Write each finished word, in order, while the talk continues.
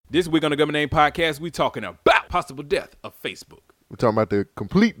This week on the Government Name Podcast, we talking about possible death of Facebook. We're talking about the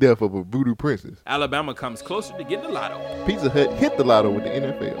complete death of a voodoo princess. Alabama comes closer to getting the lotto. Pizza Hut hit the lotto with the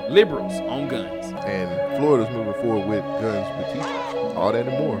NFL. Liberals on guns. And Florida's moving forward with guns with teachers. All that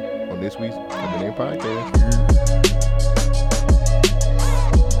and more on this week's Government Name Podcast.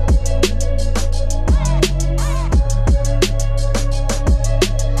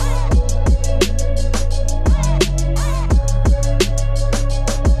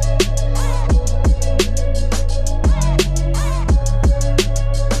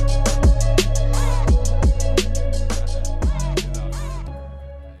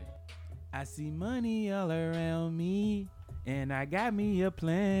 I see money all around me, and I got me a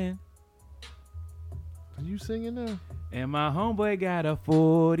plan. Are you singing now? And my homeboy got a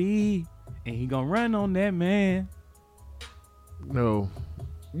 40, and he gonna run on that man. No.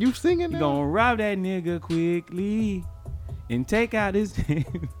 You singing now? He gonna rob that nigga quickly and take out his hands.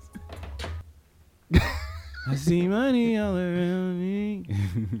 I see money all around me.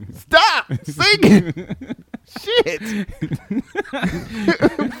 Stop singing. Shit.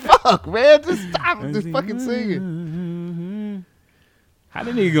 Fuck, man. Just stop this fucking singing. How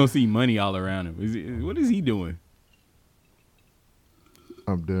the nigga gonna see money all around him? What is he doing?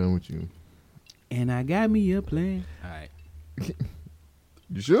 I'm done with you. And I got me a plan. All right.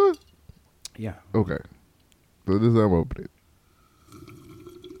 You sure? Yeah. Okay. So this is how I'm opening it.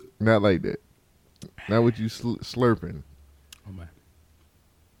 Not like that. Not with you slurping. Oh my.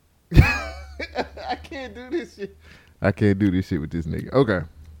 I can't do this shit. I can't do this shit with this nigga. Okay.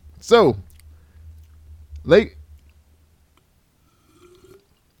 So, hey,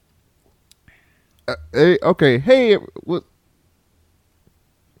 okay. Hey, what?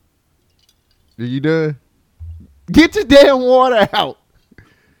 Are you done? Get your damn water out.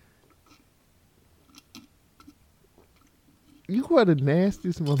 You are the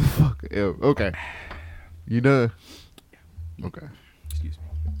nastiest motherfucker ever. Okay. You done? Okay. Excuse me.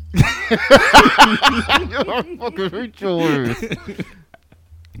 You don't fucking hurt your words.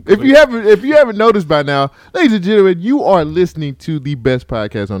 If you haven't noticed by now, ladies and gentlemen, you are listening to the best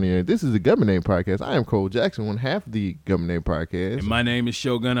podcast on the air. This is the Government Name Podcast. I am Cole Jackson, one half of the Government Name Podcast. And my name is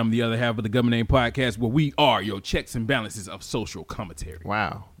Shogun. I'm the other half of the Government Name Podcast, where we are your checks and balances of social commentary.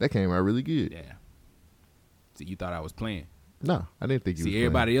 Wow, that came out really good. Yeah. See, you thought I was playing. No, I didn't think you was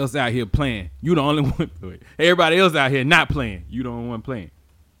everybody else out here playing. You the only one. Everybody else out here not playing. You the only one playing.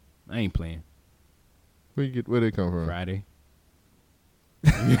 I ain't playing. Where they come from? Friday.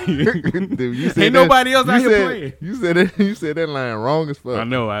 Dude, you said ain't nobody else out here playing. You said that line wrong as fuck. I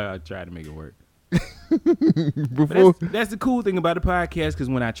know. I tried to make it work. Before That's the cool thing about the podcast, because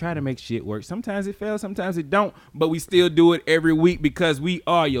when I try to make shit work, sometimes it fails, sometimes it don't. But we still do it every week because we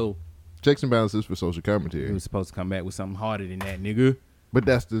are your checks and balances for social commentary. We were supposed to come back with something harder than that, nigga. But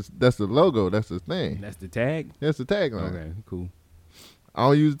that's the logo. That's the thing. That's the tag? That's the tagline. Okay, cool. I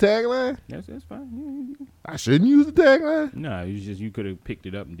don't use the tagline? That's fine. I shouldn't use the tagline? No, you could have picked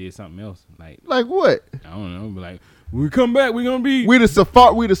it up and did something else. Like what? I don't know. But like, when we come back, we're gonna be we the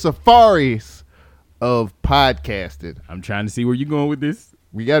safaris of podcasting. I'm trying to see where you're going with this.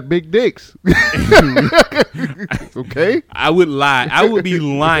 We got big dicks. Okay. I would lie. I would be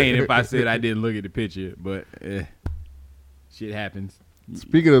lying if I said I didn't look at the picture, but shit happens.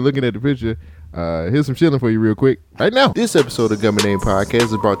 Speaking of looking at the picture, here's some shilling for you real quick right now. This episode of Government Name Podcast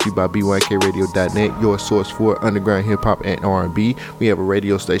is brought to you by BYKRadio.net, your source for underground hip-hop and R&B. We have a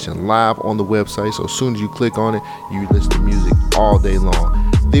radio station live on the website, so as soon as you click on it, you listen to music all day long.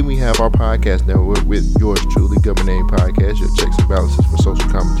 Then we have our podcast network with yours truly, Government Name Podcast, your checks and balances for social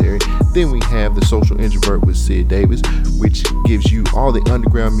commentary. Then we have the Social Introvert with Sid Davis, which gives you all the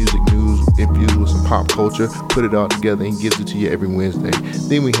underground music news infused with some pop culture, put it all together and gives it to you every Wednesday.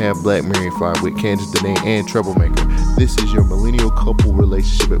 Then we have Black Mary Fly with Candace Danae and Troublemaker. This is your millennial couple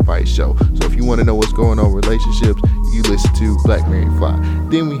relationship advice show. So if you want to know what's going on with relationships, you listen to Black Mary Fly.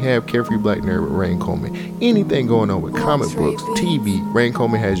 Then we have Carefree Black Nerd with Rain Coleman. Anything going on with comic books, TV, Rain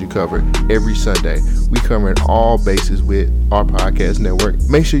Coleman has you covered every Sunday. We covering all bases with our podcast network.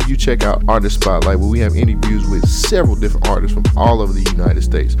 Make sure you check out Artist Spotlight, where we have interviews with several different artists from all over the United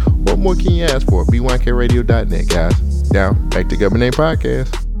States. What more can you ask for? BYKRadio.net, guys. Now, back to Government Name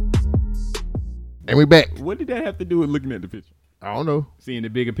Podcast. And we back. What did that have to do with looking at the picture? I don't know. Seeing the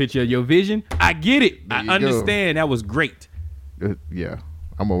bigger picture of your vision? I get it. I understand. That was great. Yeah.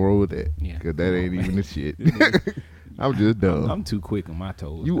 I'm going to roll with that. Yeah. Because that ain't even the shit. I'm just dumb. I'm too quick on my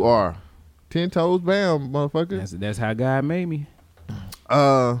toes. You are. 10 toes bound, motherfucker. That's how God made me.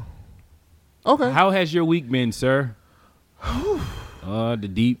 Okay. How has your week been, sir? The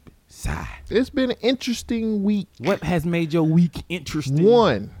deep sigh. It's been an interesting week. What has made your week interesting?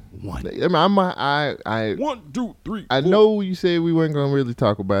 One, One. I mean, I 1, 2, 3. I 4. know you said we weren't gonna really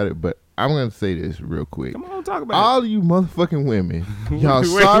talk about it, but I'm gonna say this real quick. Come on, talk about All of you motherfucking women, y'all Wait,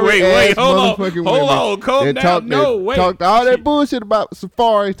 sorry ass hold on. motherfucking Hold women. on, calm that down. No, wait. Talked all that bullshit about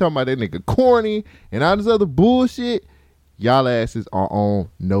Safari, talking about that nigga corny and all this other bullshit. Y'all asses are on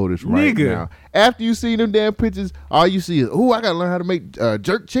notice right Nigga. now. After you see them damn pictures, all you see is, oh, I gotta learn how to make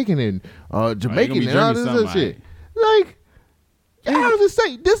jerk chicken and Jamaican be and all jerking this other somebody. shit. Like, I was just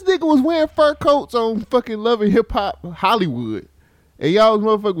saying, this nigga was wearing fur coats on fucking Love and Hip Hop Hollywood. And y'all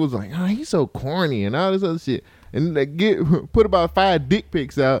motherfucker was like, oh, he's so corny and all this other shit. And they put about 5 dick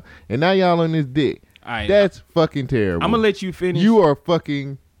pics out, and now y'all on this dick. Right, That's fucking terrible. I'm gonna let you finish. You are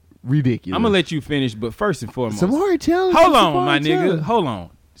fucking ridiculous. I'm gonna let you finish, but first and foremost, Safari challenge. hold on, Safari my nigga. challenge. Hold on.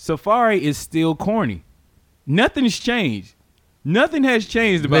 Safari is still corny. Nothing's changed. Nothing has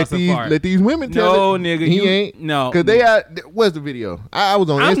changed about Safari. Let these women tell No, it. nigga, He you- ain't. no. Because they are. What's the video? I was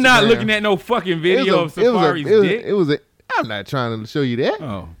on Instagram. I'm not looking at no fucking video of Safari's dick. It was a. I'm not trying to show you that.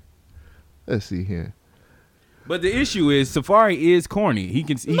 Oh. Let's see here. But the issue is Safari is corny. He's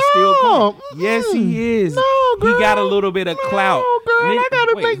No, still corny. Yes, he is. No, girl. He got a little bit of clout. No, girl. I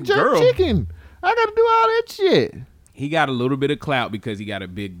gotta Wait, make jerk girl. chicken. I gotta do all that shit. He got a little bit of clout because he got a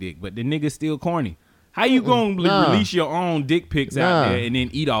big dick, but the nigga's still corny. How you gonna Nah. release your own dick pics out Nah. there and then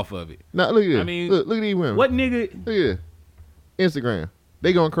eat off of it? Now look at this. I mean, look at these women. What nigga? Look at this. Instagram.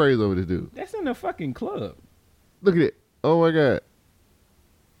 They going crazy over this dude. That's in the fucking club. Look at it. Oh my god.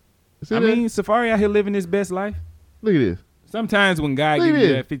 See I that? mean, Safari out here living his best life. Look at this. Sometimes when God Look gives at you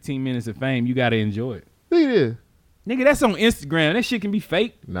this. that 15 minutes of fame, you gotta enjoy it. Look at this. Nigga, that's on Instagram. That shit can be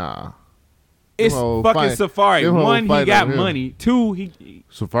fake. Nah. It's hoes fucking fight- Safari. them hoes One, he fight got over him. money. Two, he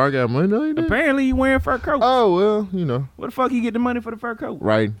Safari got money though, he did? apparently he wearing fur coats. Oh well, you know. Where the fuck he get the money for the fur coat?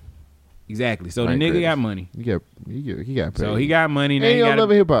 Right. Exactly. So Right, the nigga credits. got money. He got paid. So he got money. And Now he he on got Love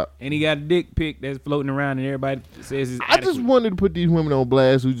and Hip Hop. and he got a dick pic that's floating around, and everybody says it's I just adequate. wanted to put these women on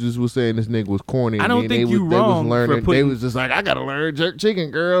blast who just was saying this nigga was corny. I and don't then think they you was, wrong They was learning. for putting- They was just like, I gotta learn jerk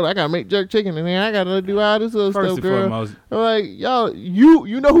chicken, girl. I gotta make jerk chicken, and then I gotta do all this other First stuff, and girl. foremost, I'm like, y'all,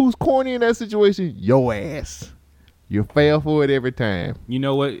 you know who's corny in that situation? Your ass. You fail for it every time. you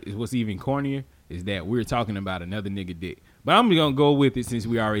know what's even cornier is that we're talking about another nigga dick. But I'm gonna go with it since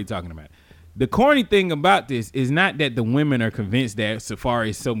we already talking about it. The corny thing about this is not that the women are convinced that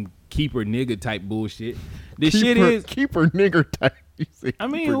Safari is some keeper nigga type bullshit. The shit is, keeper nigger type. You say I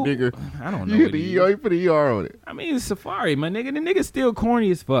mean, keeper nigger. I don't know. You what hit he the is. you put the ER on it. I mean, it's Safari, my nigga. The nigga's still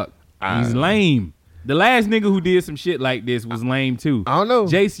corny as fuck. I- He's lame. The last nigga who did some shit like this was lame too. I don't know.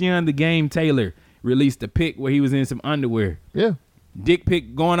 Jason the Game Taylor released a pic where he was in some underwear. Yeah. Dick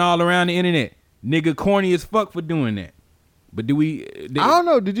pic going all around the internet. Nigga corny as fuck for doing that. But do we I don't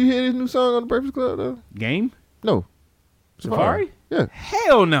know. Did you hear this new song on the Breakfast Club though? Game? No. Safari? Yeah.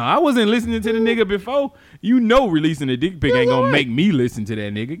 Hell no. I wasn't listening to the nigga before. You know releasing a dick pic Yeah, ain't gonna alright. make me listen to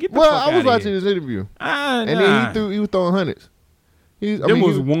that nigga. Get the Well, fuck I was outta watching here. this interview, Ah, and nah. then he was throwing hundreds. Them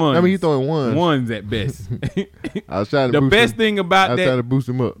was ones. I mean, he throwing ones. Ones at best. I was trying to. The boost best him. thing I about was trying to that boost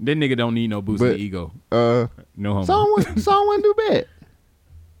him up. nigga don't need no boost in But- the ego. Uh, No homo. song wasn't too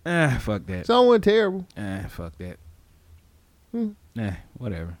bad. Fuck that. Song wasn't terrible. Fuck that. Hmm.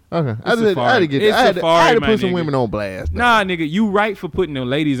 Whatever. Okay, I It's had to Safari. get. It's I had to Safari, my put some nigga. women on blast. though. Nah, nigga, you right for putting the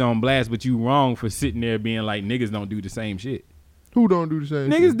ladies on blast, but you wrong for sitting there being like niggas don't do the same shit. Who don't do the same?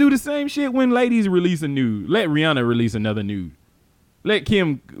 Niggas shit? do the same shit when ladies release a nude. Let Rihanna release another nude. Let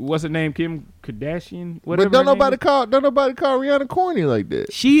Kim, what's her name? Kim Kardashian? Whatever. But don't her name nobody is. call Rihanna corny like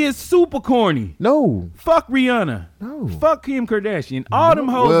that. She is super corny. No, Fuck Rihanna. no. Fuck Kim Kardashian. All them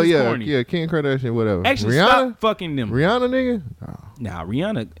hoes Well, is yeah, corny. yeah. Kim Kardashian, whatever. Actually, Rihanna, stop fucking them. Rihanna, nigga. Oh, Nah,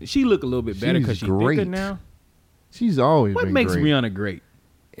 Rihanna, she look a little bit better She's because she's great. thicker now. she's always What been makes great. Rihanna great?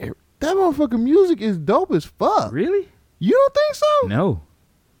 That motherfucking music is dope as fuck. Really? You don't think so? No.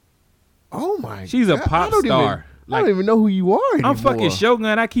 Oh my. She's a God. pop I don't star. Even, I Like, don't even know who you are anymore. I'm fucking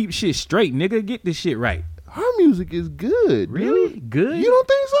Shogun. I keep shit straight, nigga. Get this shit right. Her music is good. Really? dude. Good? You don't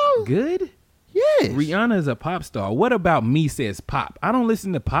think so? Good? Yes. Rihanna is a pop star. What about me says pop? I don't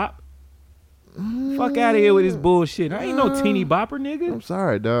listen to pop. Fuck out of here with this bullshit. I ain't no teeny bopper, nigga. I'm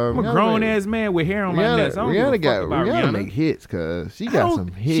sorry, dog. I'm a grown ass man with hair on my nuts. I don't give a fuck about Rihanna. make hits, cause she I got don't-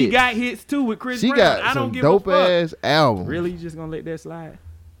 some hits. She got hits too with Chris She Brown. got I don't some give dope a fuck. ass albums. Really? You just gonna let that slide?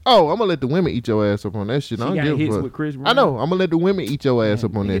 Oh, I'm gonna let the women eat your ass up on that shit. She I don't got give a hits fuck. with Chris Brown. I know. I'm gonna let the women eat your ass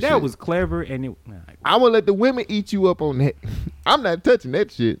up on Nigga, that shit. that was clever and it. I'm gonna let the women eat you up on that. I'm not touching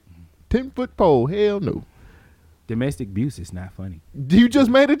that shit. 10-foot pole, hell no. Domestic abuse is not funny. You just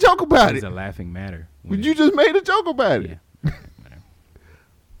made a joke about It's it. a laughing matter. You just made a joke about it. Yeah.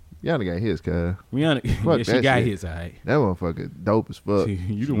 Rihanna got hits, cuz. Rihanna, Fuck yeah, she that got shit. hits, all right. That motherfucker dope as fuck. You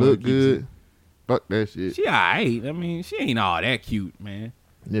She the one look who keeps good. Fuck that shit. She all right. I mean, she ain't all that cute, man.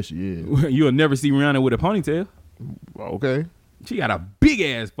 Yes, she is. You'll never see Rihanna with a ponytail. Okay. She got a big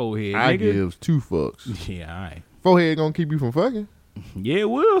ass forehead, I nigga. gives 2 fucks. Yeah, all right. Forehead gonna keep you from fucking? Yeah, it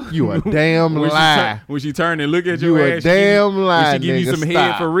will. You a damn lie. When she turn and look at You your a ass, damn lie, Would she give you nigga. some head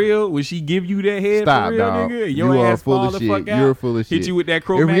Stop. for real? Would she give you that head Stop, for real, dog. nigga? Your You are ass full fall of the shit. fuck out. You're full of shit. Hit you with that If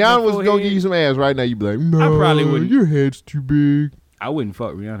Cro-Magnon Rihanna was forehead? gonna give you some ass right now, you'd be like, no, probably wouldn't. your head's too big. I wouldn't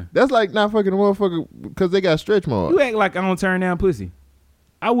fuck Rihanna. That's like not fucking a motherfucker because they got stretch marks. You act like I don't turn down pussy.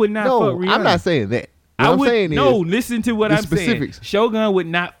 I would not No, fuck Rihanna. I'm not saying that. What I I'm would saying no. is, Listen to what the I'm specifics. saying. Shogun would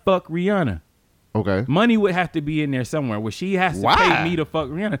not fuck Rihanna. okay. Money would have to be in there somewhere where she has to Why? pay me to fuck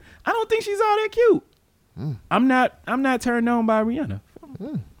Rihanna. I don't think she's all that cute. I'm not turned on by Rihanna.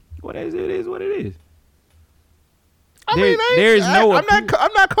 What is it? Is what it is. I There- mean, there's no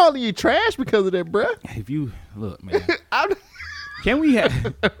I'm not calling you trash because of that, bruh. If you look, man, I'm, can we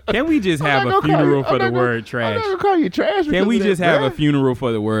just have a funeral for the word I'm trash? not gonna call you trash. Can because we of that, just have bruh. a funeral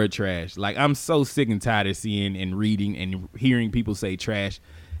for the word trash? Like, I'm so sick and tired of seeing and reading and hearing people say trash.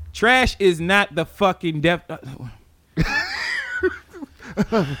 Trash is not the fucking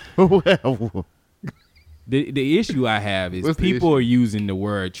Well, The issue I have is What's the people issue? are using the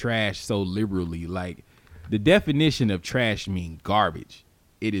word trash so liberally. Like, the definition of trash means garbage.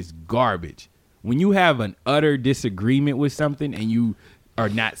 It is garbage. When you have an utter disagreement with something and you are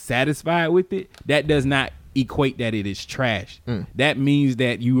not satisfied with it, that does not equate that it is trash. That means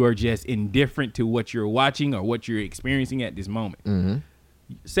that you are just indifferent to what you're watching or what you're experiencing at this moment.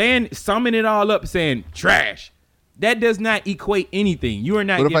 Summing it all up, saying trash, that does not equate anything. You are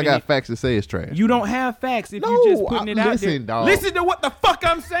not. what if I giving got it- facts to say it's trash? You don't have facts if No, you're just putting it out there. listen, dog. Listen to what the fuck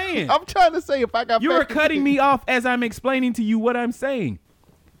I'm saying. I'm trying to say if I got You are facts to cutting say- me off as I'm explaining to you what I'm saying.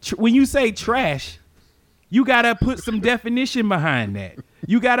 When you say trash, you gotta put some definition behind that.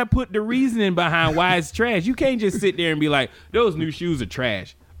 You gotta put the reasoning behind why it's trash. You can't just sit there and be like, those new shoes are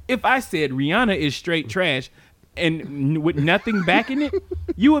trash. If I said Rihanna is straight trash and with nothing backing it,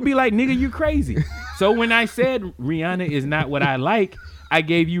 you would be like, nigga, you crazy. So when I said Rihanna is not what I like, I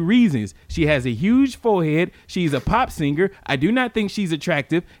gave you reasons. She has a huge forehead. She's a pop singer. I do not think she's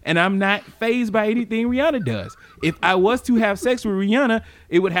attractive, and I'm not fazed by anything Rihanna does. If I was to have sex with Rihanna,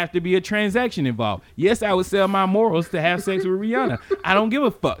 it would have to be a transaction involved. Yes, I would sell my morals to have sex with Rihanna. I don't give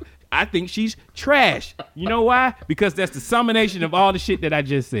a fuck. I think she's trash. You know why? Because that's the summation of all the shit that I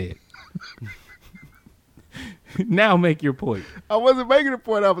just said. Now make your point. I wasn't making a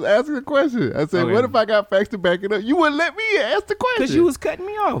point. I was asking a question. I said, Okay. what if I got facts to back it up? You wouldn't let me ask the question. Because you was cutting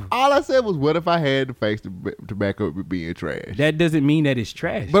me off. All I said was, what if I had the facts to back up it being trash? That doesn't mean that it's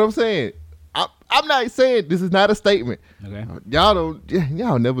trash. But I'm saying, I'm not saying this is not a statement. Okay.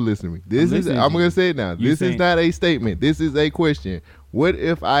 Y'all never listen to me. I'm gonna say it now. You This saying- is not a statement. This is a question. What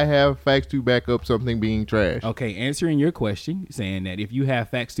if I have facts to back up something being trash? Okay, answering your question, saying that if you have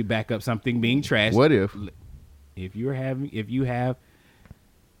facts to back up something being trash, What if? if you have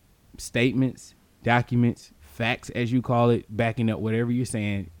statements, documents, facts as you call it, backing up whatever you're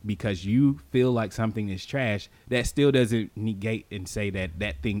saying because you feel like something is trash, that still doesn't negate and say that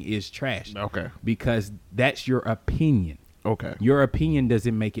that thing is trash. Okay. Because that's your opinion. Okay. Your opinion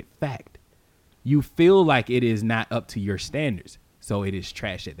doesn't make it fact. You feel like it is not up to your standards, so it is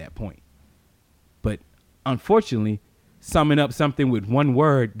trash at that point. But unfortunately, summing up something with one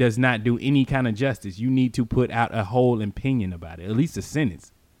word does not do any kind of justice. You need to put out a whole opinion about it, at least a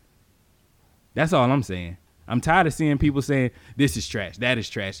sentence. That's all I'm saying. I'm tired of seeing people saying, this is trash, that is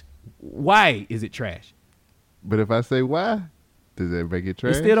trash. Why is it trash? But if I say why, does that make it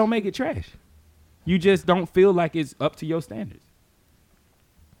trash? It still don't make it trash. You just don't feel like it's up to your standards.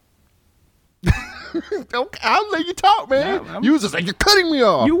 I'll let you talk, man. No, You was just like, you're cutting me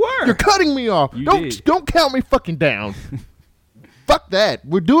off. You were. You're cutting me off. You don't did. don't count me fucking down. Fuck that.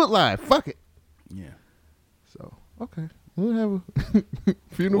 We'll do it live. Fuck it. Yeah. So okay, we'll have a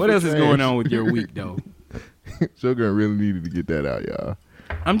funeral. What for else is trash. going on with your week, though? Sugar really needed to get that out, y'all.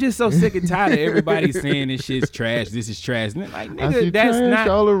 I'm just so sick and tired of everybody saying this shit's trash. This is trash. And like, I see nigga, that's trash not.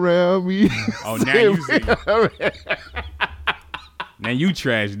 all around me. Oh, now you say. Now you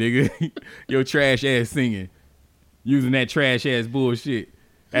trash, nigga. Your trash ass singing, using that trash ass bullshit.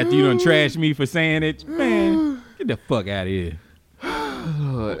 After you done trash me for saying it, man, get the fuck out of here.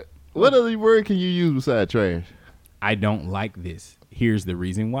 What other word can you use beside trash? I don't like this. Here's the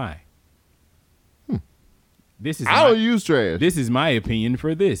reason why. I don't use trash. This is my opinion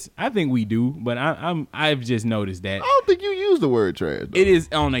for this. I think we do, but I've just noticed that I don't think you use the word trash, though. it is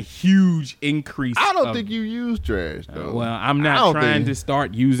on a huge increase. I don't think you use trash, though. Well, I'm not trying to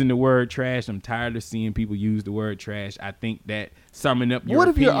start using the word trash. I'm tired of seeing people use the word trash. I think that summing up your What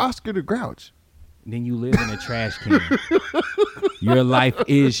if opinion, you're Oscar the Grouch? then you live in a trash can. Your life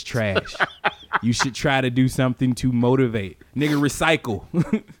is trash. You should try to do something to motivate. Nigga, recycle.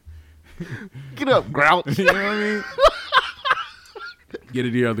 Get up, Grouch. You know what I mean? Get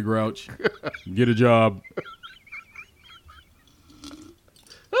it together, Grouch. Get a job.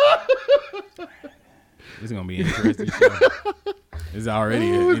 This is gonna be an interesting show. It's already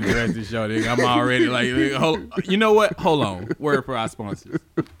an interesting show, nigga. I'm already like, you know what? Hold on. Word for our sponsors.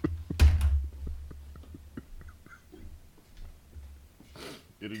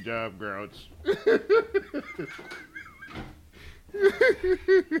 Get a job, Grouch.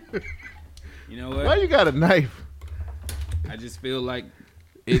 You know what? Why you got a knife? I just feel like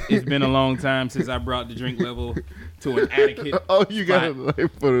it's been a long time since I brought the drink level to an adequate. Oh, you got a spot.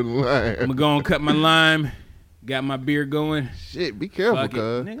 knife for the lime. I'm gonna cut my lime. Got my beer going. Shit, be careful, Fuck it.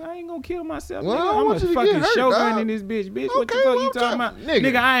 cuz. Nigga, I ain't gonna kill myself. Well, I Nigga, don't I'm want a you to fucking get hurt, showgun dog. in this bitch. What Okay, the fuck well, you talking about? nigga.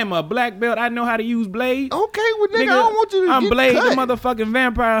 Nigga, I am a black belt. I know how to use blade. Okay, well, nigga, I don't want you to I'm get Blade, cut. the motherfucking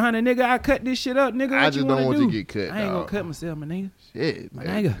vampire hunter. Nigga, I cut this shit up. Nigga, I what just you don't wanna want do? you to get cut, I ain't gonna dog. cut myself, my nigga. Shit, My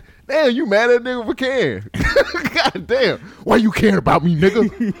man. nigga. Damn, you mad at nigga for caring. God damn. Why you caring about me,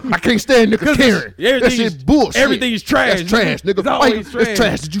 nigga? I can't stand nigga caring. That shit bullshit. Everything is trash. That's trash, nigga. It's Why always you, trash. It's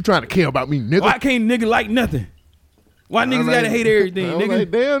trash that you trying to care about me, nigga. Why can't nigga like nothing? Why niggas gotta hate everything, I'm nigga?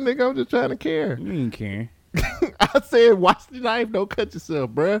 like, damn, nigga, I'm just trying to care. You ain't caring. I said, watch the knife, don't cut yourself,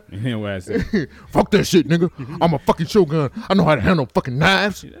 bruh. And then what I said. Fuck that shit, nigga. I'm a fucking shogun. I know how to handle fucking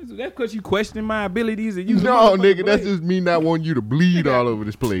knives. That's because you question my abilities and use No, a motherfucking nigga, that's blade. just me not wanting you to bleed all over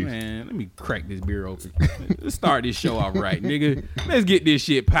this place. Man, let me crack this beer open. Let's start this show off right, nigga. Let's get this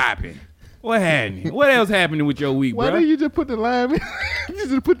shit popping. What happened? What else happening with your week, Why bro? don't you just put the lime in? You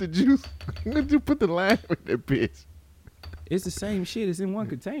just put the juice. You just put the lime in that bitch. It's the same shit. It's in one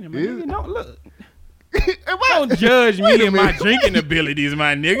container, my Is nigga. it? No, look. Am I- Don't judge Wait me a and my minute. drinking abilities,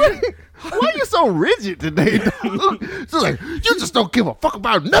 my nigga. Why you so rigid today, dog? It's like, you just don't give a fuck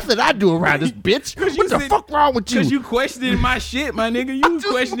about nothing I do around this bitch. you What the said- fuck wrong with you? Because you questioning my shit, my nigga. You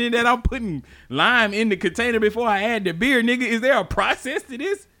questioning that I'm putting lime in the container before I add the beer, nigga. Is there a process to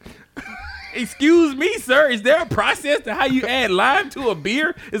this? Excuse me, sir. Is there a process to how you add lime to a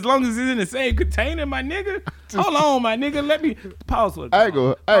beer as long as it's in the same container, my nigga? Hold on, my nigga. Let me pause for the call. I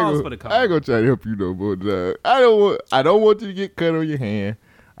ain't gonna try to help you no more, dog. I don't want you to get cut on your hand.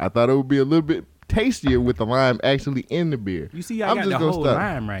 I thought it would be a little bit tastier with the lime actually in the beer. You see, I I'm got just the gonna whole stop.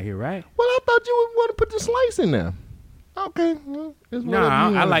 lime right here, right? Well, I thought you would want to put the slice in there. Okay, well, it's whatever you Nah, I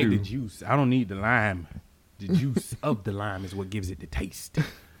wanna like do. the juice. I don't need the lime. The juice of the lime is what gives it the taste.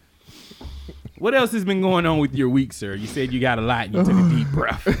 What else has been going on with your week, sir? You said you got a lot and you took a deep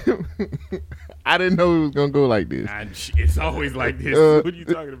breath. I didn't know it was gonna go like this. It's always like this. What are you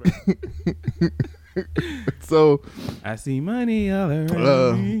talking about? So, I see money all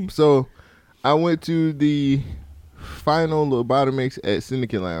around me. so I went to the final Lobotomics at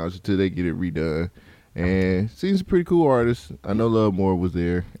Syndicate Lounge until they get it redone, and she's a pretty cool artist. I know Love Moore was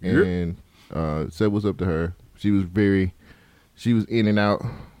there, and said what's up to her. She was in and out.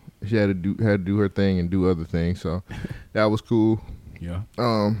 She had to do her thing and do other things, so that was cool. Yeah.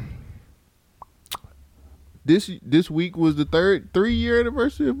 This week was the 3-year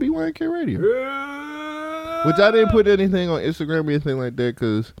anniversary of B1K Radio, which I didn't put anything on Instagram or anything like that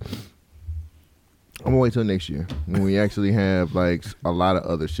because I'm gonna wait till next year when we actually have like a lot of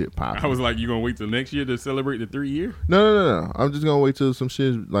other shit popping. I was like, you gonna wait till next year to celebrate the 3 year? No. I'm just gonna wait till some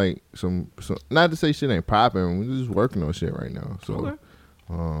shit like some not to say shit ain't popping. We're just working on shit right now. So.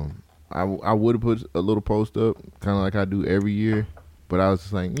 Okay. I would have put a little post up, kind of like I do every year, but I was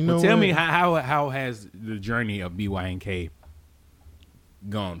just like, Tell what? me how has the journey of BYNK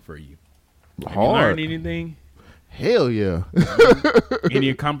gone for you? Have you Hard. learned anything? Hell yeah. Any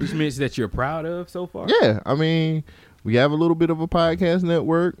accomplishments that you're proud of so far? Yeah, I mean, we have a little bit of a podcast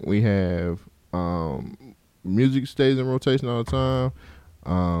network. We have music stays in rotation all the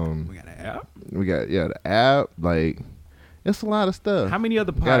time. We got an app. We got the app. Like, it's a lot of stuff. How many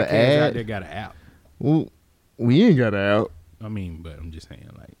other Got an podcasts ad. out there got an app? Well, we ain't got an app, I mean, but I'm just saying,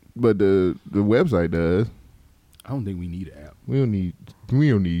 like, but the website does. I don't think we need an app. We don't need.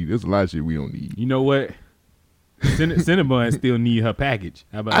 There's a lot of shit we don't need. You know what? Cinnabon still need her package.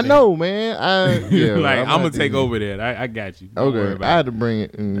 How about I that? know, man. Yeah, like, I'm gonna have to- take over that. I got you. Don't worry Okay, about I had to bring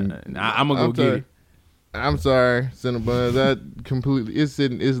it. I'm gonna go get it. I'm sorry, Cinnabons.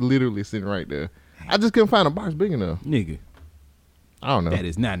 It's literally sitting right there. I just couldn't find a box big enough. Nigga, I don't know. that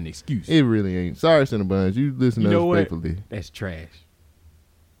is not an excuse. It really ain't. Sorry, Cinnabons. You listen You to know us what? faithfully. That's trash.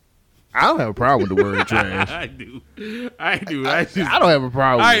 I don't have a problem with the word trash. I do. I don't have a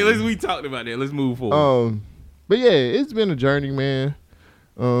problem. All All right, we talked about that. Let's move forward. But yeah, it's been a journey, man.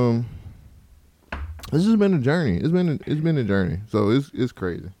 This has been a journey. It's been a journey. So it's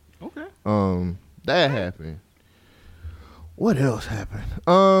crazy. Okay. That happened. What else happened?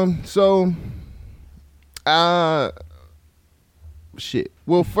 Shit.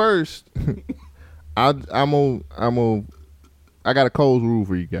 Well, first, I got a Cole's rule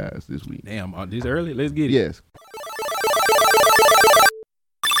for you guys this week. Damn, this early? Let's get it. Yes.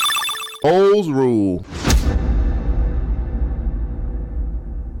 Cole's rule.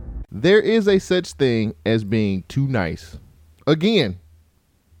 There is a such thing as being too nice. Again,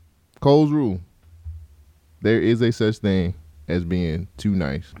 Cole's rule. There is a such thing as being too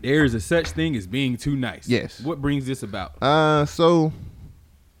nice. There is a such thing as being too nice. Yes. What brings this about? So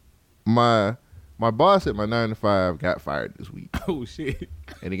my boss at my 9 to 5 got fired this week. Oh shit.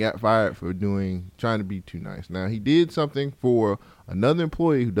 And he got fired for trying to be too nice. Now he did something for another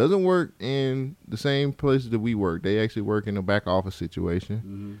employee who doesn't work in the same place that we work. They actually work in a back office situation.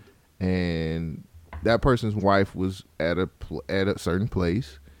 Mm-hmm. And that person's wife was at a certain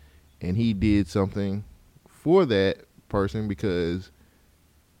place, and he did something for that person because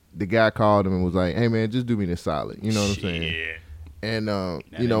the guy called him and was like, "Hey man, just do me this solid." You know what I'm saying? And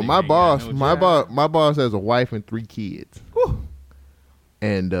my boss has a wife and 3 kids. Whew.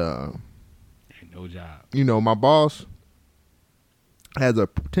 And ain't no job. My boss has a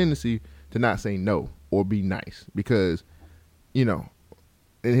tendency to not say no or be nice because,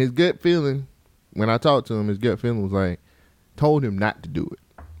 in his gut feeling, when I talked to him, his gut feeling was like, told him not to do it.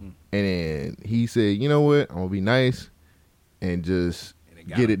 And then he said, you know what, I'm going to be nice and just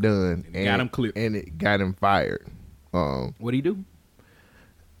get it done. And got him clipped. And it got him fired. What'd he do?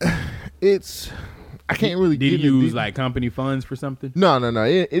 I can't really Did he use like company funds for something? No.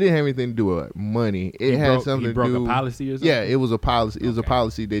 It didn't have anything to do with money. It had something to do. He broke a policy or something? Yeah, it was a policy. It was a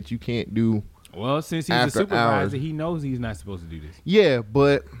policy that you can't do. Well, since he's a supervisor, he knows he's not supposed to do this. Yeah,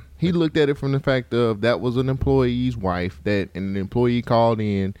 but he looked at it from the fact of that was an employee's wife and an employee called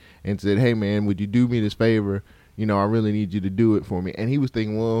in and said, "Hey man, would you do me this favor? I really need you to do it for me." And he was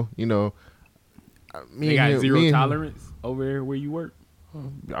thinking, well, they got zero tolerance over there where you work.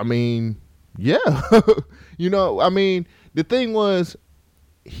 I mean, yeah. The thing was,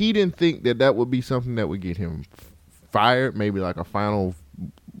 he didn't think that would be something that would get him fired, maybe like a final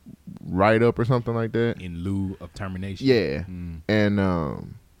write-up or something like that. In lieu of termination. Yeah. And,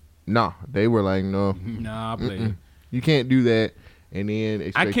 they were like, no. Nah, I play it. You can't do that. And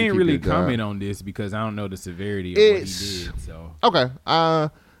then I can't really comment on this because I don't know the severity of what he did. So okay.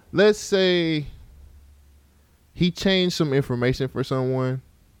 Let's say he changed some information for someone.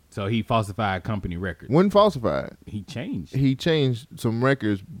 So he falsified company records. Wasn't falsified. He changed. He changed some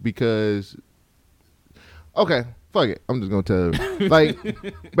records because. Okay, fuck it. I'm just gonna tell you. Like,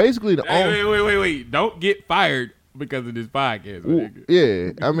 basically the wait. Don't get fired because of this podcast.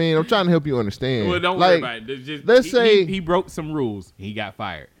 Yeah, I mean, I'm trying to help you understand. Well, don't worry about it. Let's say he broke some rules. He got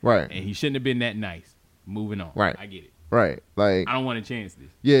fired. Right. And he shouldn't have been that nice. Moving on. Right. I get it. Right. Like, I don't want to chance this.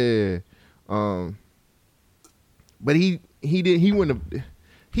 Yeah. But he wouldn't have.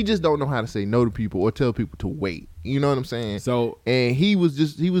 He just don't know how to say no to people or tell people to wait. You know what I'm saying? So, and he was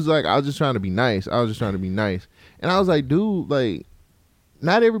like, I was just trying to be nice. And I was like, dude, like,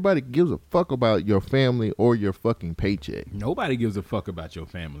 not everybody gives a fuck about your family or your fucking paycheck. Nobody gives a fuck about your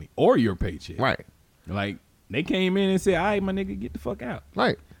family or your paycheck. Right. Like, they came in and said, all right, my nigga, get the fuck out.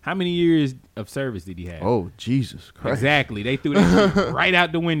 Right. How many years of service did he have? Oh, Jesus Christ. Exactly. They threw that shit right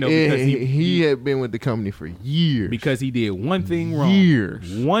out the window because he had been with the company for years. Because he did one thing wrong.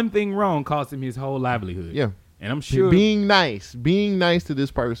 One thing wrong cost him his whole livelihood. Yeah. And I'm sure being nice to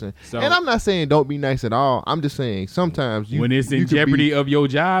this person. So, and I'm not saying don't be nice at all. I'm just saying sometimes when it's in jeopardy of your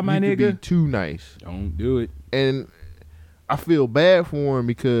job, my nigga, be too nice. Don't do it. And I feel bad for him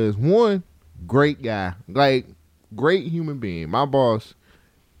because one, great guy, like great human being. My boss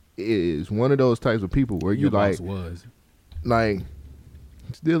is one of those types of people where you like still is.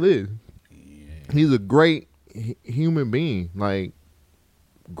 Yeah. He's a great human being, like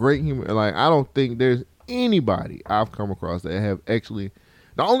great human. Like I don't think there's anybody I've come across that have actually.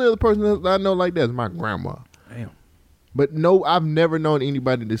 The only other person that I know like that is my grandma. Damn. But no, I've never known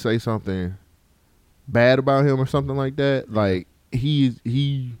anybody to say something bad about him or something like that. Like he's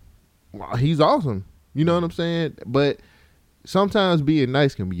awesome. You know what I'm saying? But sometimes being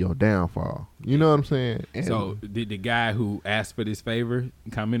nice can be your downfall. You know what I'm saying? And so did the guy who asked for this favor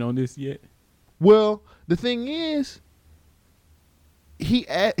comment on this yet? Well, the thing is, he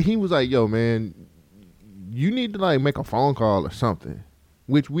was like, yo, man, you need to like make a phone call or something,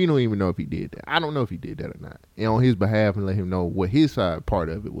 which we don't even know if he did that. I don't know if he did that or not, and on his behalf, and let him know what his side part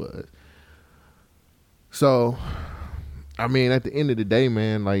of it was. So, I mean, at the end of the day,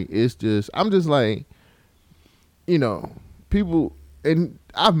 man, like, it's just, I'm just like, you know, people, and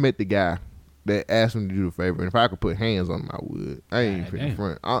I've met the guy that asked him to do the favor, and if I could put hands on him, I would. I ain't even in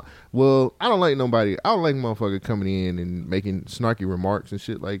front. I don't like nobody. I don't like motherfucker coming in and making snarky remarks and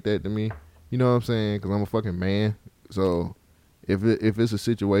shit like that to me. You know what I'm saying? Because I'm a fucking man. So if it's a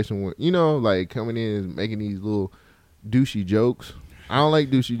situation where, you know, like coming in and making these little douchey jokes, I don't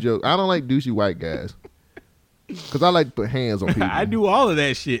like douchey jokes. I don't like douchey white guys. Because I like to put hands on people. I do all of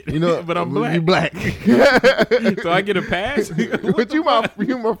that shit, you know, but I'm black. You black. So I get a pass? But you my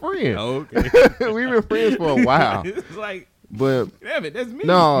friend. Oh, okay. We've been friends for a while. It's like, but damn it, that's me.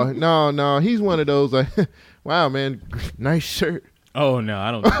 No. He's one of those like, wow, man, nice shirt. Oh, no,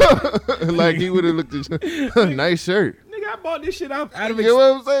 I don't. Like he would have looked at you, nice shirt. Nigga, I bought this shit out of You know what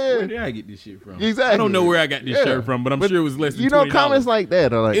I'm saying? Where did I get this shit from? Exactly. I don't know where I got this shirt from, but I'm sure it was less than $20. You know, comments like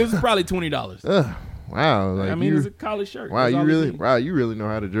that are like, it was probably $20. Wow, like I mean, it's a college shirt. Wow, you really know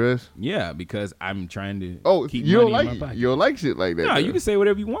how to dress. Yeah, because I'm trying to keep you money don't in like my pocket. You don't like shit like that. No, you can say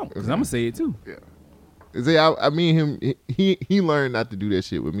whatever you want because I'm gonna say it too. Yeah. See, I mean him. He learned not to do that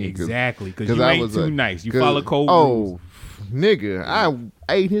shit with me. Exactly, because you ain't too nice. You follow code rules. Nigga, I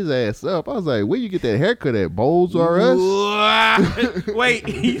ate his ass up. I was like, where you get that haircut at? Bowls or us? Wait,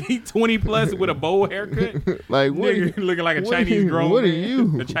 he 20 plus with a bowl haircut? Like, what? Looking like a Chinese grown man. What are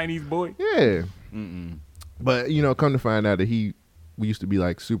you? A Chinese boy? Yeah. But, you know, come to find out that we used to be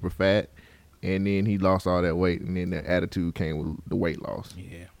like super fat, and then he lost all that weight, and then the attitude came with the weight loss.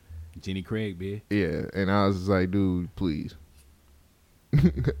 Yeah. Jenny Craig, bitch. Yeah. And I was just like, dude, please.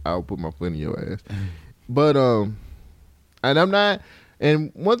 I'll put my foot in your ass. But, and I'm not,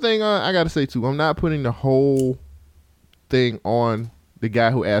 and one thing I got to say too, I'm not putting the whole thing on the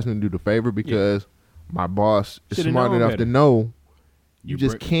guy who asked me to do the favor because my boss is smart enough to know you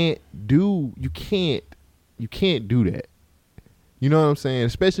just can't do that. You know what I'm saying?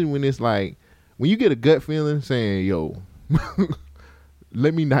 Especially when it's like, when you get a gut feeling saying, yo,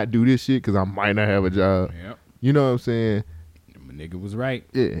 let me not do this shit because I might not have a job. Yep. You know what I'm saying? My nigga was right.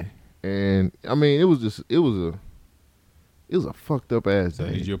 Yeah. And I mean, it was a fucked up ass So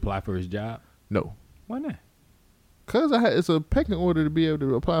thing. did you apply for his job? No. Why not? Cause it's a pecking order to be able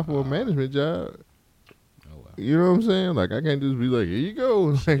to apply for a management job. Oh well. You know what I'm saying? Like I can't just be like, here you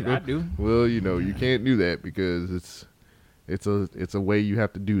go. Like, I do. Well, you know, you can't do that because it's a way you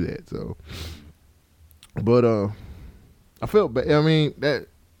have to do that. So, but I felt bad. I mean, that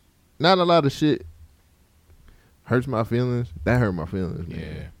not a lot of shit hurts my feelings. That hurt my feelings, man.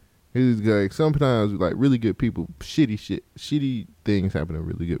 Yeah. It's like sometimes like really good people, shitty things happen to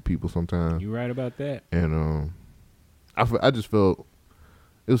really good people sometimes. You right about that. And I just felt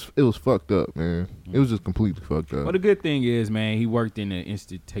it was fucked up, man. It was just completely fucked up. Well, the good thing is, man, he worked in an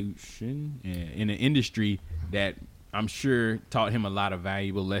institution, in an industry that I'm sure taught him a lot of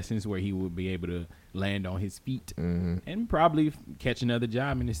valuable lessons where he would be able to land on his feet and probably catch another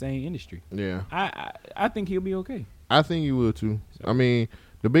job in the same industry. Yeah. I think he'll be okay. I think he will too. So. I mean,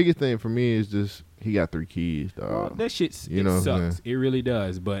 the biggest thing for me is just he got 3 kids, dog. Well, that shit sucks. It really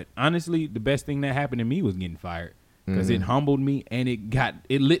does. But honestly, the best thing that happened to me was getting fired because it humbled me and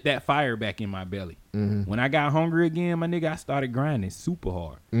it lit that fire back in my belly. When I got hungry again, my nigga, I started grinding super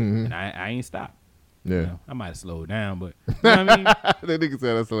hard, and I ain't stopped. Yeah, you know, I might have slowed down, but you know what I mean. That nigga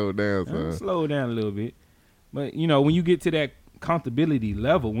said I slowed down. So. Slow down a little bit, but you know when you get to that comfortability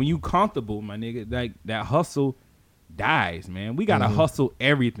level, when you comfortable, my nigga, like that hustle dies, man. We gotta hustle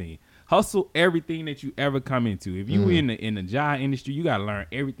everything. Hustle everything that you ever come into. If you in the job industry, you gotta learn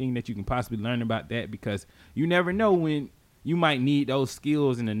everything that you can possibly learn about that because you never know when you might need those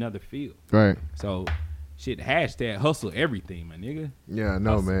skills in another field. Right. So, shit. # hustle everything, my nigga. Yeah,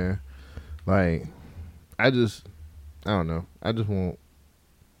 no, hustle. Man. Like, I don't know. I just want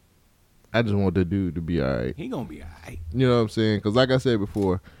the dude to be all right. He gonna be all right. You know what I'm saying? Because like I said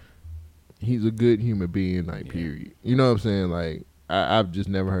before, he's a good human being, like, period. You know what I'm saying? Like, I've just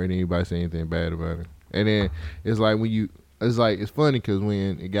never heard anybody say anything bad about him. And then it's like it's funny because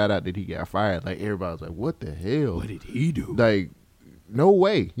when it got out that he got fired, like, everybody was like, what the hell? What did he do? Like, no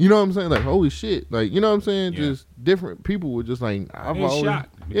way. You know what I'm saying? Like, holy shit. Like, you know what I'm saying? Yeah. Just different people were just like, I'm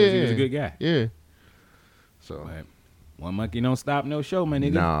shocked because he was a good guy. Yeah. So. But one monkey don't stop no show, my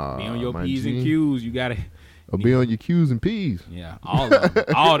nigga. Nah, be on your P's and Q's. You gotta Or be on your Q's and P's. Yeah, all of them.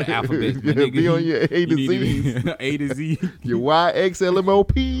 All the alphabets. My nigga, be on your A to Z. Z. A to Z. Your Y, X, L, M, O,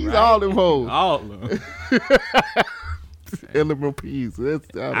 P's. Right. All them hoes. All of them. Elemental P's.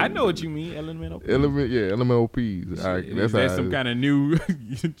 I know what you mean. Elemental P's. Elemental P's. All right, is that some kind of new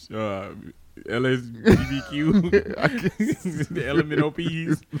LSBTQ? The elemental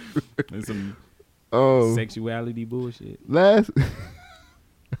P's. And some sexuality bullshit.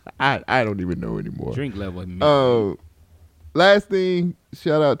 I don't even know anymore. Drink level. Last thing,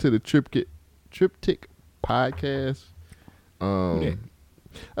 shout out to the Triptych podcast. I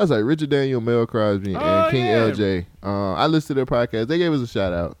was like Richard Daniel, Mel Crosby, and King LJ. I listened to their podcast. They gave us a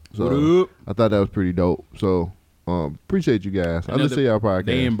shout out. So I thought that was pretty dope. So appreciate you guys. I listen to y'all podcast.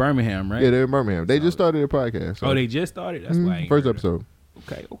 They in Birmingham, right? Yeah, they're in Birmingham. They just started their podcast. So. Oh, they just started? That's why I ain't first episode.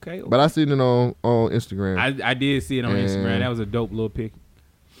 Okay. But I seen it on Instagram. I did see it on Instagram. That was a dope little pic.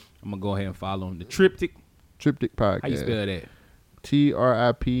 I'm going to go ahead and follow them. The Triptych podcast. How you spell that?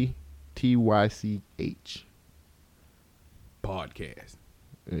 TRIPTYCH. Podcast.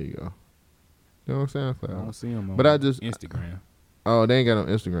 There you go. You know what I'm saying? I don't see them on Instagram. Oh, they ain't got on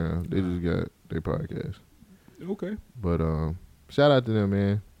Instagram. They just got their podcast. Okay. But shout out to them,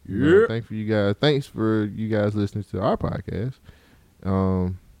 man. Yeah. Thanks for you guys. Thanks for you guys listening to our podcast.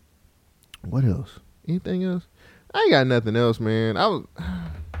 What else? Anything else? I ain't got nothing else, man. I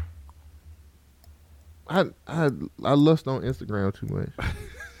lust on Instagram too much.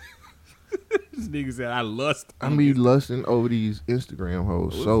 This nigga said I lust. I be lusting over these Instagram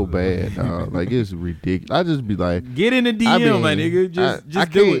hoes so bad, dog. Like it's ridiculous. I just be like, get in the DM, my nigga.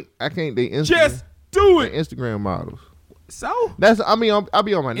 Just do it. I can't. They just do it. Instagram models. So I'll be on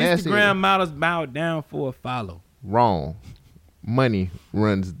my nasty. Instagram models bow down for a follow. Wrong. Money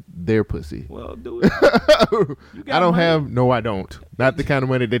runs their pussy. Well, do it. I don't have. No, I don't. Not the kind of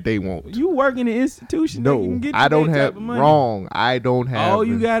money that they want. You work in an institution. No, that you can get I don't that have. Type of money. Wrong. I don't have. All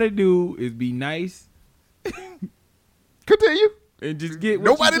you gotta do is be nice. Continue. And just get.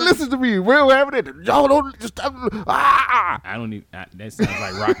 Nobody listens to me. We're having it. Y'all don't just. I don't even. That sounds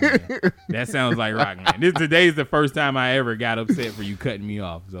like Rockman. That sounds like Rockman. Today's the first time I ever got upset for you cutting me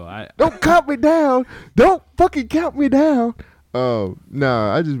off. So don't count me down. Don't fucking count me down.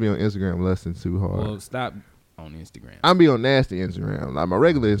 Nah, I just be on Instagram lusting too hard. Well, stop on Instagram. I be on nasty Instagram. Like my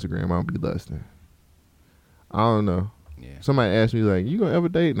regular Instagram, I don't be lusting. I don't know. Yeah. Somebody asked me like, "You gonna ever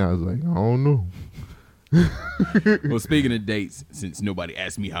date?" And I was like, "I don't know." Well, speaking of dates, since nobody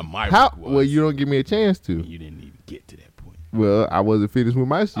asked me how my week was. Well, you don't give me a chance to. You didn't even get to that point. Well, I wasn't finished with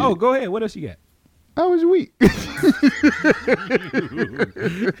my shit. Oh, go ahead. What else you got? How was your week?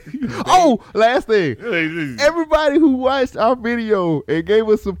 Oh, last thing. Everybody who watched our video and gave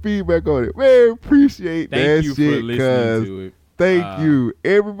us some feedback on it, man, appreciate that shit. Thank you for listening to it. Thank you.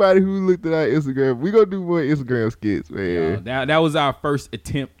 Everybody who looked at our Instagram, we going to do more Instagram skits, man. That was our first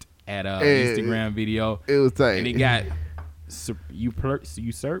attempt at Instagram video. It was tight. And it got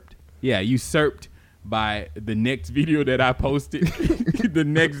usurped. Yeah, usurped by the next video that I posted the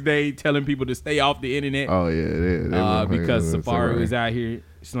next day, telling people to stay off the internet. Oh yeah, because Safari was out here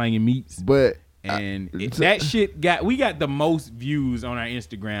slanging meats. But that shit we got the most views on our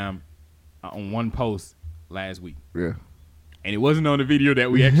Instagram on one post last week. Yeah, and it wasn't on the video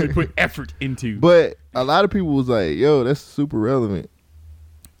that we actually put effort into. But a lot of people was like, "Yo, that's super relevant."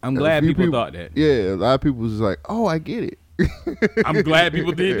 I'm glad people thought that. Yeah, a lot of people was just like, "Oh, I get it." I'm glad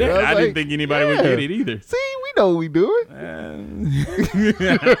people did that. I didn't think anybody would get it either. See, we know what we doing.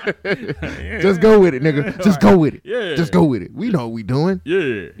 Just go with it, nigga. Just go with it. Yeah. Just go with it. We know what we doing.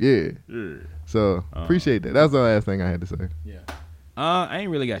 Yeah. So appreciate that. That's the last thing I had to say. Yeah. I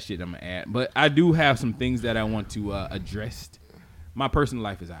ain't really got shit I'm gonna add, but I do have some things that I want to address. My personal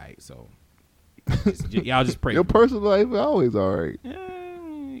life is alright, so y'all just pray. Your personal life is always alright.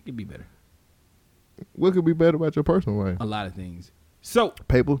 It could be better. What could be better about your personal life? A lot of things. So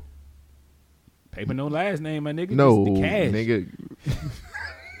paper no last name, my nigga. No, the cash. Nigga.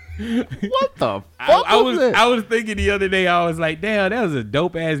 What the fuck? I was thinking the other day. I was like, damn, that was a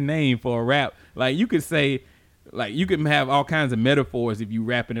dope ass name for a rap. Like you could say, like you could have all kinds of metaphors if you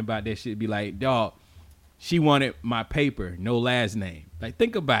rapping about that shit. Be like, dog, she wanted my paper, no last name. Like,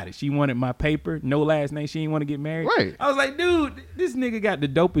 think about it. She wanted my paper, no last name. She didn't want to get married. Right. I was like, dude, this nigga got the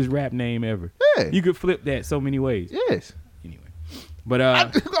dopest rap name ever. Yeah. You could flip that so many ways. Yes. Anyway. But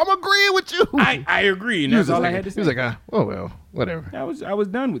I'm agreeing with you. I agree, and that's all I had to say. He was like, oh well, whatever. I was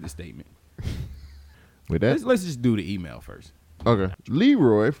done with the statement. With that? Let's just do the email first. Okay.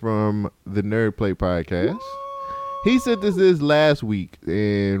 Leroy from the Nerd Play podcast. He sent this last week,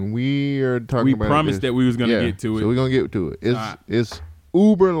 and we are talking about. We promised that we was gonna get to it. So we're gonna get to it. It's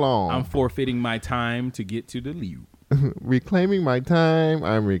uber long. I'm forfeiting my time to get to the lube. Reclaiming my time.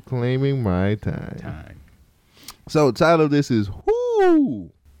 I'm reclaiming my time. So title of this is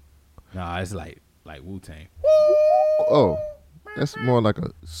Whoo. Nah, it's like Wu-Tang. Oh, that's more like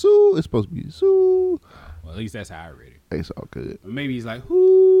a Sue. It's supposed to be Sue. Well, at least that's how I read it. It's all good. Maybe he's like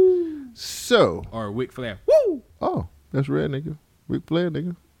whoo. So. Or Ric Flair. Woo. Oh, that's red, nigga. Ric Flair,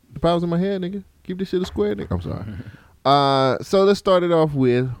 nigga. The power's in my head, nigga. Keep this shit a square, nigga. I'm sorry. So let's start it off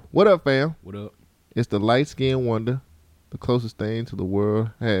with what up, fam? What up? It's the light skin wonder, the closest thing to the world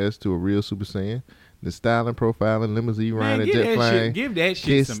has to a real Super Saiyan. The styling, profiling, limousine riding, jet flying, give that shit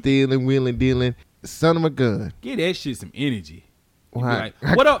kiss some stealing, wheeling, dealing, son of a gun. Give that shit some energy. Why?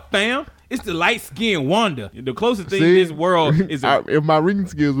 Like, what up, fam? It's the light skinned wonder. The closest thing in this world is if my reading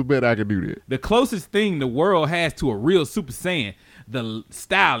skills were better, I could do that. The closest thing the world has to a real Super Saiyan. The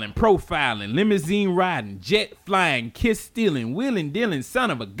styling, profiling, limousine riding, jet flying, kiss stealing, wheeling dealing,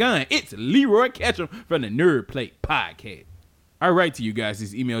 son of a gun. It's Leroy Ketchum from the Nerd Plate Podcast. I write to you guys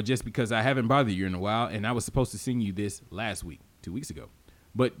this email just because I haven't bothered you in a while, and I was supposed to send you this last week, 2 weeks ago,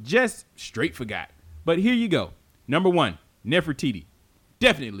 but just straight forgot. But here you go. Number 1, Nefertiti.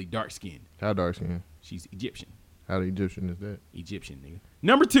 Definitely dark skinned. How dark skinned? She's Egyptian. How the Egyptian is that? Egyptian, nigga.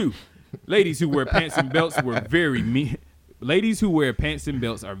 Number 2, ladies who wear pants and belts were very mean. Ladies who wear pants and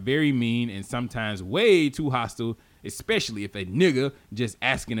belts are very mean and sometimes way too hostile, especially if a nigga just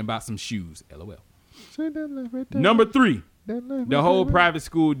asking about some shoes. LOL. Number 3, the whole private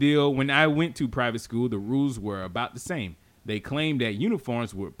school deal. When I went to private school, the rules were about the same. They claimed that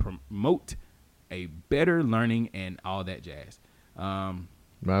uniforms would promote a better learning and all that jazz. When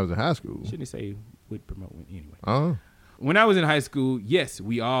I was in high school. Shouldn't say would promote anyway. Oh. When I was in high school, yes,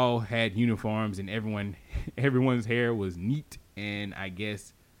 we all had uniforms and everyone's hair was neat and I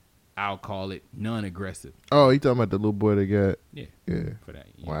guess I'll call it non-aggressive. Oh, you talking about the little boy that got? Yeah. For that.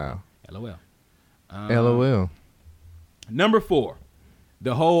 Yeah. Wow. LOL. LOL. Number 4,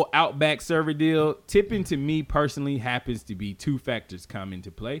 the whole Outback server deal. Tipping to me personally happens to be 2 factors come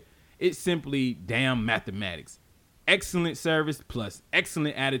into play. It's simply damn mathematics. Excellent service plus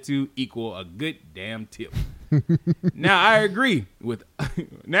excellent attitude equal a good damn tip. Now I agree with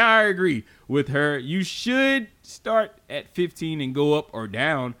her. You should start at 15 and go up or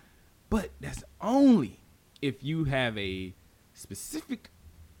down, but that's only if you have a specific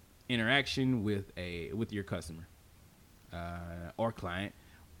interaction with your customer or client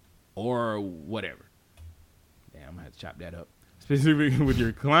or whatever. Damn, I'm gonna have to chop that up. Specifically with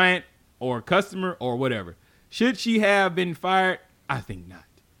your client or customer or whatever. Should she have been fired? I think not.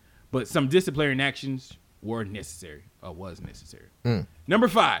 But some disciplinary actions was necessary. Number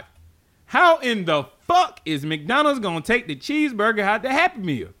 5, how in the fuck is McDonald's gonna take the cheeseburger out the Happy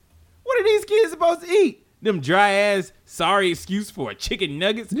Meal? What are these kids supposed to eat? Them dry ass sorry excuse for a chicken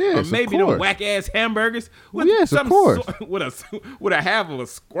nuggets, yes, or maybe them whack ass hamburgers with of course. With a half of a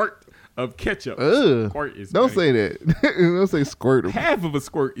squirt of ketchup. Squirt is don't funny. Say that. Don't say squirt. Half of a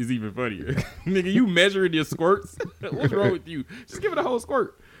squirt is even funnier. Nigga, you measuring your squirts? What's wrong with you? Just give it a whole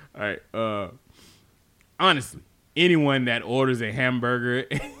squirt. All right. Honestly, anyone that orders a hamburger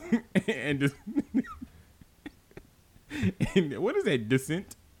and what is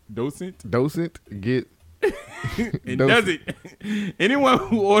that? Docent get and doesn't. Anyone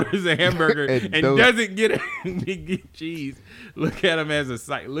who orders a hamburger and doesn't get cheese, look at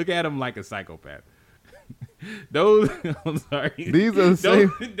him like a psychopath. I'm sorry. These are the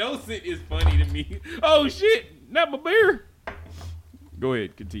same. Docent is funny to me. Oh shit, not my beer. Go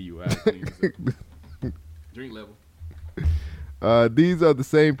ahead, continue. Drink level. These are the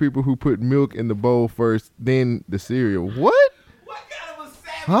same people who put milk in the bowl first, then the cereal. What? What kind of a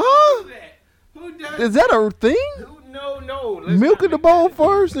savage huh? do that? Who does? Is that a thing? No. Milk in the bowl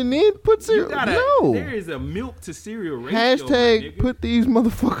first and then put cereal. No. There is a milk to cereal ratio. Hashtag put these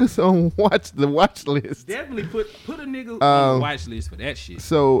motherfuckers on the watch list. Definitely put a nigga on the watch list for that shit.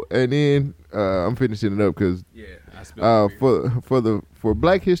 So and then I'm finishing it up because for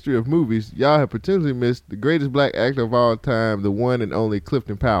Black History of Movies, y'all have potentially missed the greatest black actor of all time, the one and only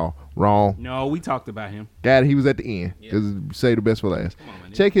Clifton Powell. Wrong. No, we talked about him. God, he was at the end. Because say the best for last. Come on,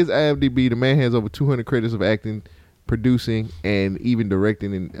 man. Check his IMDb. The man has over 200 credits of acting, producing, and even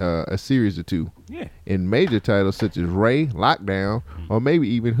directing in a series or 2. Yeah. In major titles such as Ray, Lockdown, or maybe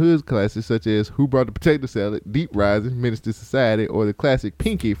even Hood's classics such as Who Brought the Potato Salad, Deep Rising, Menace to Society, or the classic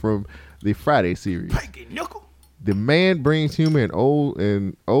Pinky from the Friday series. Pinky Knuckle. The man brings humor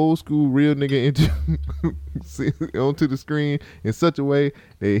and old school real nigga onto the screen in such a way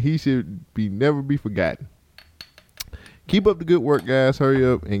that he should never be forgotten. Keep up the good work, guys. Hurry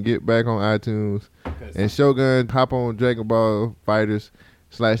up and get back on iTunes. And Shogun, hop on Dragon Ball Fighters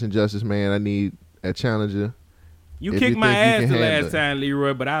 / Injustice, man. I need a challenger. You kicked my ass the last time,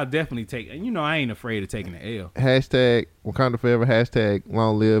 Leroy, but I'll definitely take. You know, I ain't afraid of taking the L. Hashtag Wakanda Forever. Hashtag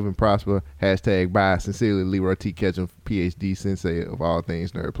Long Live and Prosper. Hashtag Bye. Sincerely, Leroy T. Ketchum, PhD Sensei of all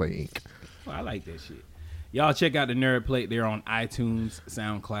things Nerd Play Inc. Oh, I like that shit. Y'all check out the Nerd Plate. They're on iTunes,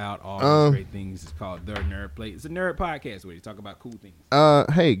 SoundCloud, all those great things. It's called The Nerd Plate. It's a nerd podcast where you talk about cool things.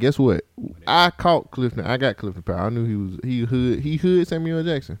 Hey, guess what? I caught Clifton. I got Clifton Powell. I knew he hood Samuel L.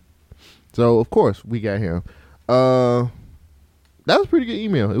 Jackson. So of course we got him. That was a pretty good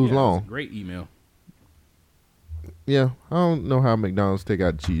email. It was long. It was a great email. Yeah, I don't know how McDonald's take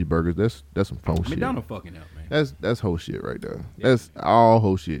out the cheeseburgers. That's some phone shit. McDonald's fucking up, man. That's whole shit right there. Yeah. That's all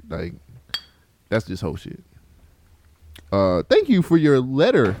whole shit. Like, that's just whole shit. Thank you for your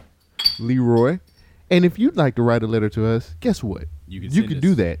letter, Leroy. And if you'd like to write a letter to us, guess what? You can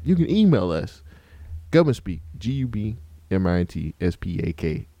do that. You can email us. Governmentspeak, GUBMINTSPAK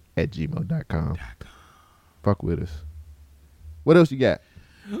 @gmail.com. Fuck with us. What else you got?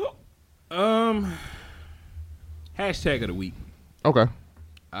 Hashtag of the week. Okay.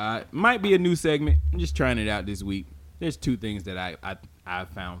 Might be a new segment. I'm just trying it out this week. There's two things that I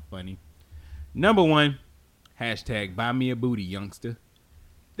found funny. Number one, hashtag buy me a booty, youngster.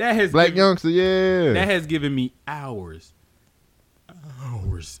 That has youngster, yeah. That has given me hours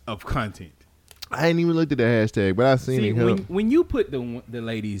of content. I ain't even looked at the hashtag, but I seen it. When you put the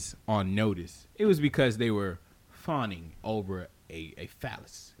ladies on notice, it was because they were fawning over a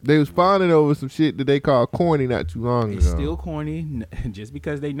phallus. They was fawning over some shit that they called corny not too long It's ago. still corny just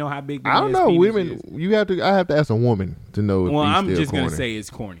because they know how big. I don't know. Women, is. I have to ask a woman to know. Well, I'm still just corny. gonna say it's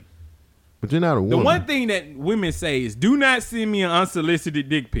corny. But you're not a woman. The one thing that women say is, "Do not send me an unsolicited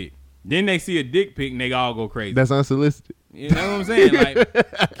dick pic." Then they see a dick pic and they all go crazy. That's unsolicited. You know what I'm saying?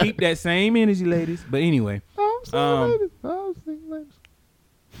 Like, keep that same energy, ladies. But anyway, I'm single ladies.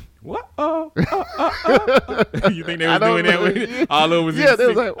 What? You think they was doing that with it? All over. Yeah, they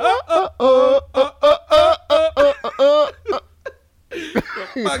was like,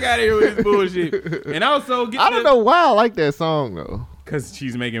 fuck out of here with this bullshit. And also, I don't know why I like that song though. Cause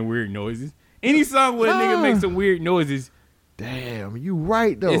she's making weird noises. Any song where a nigga makes some weird noises. Damn, you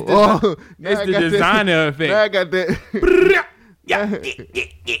right though. It's the designer effect. Now I got that.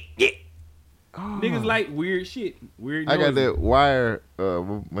 Niggas like weird shit. Weird noises. I got that Wire,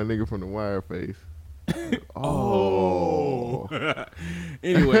 my nigga from the Wire face. Oh.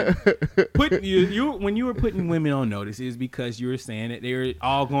 Anyway, when you were putting women on notice, is because you were saying that they're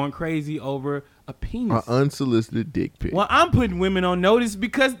all going crazy over a penis. An unsolicited dick pic. Well, I'm putting women on notice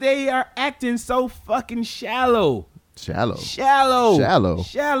because they are acting so fucking shallow. Shallow is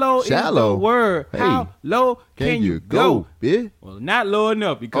the word. Hey, how low can you go? Bitch? Well, not low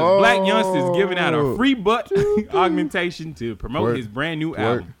enough because Black Youngster is giving out a free butt augmentation to promote his brand new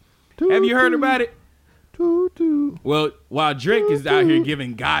album. Have you heard about it? Well, while Drake is out here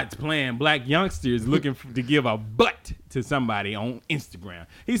giving God's plan, Black Youngster is looking to give a butt to somebody on Instagram.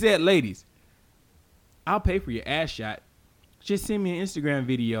 He said, ladies, I'll pay for your ass shot. Just send me an Instagram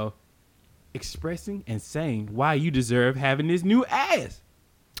video expressing and saying why you deserve having this new ass.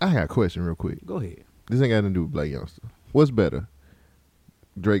 I got a question real quick. Go ahead. This ain't got nothing to do with Black Youngster. What's better,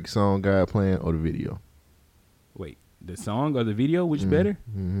 Drake's song God Plan or the video? Wait, the song or the video? Which better?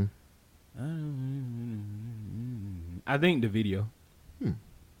 Mm-hmm. I think the video.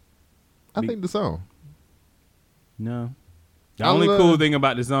 I think the song. No. The only cool thing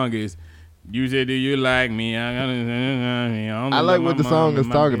about the song is, you said, do you like me? I like what the song is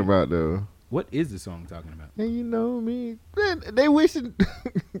talking about, though. What is the song talking about? And you know me. Man, they wishing,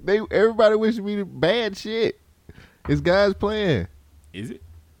 everybody wishing me the bad shit. It's God's plan. Is it?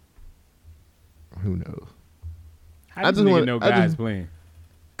 Who knows? How does nigga know God's plan?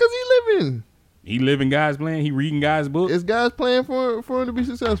 Because he living. He living God's plan? He reading God's book? It's God's plan for him to be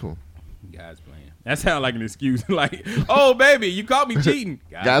successful. God's plan. That sounds like an excuse. Like, oh, baby, you caught me cheating.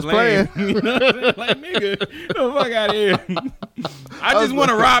 God's plan. You know what I'm saying? Like, nigga, get the fuck out of here. I just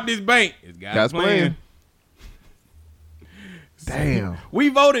want to rob this bank. It's God's plan. Damn. We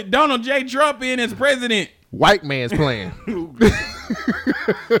voted Donald J. Trump in as president. White man's plan.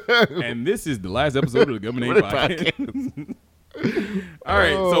 And this is the last episode of the Government Podcast. All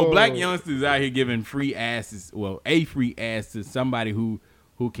right, so Black Youngsters out here giving free asses, well, a free ass to somebody who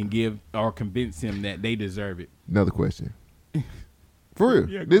can give or convince him that they deserve it. Another question. For real.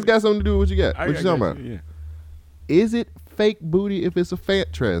 Yeah, This got something to do with what you got. What you talking about? Yeah. Is it fake booty if it's a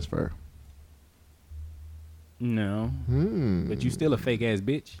fat transfer? No. But you still a fake ass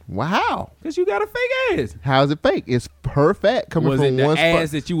bitch. Wow. Because you got a fake ass. How's it fake? It's her fat coming Was from it the one ass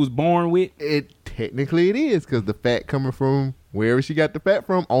spot. that you was born with? Technically it is, because the fat coming from wherever she got the fat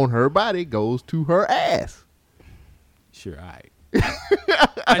from on her body goes to her ass. Sure, all right.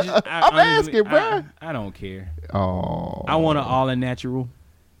 I'm asking, bro. I don't care. Oh. I want an all in natural.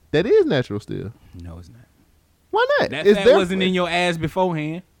 That is natural still. No, it's not. Why not? That It's fat their wasn't fat. in your ass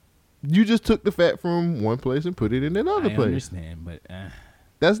beforehand. You just took the fat from one place and put it in another I place. understand, but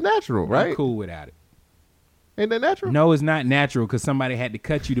That's natural, right? I'm cool without it. Ain't that natural? No, it's not natural because somebody had to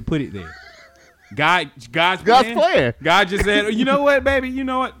cut you to put it there. God's plan. God just said, you know what, baby? You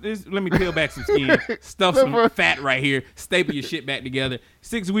know what? Let me peel back some skin, stuff some fat right here, staple your shit back together.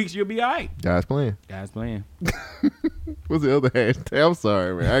 6 weeks, you'll be all right. God's plan. God's plan. What's the other hashtag? I'm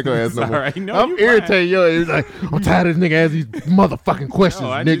sorry, man. I ain't gonna ask no more. Sorry. No, I'm you irritating you. It's like, I'm tired of this nigga asking these motherfucking questions,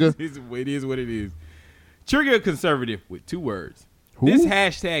 nigga. It is what it is. Trigger a conservative with 2 words. Who? This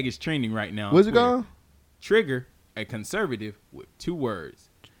hashtag is trending right now. Where's it going? Trigger a conservative with 2 words.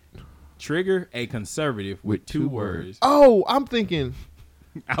 Trigger a conservative with 2 words. Oh, I'm thinking.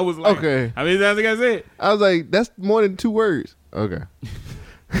 I was like, Okay. I mean, that's what I said. I was like, that's more than 2 words. Okay.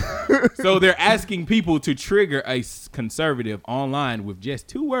 So they're asking people to trigger a conservative online with just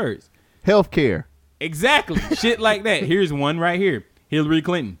 2 words. Healthcare. Exactly. Shit like that. Here's one right here. Hillary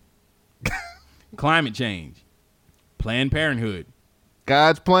Clinton. Climate change. Planned Parenthood.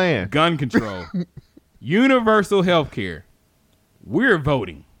 God's plan. Gun control. Universal health care. We're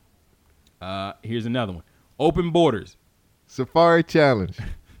voting. Here's another one. Open borders. Safari challenge.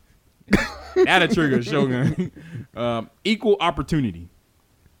 That'll trigger a Shogun. Equal opportunity.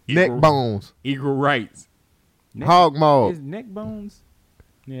 Neck bones. Equal rights. Hog maw. Is neck bones?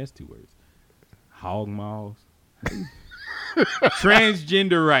 Yeah, that's 2 words. Hog maws.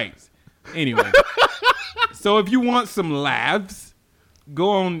 Transgender rights. Anyway. So if you want some laughs, go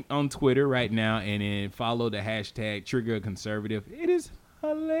on Twitter right now and then follow the hashtag Trigger a Conservative. It is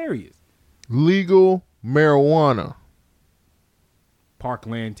hilarious. Legal marijuana.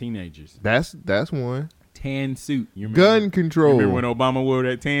 Parkland teenagers. That's one. Tan suit. You Gun control. Remember when Obama wore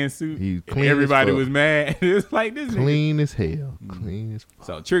that tan suit? He's And clean as everybody fuck. was mad. It's like this. Clean as hell. Clean as fuck.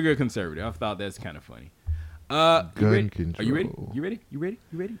 So Trigger a Conservative. I thought that's kind of funny. Gun ready? control. Are you ready? You ready? You ready?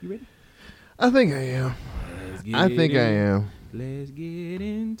 You ready? You ready? I think I am. I think I am. Let's get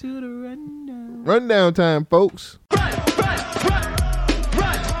into the rundown. Rundown time, folks.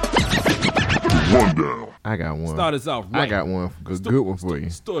 Rundown. I got one. Start us off right. I got one. A good one for you.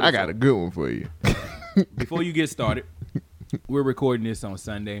 start I us got off. a good one for you. Before you get started, we're recording this on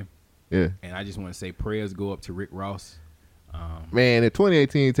Sunday, Yeah. and I just want to say prayers go up to Rick Ross. Man, if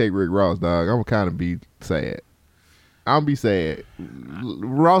 2018 take Rick Ross, dog, I'm kind of be sad. I'm be sad.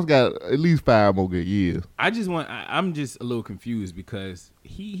 Ross got at least 5 more good years. I'm just a little confused because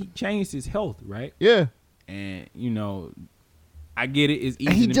he changed his health, right? Yeah. And I get it. It's easy.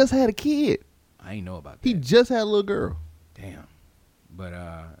 And he to- just had a kid. I ain't know about that. He just had a little girl. Damn. But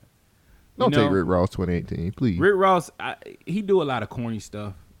Don't take Rick Ross 2018, please. Rick Ross, he do a lot of corny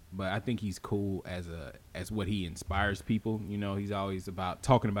stuff, but I think he's cool as what he inspires people. He's always about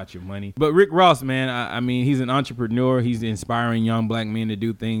talking about your money. But Rick Ross, man, I mean, he's an entrepreneur. He's inspiring young black men to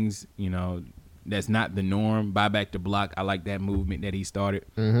do things, that's not the norm. Buy back the block. I like that movement that he started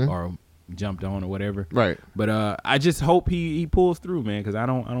or jumped on or whatever. Right. But I just hope he pulls through, man, because I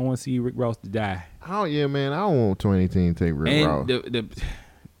don't want to see Rick Ross to die. Oh yeah, man. I don't want 2018 to take Rick Ross. And the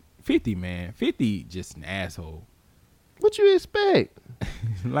 50, man, 50 just an asshole. What you expect?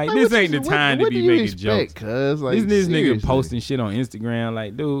 Like this ain't the time to be making jokes. Cuz like This nigga seriously. posting shit on Instagram,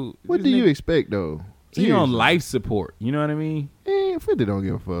 like, dude. What this do you nigga- expect though? He on Seriously. life support. You know what I mean? 50 don't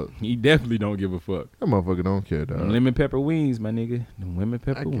give a fuck. He definitely don't give a fuck. That motherfucker don't care, dog. Them lemon pepper wings, my nigga. Them lemon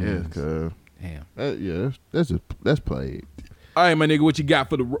pepper I guess, wings. cuz. Damn. Yeah, that's played. All right, my nigga, what you got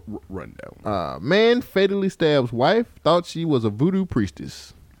for the rundown? Man fatally stabs wife, thought she was a voodoo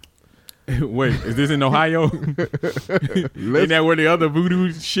priestess. Wait, is this in Ohio? Ain't that where the other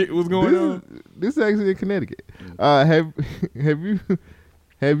voodoo shit was going on? This is actually in Connecticut. Have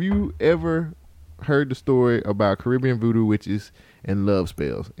you ever heard the story about Caribbean voodoo witches and love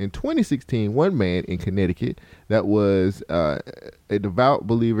spells? In 2016, one man in Connecticut that was a devout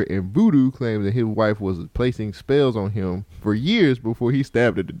believer in voodoo claimed that his wife was placing spells on him for years before he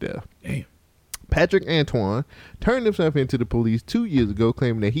stabbed her to death. Damn. Patrick Antoine turned himself into the police 2 years ago,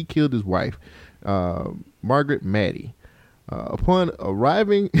 claiming that he killed his wife, Margaret Maddie. Upon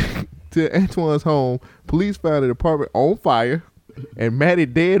arriving to Antoine's home, police found the apartment on fire and Maddie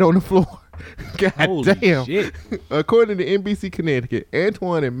dead on the floor. God Holy damn. shit. According to NBC Connecticut,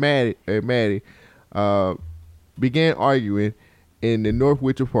 Antoine and Maddie began arguing in the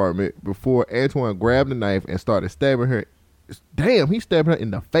Northwich apartment before Antoine grabbed a knife and started stabbing her. Damn, he stabbed her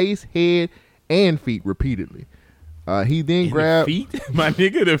in the face, head, and feet repeatedly. He then grabbed the feet, my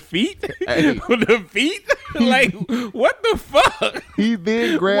nigga. The feet, Hey. the feet. Like what the fuck? He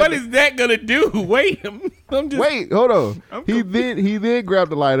then grabbed. What is that gonna do? Wait, I'm just Wait, hold on. I'm He then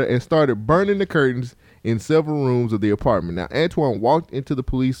grabbed the lighter and started burning the curtains in several rooms of the apartment. Now, Antoine walked into the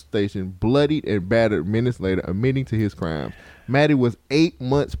police station, bloodied and battered minutes later, admitting to his crimes. Maddie was 8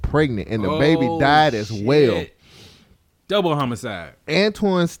 months pregnant, and the baby died as well. Double homicide.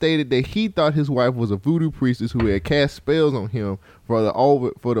 Antoine stated that he thought his wife was a voodoo priestess who had cast spells on him for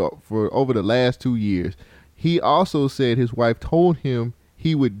over the last 2 years. He also said his wife told him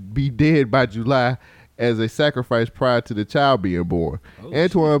he would be dead by July as a sacrifice prior to the child being born.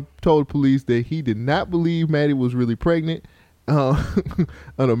 Antoine told police that he did not believe Maddie was really pregnant. An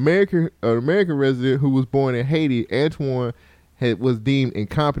American resident who was born in Haiti, Antoine was deemed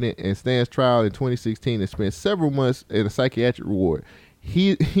incompetent and stands trial in 2016 and spent several months in a psychiatric ward.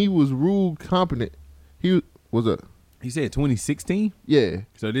 He was ruled competent. He said 2016. Yeah.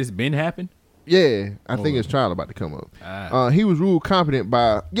 So this been happened. Yeah, I think his trial about to come up. He was ruled competent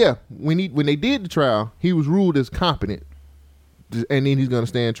by when they did the trial, he was ruled as competent, and then he's going to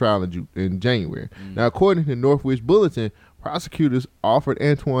stand trial in January. Now, according to the Northwich Bulletin, prosecutors offered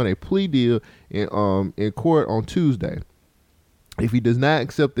Antoine a plea deal in court on Tuesday. If he does not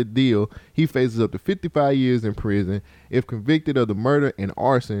accept the deal, he faces up to 55 years in prison if convicted of the murder and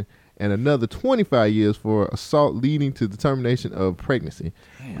arson, and another 25 years for assault leading to the termination of pregnancy.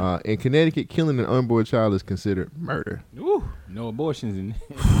 In Connecticut, killing an unborn child is considered murder. Ooh, no abortions in.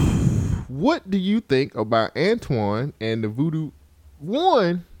 What do you think about Antoine and the voodoo?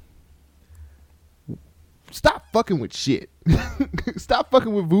 One, stop fucking with shit. Stop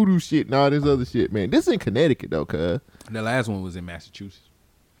fucking with voodoo shit and all this other shit, man. This is in Connecticut, though, cuz. The last one was in Massachusetts.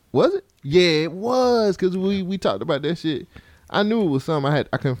 Was it? Yeah, it was, because we talked about that shit. I knew it was something. I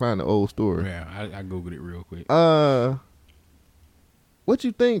couldn't find the old story. Yeah, I googled it real quick. What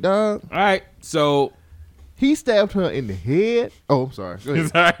you think, dog? All right, so he stabbed her in the head. Oh, I'm sorry. Go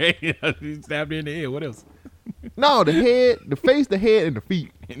ahead. Sorry, he stabbed her in the head. What else? No, the head, the face, the head, and the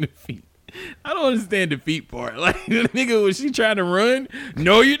feet. In the feet. I don't understand the feet part. Like, nigga, was she trying to run?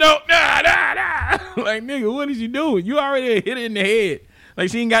 No, you don't. Nah. Like, nigga, what is you doing? You already hit her in the head. Like,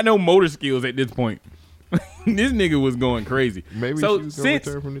 she ain't got no motor skills at this point. This nigga was going crazy. Maybe so she was going to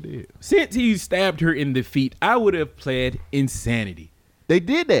return from the dead. Since he stabbed her in the feet, I would have pled insanity. They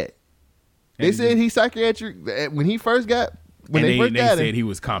did that. They said he psychiatric when he first got. When they said he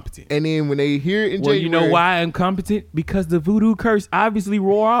was competent. And then when they hear it in January. You know why I'm competent? Because the voodoo curse obviously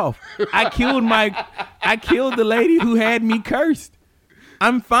wore off. I killed the lady who had me cursed.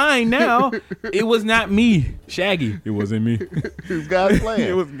 I'm fine now. It was not me, Shaggy. It wasn't me. It was God's plan.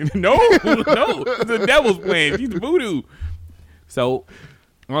 It was no. It's the devil's plan. She's voodoo. So,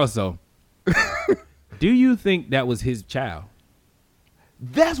 also, do you think that was his child?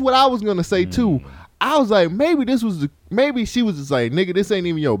 That's what I was gonna say too. I was like, maybe she was just like, nigga, this ain't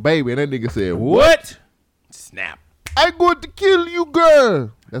even your baby. And that nigga said, what? Snap. I'm going to kill you,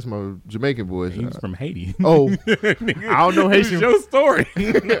 girl. That's my Jamaican voice. He's from Haiti. Oh, nigga, I don't know Haitian. It's your story.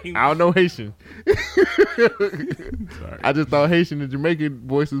 I don't know Haitian. Sorry. I just thought Haitian and Jamaican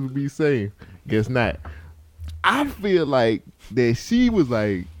voices would be the same. Guess not. I feel like that she was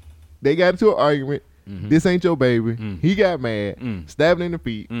like, they got into an argument. Mm-hmm. This ain't your baby. He got mad, stabbed her in the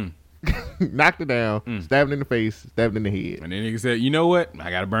feet, knocked her down, stabbed her in the face, stabbed her in the head. And then nigga said, you know what?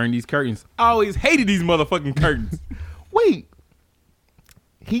 I got to burn these curtains. I always hated these motherfucking curtains. Wait.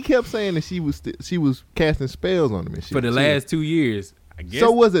 He kept saying that she was casting spells on him and shit. For the last 2 years, I guess.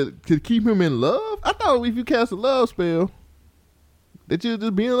 So was it to keep him in love? I thought if you cast a love spell, that you'd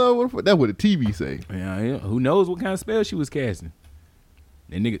just be in love with her. That's what the TV say. Yeah, who knows what kind of spell she was casting.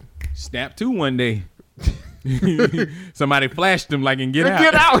 That nigga snapped too one day. Somebody flashed him like in Get Out.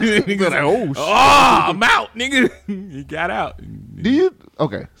 Get Out. Nigga like, oh, shit. I'm out, nigga. He got out. Do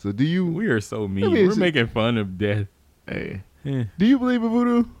you? We are so mean. We're making fun of death. Hey. Yeah. Do you believe in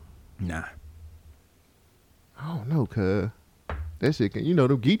voodoo? Nah. I don't know, cuz. That shit can, them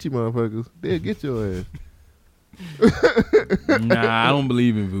Geechee motherfuckers, they'll get your ass. Nah, I don't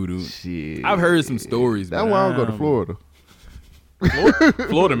believe in voodoo. Shit. I've heard some stories. That's why I don't go to Florida.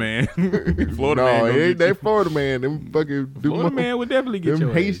 Florida man. Florida man. No, it ain't that Florida man. Them fucking Florida man would definitely get them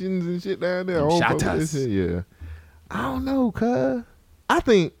your Haitians and shit down there. Shatas. Yeah. I don't know, cuz. I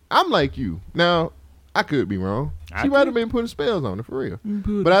think I'm like you. Now, I could be wrong. She might have been putting spells on her for real.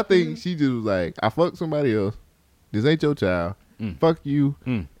 But I think she just was like, I fucked somebody else. This ain't your child. fuck you,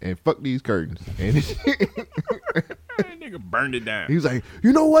 and fuck these curtains. And That nigga burned it down. he was like,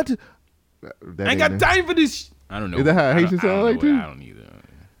 you know what? I ain't got time for this. I don't know. Is that how Haitian sound like too? I don't either.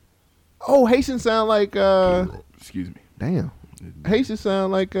 Oh, Haitian sound like Excuse me. damn. Haitian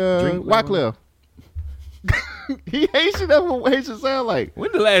sound like Drink Wyclef. He Haitian. That's what Haitian sound like.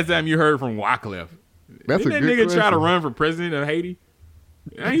 When the last time you heard from Wyclef? That's Didn't a that good nigga try to question. run for president of Haiti?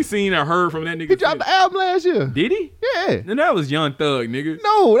 I ain't seen or heard from that nigga. He dropped the album last year. Did he? Yeah. And that was Young Thug, nigga.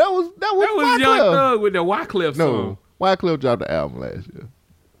 No, that was That was Wyclef. Young Thug with the Wyclef No, song. Wyclef dropped the album last year.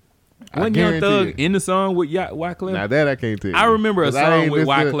 Wasn't Young Thug in the song with Wyclef? Now that I can't tell you. I remember a 'Cause I song ain't with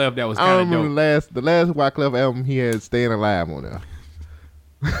listen to- Wyclef that was I kind of remember dope. the last Wyclef album he had Staying Alive on there.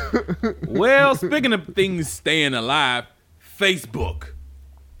 Well, speaking of things staying alive, Facebook.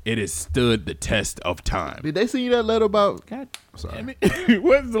 It has stood the test of time. Did they send you that letter about? God Sorry. damn it.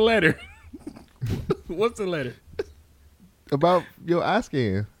 What's the letter? What's the letter? About your eye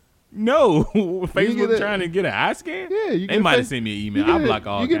scan? No. get Facebook a- trying to get an eye scan? Yeah, you They get might a have fa- sent me an You email. get I a- block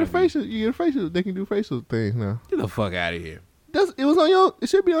all You get a kinds of- facial. You get a facial. They can do facial things now. Get the fuck out of here. It was on your. It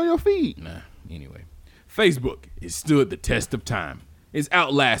should be on your feed. Nah. Anyway, Facebook has stood the test of time. It's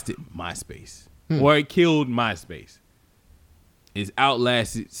outlasted MySpace. Or it killed MySpace. It's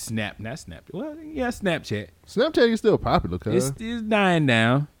outlasted Snapchat. Snapchat is still popular, cuz. It's dying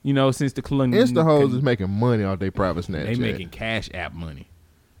down. You know, since the colonial. Insta hoes is making money off their private Snapchat. They making Cash App money.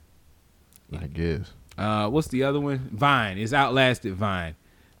 I guess. What's the other one? Vine. It's outlasted Vine.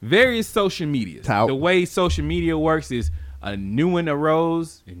 Various social medias. Tout. The way social media works is a new one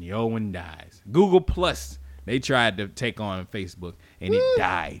arose and the old one dies. Google Plus. They tried to take on Facebook and it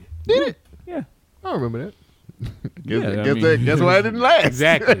died. Did it? Yeah. I remember that. Yeah, I mean- guess why it didn't last.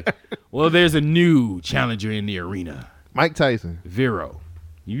 Exactly. Well, there's a new challenger in the arena. Mike Tyson. Vero.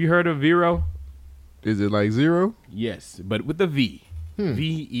 You heard of Vero? Is it like zero? Yes, but with a V.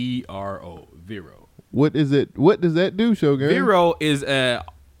 Vero. Vero. What is it? What does that do, Shogun? Vero is a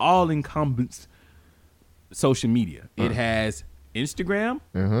all-encompassing social media. It has Instagram,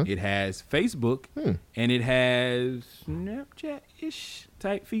 it has Facebook, and it has Snapchat-ish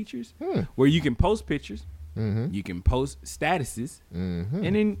type features where you can post pictures, you can post statuses,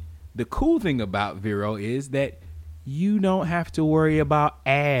 and then the cool thing about Vero is that you don't have to worry about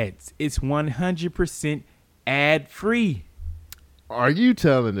ads. It's 100% ad-free. Are you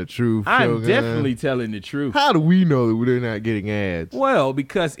telling the truth, I'm Shogun? definitely telling the truth. How do we know that they're not getting ads? Well,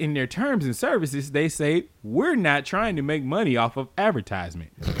 because in their terms and services, they say, we're not trying to make money off of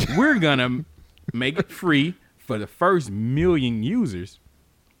advertisement. We're going to make it free for the first million users.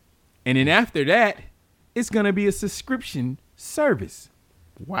 And then after that, it's going to be a subscription service.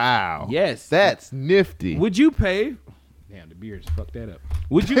 Wow. Yes. That's nifty. Would you pay? Damn, the beard just fucked that up.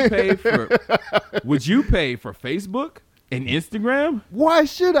 Would you pay for Facebook and Instagram? Why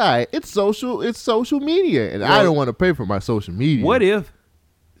should I? It's social media, and I Well, don't want to pay for my social media. What if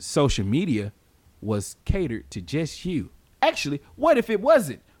social media was catered to just you? Actually, what if it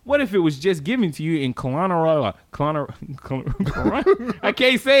wasn't? What if it was just given to you in I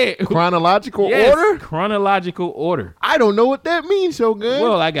can't say it. Chronological Yes, order? chronological order. I don't know what that means, Shogun.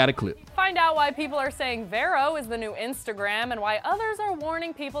 Well, I got a clip. Find out why people are saying Vero is the new Instagram and why others are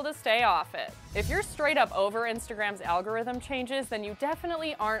warning people to stay off it. If you're straight up over Instagram's algorithm changes, then you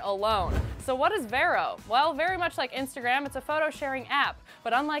definitely aren't alone. So what is Vero? Well, very much like Instagram, it's a photo sharing app.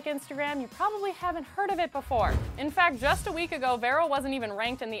 But unlike Instagram, you probably haven't heard of it before. In fact, just a week ago, Vero wasn't even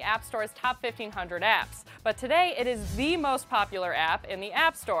ranked in the App Store's top 1,500 apps. But today, it is the most popular app in the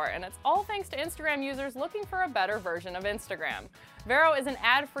App Store, and it's all thanks to Instagram users looking for a better version of Instagram. Vero is an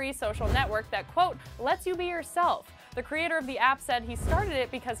ad-free social network that, quote, lets you be yourself. The creator of the app said he started it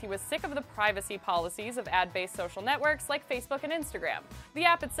because he was sick of the privacy policies of ad-based social networks like Facebook and Instagram. The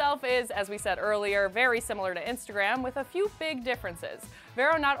app itself is, as we said earlier, very similar to Instagram with a few big differences.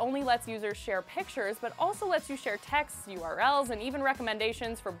 Vero not only lets users share pictures, but also lets you share texts, URLs, and even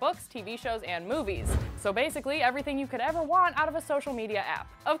recommendations for books, TV shows, and movies. So basically, everything you could ever want out of a social media app.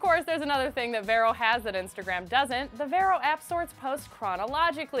 Of course, there's another thing that Vero has that Instagram doesn't. The Vero app sorts posts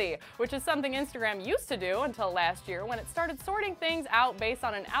chronologically, which is something Instagram used to do until last year when it started sorting things out based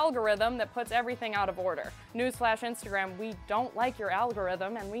on an algorithm that puts everything out of order. Newsflash Instagram, we don't like your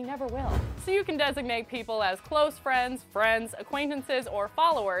algorithm and we never will. So you can designate people as close friends, acquaintances, or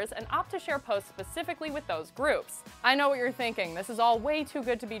followers and opt to share posts specifically with those groups. I know what you're thinking, this is all way too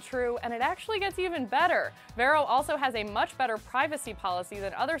good to be true, and it actually gets even better. Vero also has a much better privacy policy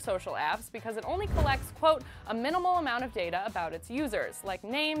than other social apps because it only collects, quote, a minimal amount of data about its users, like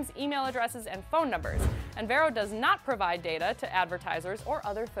names, email addresses, and phone numbers. And Vero does not not provide data to advertisers or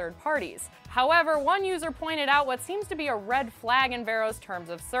other third parties. However, one user pointed out what seems to be a red flag in Vero's terms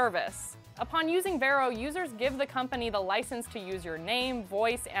of service. Upon using Vero, users give the company the license to use your name,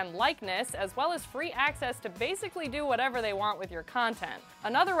 voice, and likeness, as well as free access to basically do whatever they want with your content.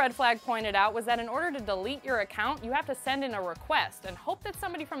 Another red flag pointed out was that in order to delete your account, you have to send in a request and hope that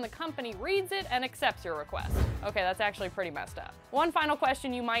somebody from the company reads it and accepts your request. Okay, that's actually pretty messed up. One final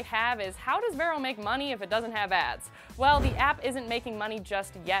question you might have is, how does Vero make money if it doesn't have ads? Well, the app isn't making money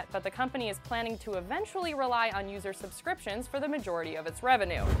just yet, but the company is planning to eventually rely on user subscriptions for the majority of its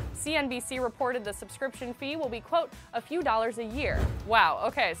revenue. CNBC reported the subscription fee will be, quote, a few dollars a year. Wow,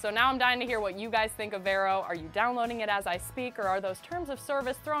 okay, so now I'm dying to hear what you guys think of Vero. Are you downloading it as I speak, or are those terms of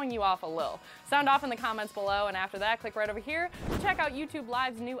service throwing you off a little? Sound off in the comments below, and after that, click right over here to check out YouTube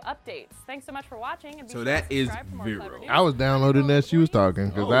Live's new updates. Thanks so much for watching. And be So sure that to is subscribe for more Vero. clever news. I was downloading that she was talking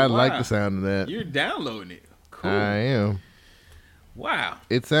because Oh, I like wow. the sound of that. You're downloading it. Cool. I am. Wow.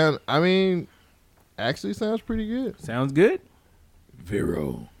 Actually sounds pretty good. Sounds good.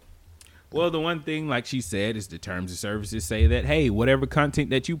 Vero. Well, the one thing, like she said, is the terms of services say that, hey, whatever content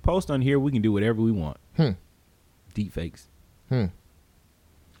that you post on here, we can do whatever we want. Deep fakes.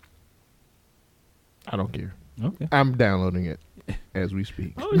 I don't care. Okay. I'm downloading it as we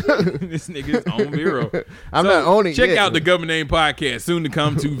speak. Oh, shit. This nigga's on Vero. I'm not on it Check yet. out the Government Name Podcast, soon to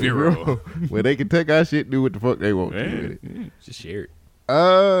come to Vero. Where they can take our shit, do what the fuck they want to with it. Just share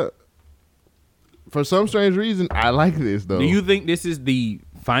it. For some strange reason, I like this though. Do you think this is the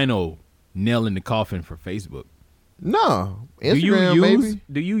final nail in the coffin for Facebook? No, Instagram,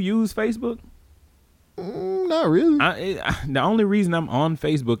 Do you use Facebook? Not really. The only reason I'm on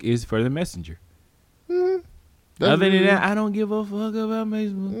Facebook is for the Messenger. That's Other than really- that, I don't give a fuck about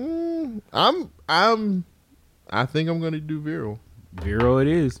Facebook. I think I'm gonna do Vero. Vero it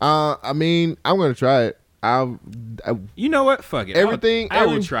is. I'm gonna try it. You know what? Fuck it. I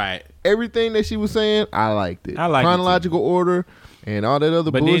will try it. Everything that she was saying, I liked it. I liked it, chronological order and all that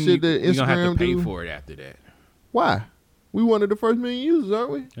other But bullshit then that you're going to have Instagram to pay do. for it after that. Why? We one of the first million users, aren't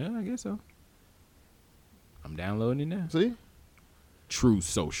we? Yeah, I guess so. I'm downloading it now. See, True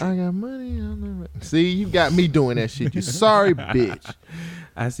Social. I got money on the. See, you got me doing that shit. You sorry bitch.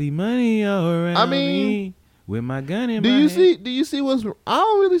 I see money all around I mean, me with my gun in Do my you hand. see? Do you see what's? I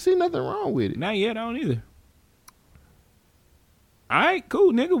don't really see nothing wrong with it. Not yet. I don't either. All right,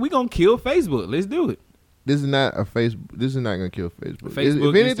 cool, nigga. We gonna kill Facebook. Let's do it. This is not a Facebook. This is not gonna kill Facebook. Facebook,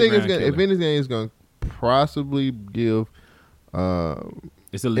 if anything, Instagram if killer. anything, it's gonna possibly give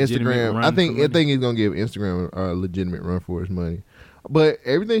It's a legitimate Instagram. run I for think money. it's gonna give Instagram a legitimate run for its money. But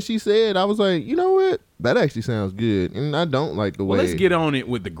everything she said, I was like, you know what? That actually sounds good, and I don't like the Well, way. let's get on it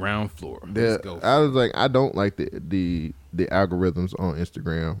with the ground floor. Let's go. I was like, I don't like the algorithms on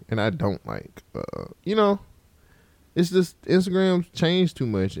Instagram, and I don't like, it's just Instagram's changed too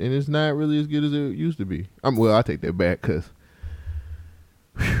much, and it's not really as good as it used to be. I take that back because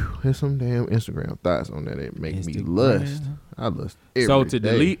there's some damn Instagram thoughts on that that make me Instagram. lust. I lust. So every to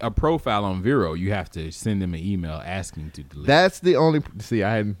day. delete a profile on Vero, you have to send them an email asking to delete. That's the only. See,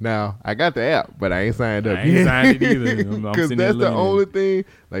 I got the app, but I ain't signed up. I ain't signed it either. I'm Because sitting there that's the looking at only it. thing.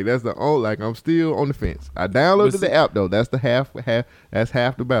 Like that's the only. Like I'm still on the fence. I downloaded But the see- app though. That's the half. That's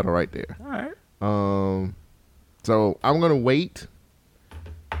half the battle right there. All right. So I'm gonna wait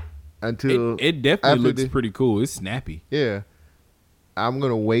until It definitely after looks the- pretty cool. It's snappy. Yeah. I'm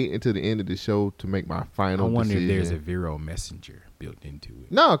gonna wait until the end of the show to make my I final wonder decision. if there's a Vero Messenger built into it.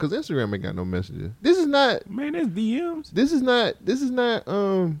 No, because Instagram ain't got no messages. This is not. Man, there's DMs. This is not. This is not.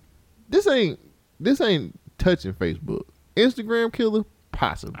 This ain't touching Facebook. Instagram killer,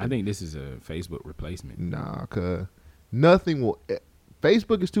 possibly. I think this is a Facebook replacement. Nah, cause nothing will.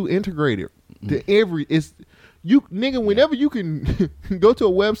 Facebook is too integrated to every. It's you nigga. Whenever you can go to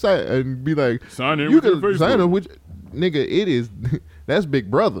a website and be like, Sign in you with your can sign Facebook. up with nigga. It is that's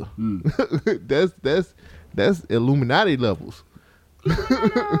Big Brother. That's Illuminati levels.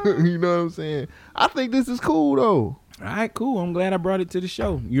 You know what I'm saying? I think this is cool though. All right, cool. I'm glad I brought it to the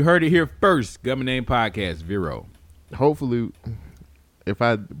show. You heard it here first. Government Name Podcast, Vero. Hopefully,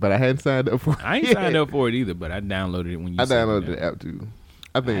 but I hadn't signed up for it. I ain't yet. signed up for it either, but I downloaded it when you I sent it downloaded down. the app too.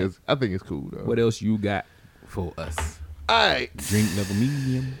 I think it's cool though. What else you got for us? All right. Drink level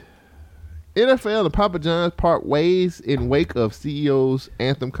medium. NFL and Papa John's part ways in wake of CEO's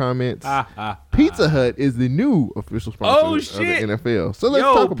anthem comments. Pizza Hut is the new official sponsor of the NFL. So let's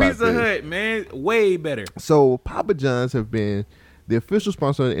talk about Pizza this. Hut, man, way better. So Papa John's have been the official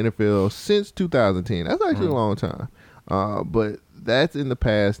sponsor of the NFL since 2010. That's actually a long time. But that's in the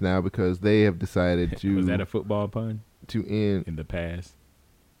past now because they have decided to Was that a football pun? to end. In the past.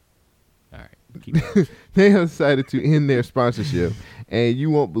 All right. They have decided to end their sponsorship, and you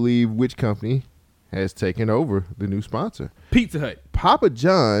won't believe which company has taken over the new sponsor. Pizza Hut. Papa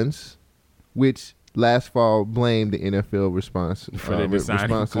John's, which last fall blamed the NFL For their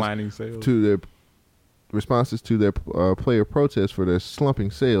declining sales. responses to their player protests for their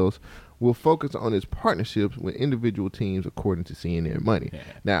slumping sales, will focus on its partnerships with individual teams according to CNN Money. Yeah.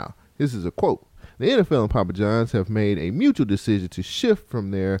 Now, this is a quote. The NFL and Papa John's have made a mutual decision to shift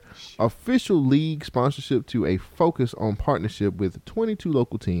from their official league sponsorship to a focus on partnership with 22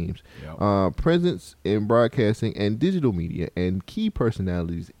 local teams, presence in broadcasting and digital media, and key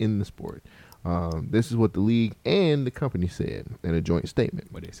personalities in the sport. This is what the league and the company said in a joint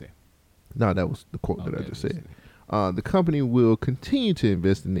statement. What they say? No, that was the quote that I just said. The company will continue to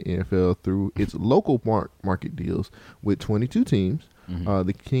invest in the NFL through its local market deals with 22 teams.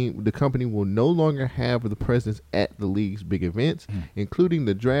 The company will no longer have the presence at the league's big events, including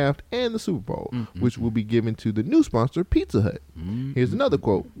the draft and the Super Bowl, which will be given to the new sponsor, Pizza Hut. Here's another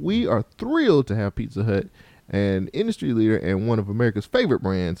quote. We are thrilled to have Pizza Hut, an industry leader and one of America's favorite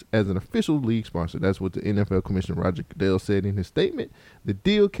brands, as an official league sponsor. That's what the NFL Commissioner Roger Goodell said in his statement. The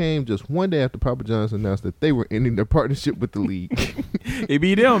deal came just one day after Papa John's announced that they were ending their partnership with the league. It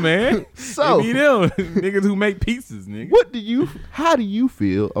be them, man. So, it be them. Niggas who make pizzas, nigga. How do you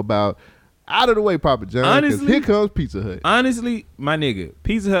feel about out of the way Papa John's? Honestly, here comes Pizza Hut. Honestly, my nigga,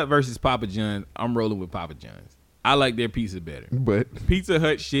 Pizza Hut versus Papa John's, I'm rolling with Papa John's. I like their pizza better. But Pizza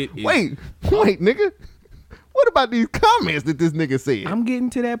Hut shit is... Wait, nigga. What about these comments that this nigga said? I'm getting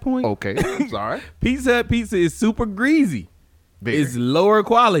to that point. Okay, I'm sorry. Pizza Hut pizza is super greasy. Very. It's lower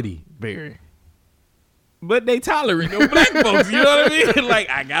quality. Very. But they tolerant no black folks. You know what I mean? Like,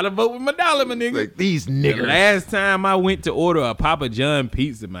 I gotta vote with my dollar, my nigga. Like these niggas. The last time I went to order a Papa John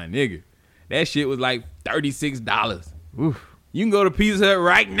pizza, my nigga, that shit was like $36. Oof. You can go to Pizza Hut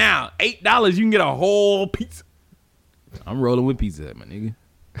right now. $8, you can get a whole pizza. I'm rolling with Pizza Hut, my nigga.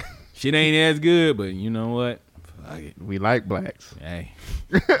 Shit ain't as good, but you know what? Fuck it. We like blacks. Hey.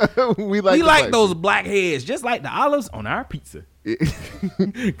 we like those black heads, just like the olives on our pizza.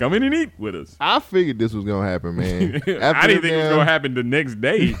 Come in and eat with us. I figured this was gonna happen, man. I didn't think it was gonna happen the next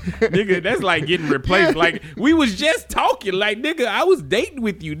day. Nigga, that's like getting replaced. Like, we was just talking. Like, nigga, I was dating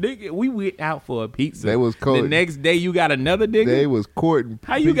with you, nigga. We went out for a pizza. They was courting. The next day you got another nigga? They was courting.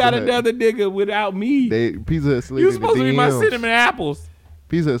 How you got another nigga without me? Pizza Hut slid You in supposed the to be DMs. my cinnamon apples.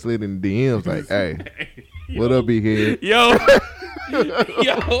 Pizza Hut slid in the DMs like, hey, what up, big head? Yo.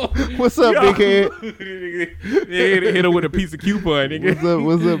 What's up, big head? Hit her with a piece of coupon, nigga.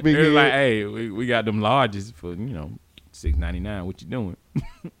 What's up, big head? Like, hey, we got them larges for, $6.99. What you doing?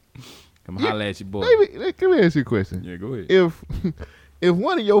 Come holler at your boy. Let me ask you a question. Yeah, go ahead. If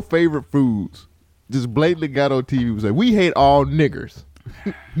one of your favorite foods just blatantly got on TV and was like, we hate all niggers,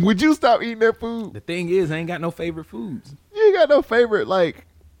 would you stop eating that food? The thing is, I ain't got no favorite foods. You ain't got no favorite, like,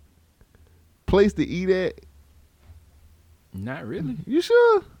 place to eat at? Not really. You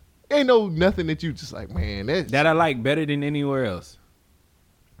sure? Ain't nothing that you just like, man, that I like better than anywhere else.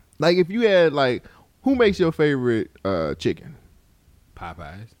 Like, if you had, like, who makes your favorite chicken?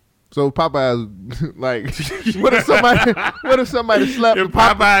 Popeyes. So Popeyes, like, what if somebody slapped if the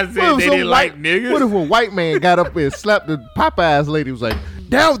Popeyes said they didn't like niggas? What if a white man got up and slapped the Popeyes lady, was like,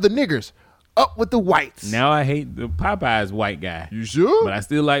 down with the niggers, up with the whites? Now I hate the Popeyes white guy. You sure? But I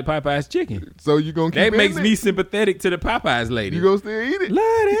still like Popeyes chicken. So you gonna keep that makes it? Me sympathetic to the Popeyes lady. You gonna still eat it? Love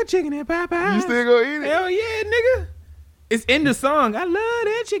that chicken at Popeyes. You still gonna eat it? Hell yeah, nigga. It's in the song. I love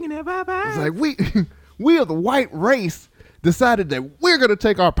that chicken at Popeyes. It's like we are the white race decided that we're gonna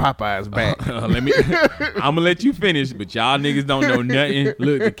take our Popeyes back. I'm gonna let you finish, but y'all niggas don't know nothing.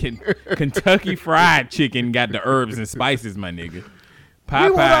 Look, the Kentucky Fried Chicken got the herbs and spices, my nigga. We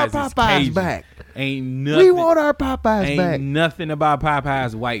want our Popeyes back. Ain't nothing. We want our Popeyes back. Ain't nothing about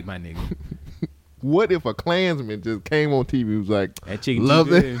Popeyes white, my nigga. What if a Klansman just came on TV and was like, that chicken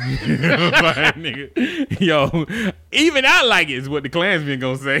love it? Nigga. Yo, even I like it is what the Klansman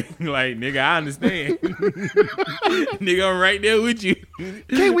gonna say. Like, nigga, I understand. Nigga, I'm right there with you.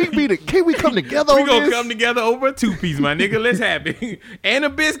 Can we come together we on gonna this? come together over a 2-piece, my nigga. Let's have it. And a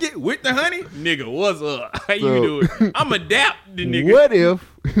biscuit with the honey. Nigga, what's up? How you doing? I'm adapt the nigga.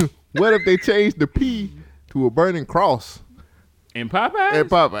 What if they changed the P to a burning cross? And Popeyes? And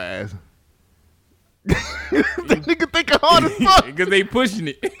Popeyes. The nigga think hard as fuck. Because they pushing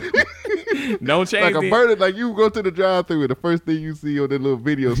it. Don't change like a burning, like you go to the drive-thru and the first thing you see on that little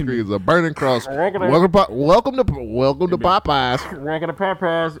video screen is a burning cross. Welcome to Popeyes. Welcome to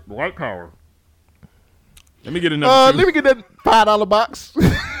Popeyes. White power. Let me get another. Let me get that $5 box.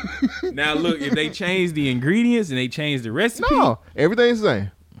 Now look, if they change the ingredients and they change the recipe, no, everything's the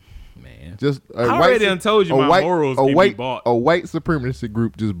same. Man, Just I already done told you my morals can be bought. A white supremacy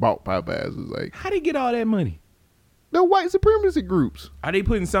group just bought Popeyes. It was like, how they get all that money? The white supremacy groups. Are they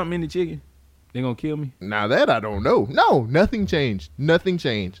putting something in the chicken? They gonna kill me? Now that I don't know. No, nothing changed. Nothing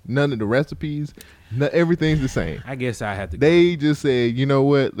changed. None of the recipes. Everything's the same. I guess I have to. They just said, you know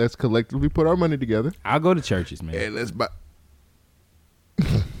what? Let's collectively put our money together. I'll go to churches, man. And let's buy.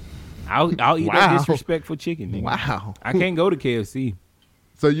 I'll eat that disrespectful chicken, nigga. Wow. I can't go to KFC.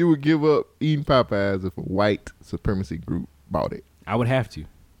 So you would give up eating Popeyes if a white supremacy group bought it? I would have to.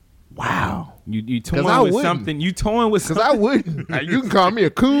 Wow. You toying with something. You toying with something. Because I wouldn't. You can call me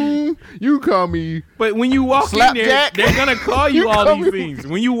a coon. You can call me. But when you walk in there, they're going to call you all these things.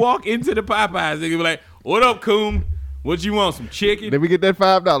 When you walk into the Popeyes, they're going to be like, what up, coon? What you want, some chicken? Let me get that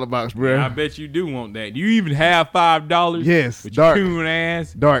 $5 box, bro. Yeah, I bet you do want that. You even have $5? Yes. With dark. Your coon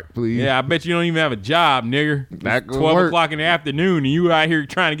ass. Dark, please. Yeah, I bet you don't even have a job, nigger. Not gonna 12 work. o'clock in the afternoon, and you out here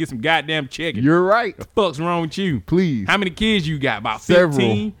trying to get some goddamn chicken. You're right. The fuck's wrong with you? Please. How many kids you got? About 15?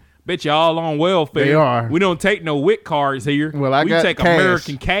 Several. Bet you all on welfare. They are. We don't take no WIC cards here. Well, I we got take cash.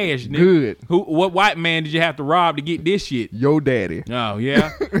 American cash, nigga. Good. What white man did you have to rob to get this shit? Your daddy. Oh,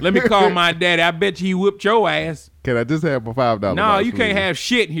 yeah? Let me call my daddy. I bet you he whipped your ass. Can I just have a $5 No, box, you can't have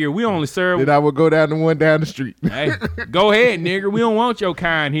shit here. We only serve. Then I will go down the one down the street. Hey, go ahead, nigga. We don't want your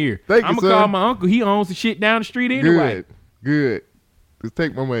kind here. Thank you, I'm going to call my uncle. He owns the shit down the street anyway. Good. Just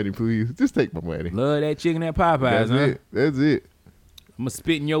take my money, please. Just take my money. Love that chicken at Popeyes, That's huh? it. That's it. I'm going to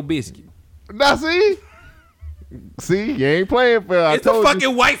spit in your biscuit. Now, see, you ain't playing for. It's the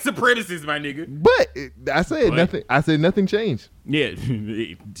fucking white supremacists, my nigga. But I said nothing. I said nothing changed. Yeah,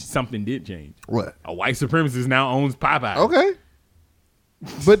 something did change. What? A white supremacist now owns Popeyes. Okay.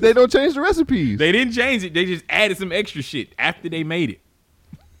 But they don't change the recipes. They didn't change it. They just added some extra shit after they made it.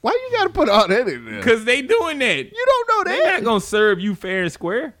 Why you got to put all that in there? Because they doing that. You don't know that. They're not going to serve you fair and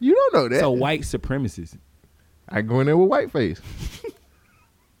square. You don't know that. It's a white supremacist. I go in there with white face.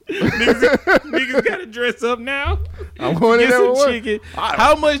 niggas gotta dress up now. I'm going in get there with some work. chicken.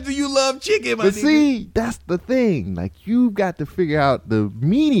 How much do you love chicken, my But nigga? see, that's the thing. Like, you've got to figure out the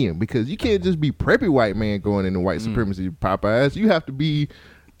medium because you can't just be preppy white man going into white supremacy Popeyes. You have to be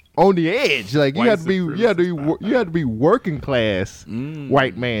on the edge. Like, you have to be working class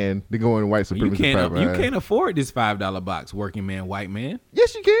white man to go into white supremacy Popeyes. You can't afford this $5 box, working man, white man.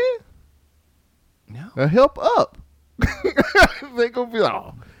 Yes, you can. No. Help up. They gonna be like,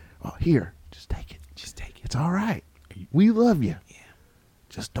 oh, here, just take it. Just take it. It's all right. We love you. Yeah.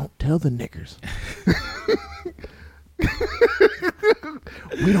 Just don't tell the niggers.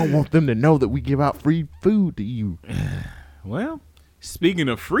 We don't want them to know that we give out free food to you. Well, speaking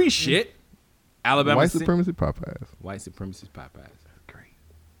of free shit, Alabama White supremacy Popeyes. White supremacist Popeyes. Great.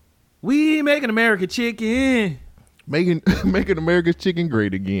 We making America chicken. Making America's chicken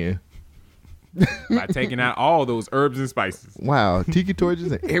great again. By taking out all those herbs and spices. Wow, tiki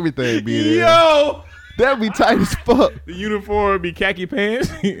torches and everything being there. Yo! That'd be tight as fuck. The uniform would be khaki pants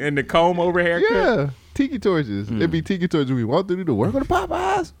and the comb over haircut. Yeah, tiki torches. It'd be tiki torches. We walk through the work on the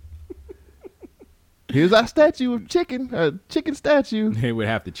Popeyes. Here's our statue of chicken, chicken statue. They would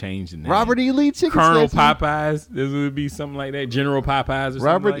have to change the name. Robert E. Lee chicken Colonel statue. Popeyes. This would be something like that. General Popeyes or something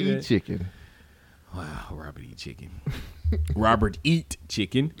Robert like E. that. Chicken. Wow, Robert E. Chicken. Robert Eat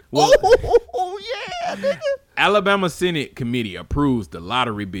Chicken. Well, Yeah, nigga. Alabama Senate committee approves the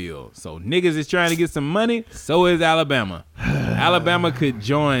lottery bill. So niggas is trying to get some money. So is Alabama. Alabama could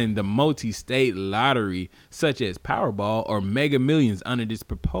join the multi-state lottery such as Powerball or Mega Millions under this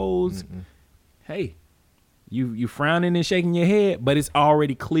proposed. Hey, you frowning and shaking your head, but it's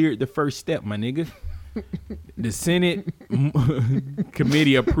already cleared the first step, my nigga. The Senate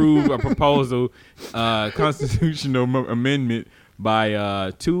committee approved a proposal, constitutional amendment by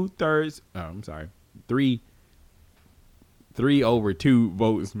 2/3. Three over 2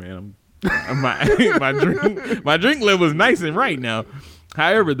 votes. Man, my drink level is nice and right now.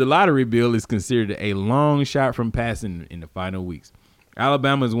 However, the lottery bill is considered a long shot from passing in the final weeks.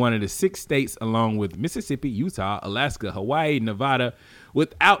 Alabama is one of the 6 states, along with Mississippi, Utah, Alaska, Hawaii, Nevada,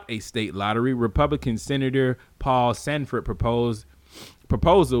 without a state lottery. Republican Senator Paul Sanford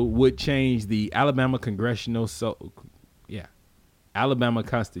proposal would change the Alabama Alabama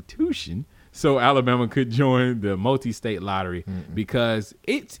Constitution so Alabama could join the multi-state lottery because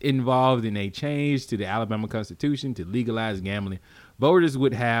it's involved in a change to the Alabama Constitution to legalize gambling. Voters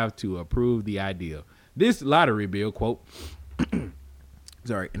would have to approve the idea. This lottery bill, quote,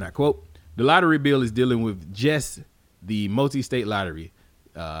 and I quote, the lottery bill is dealing with just the multi-state lottery,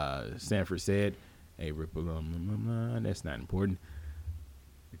 Sanford said. That's not important.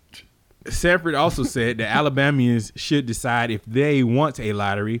 Sanford also said that Alabamians should decide if they want a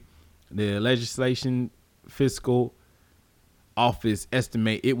lottery The legislation fiscal office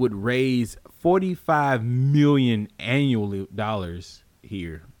estimate it would raise $45 million annually dollars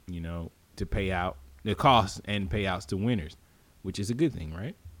here, to pay out the costs and payouts to winners, which is a good thing,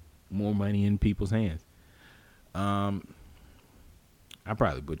 right? More money in people's hands. I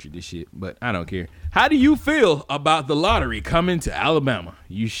probably butchered this shit, but I don't care. How do you feel about the lottery coming to Alabama?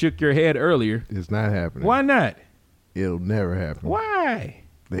 You shook your head earlier. It's not happening. Why not? It'll never happen. Why?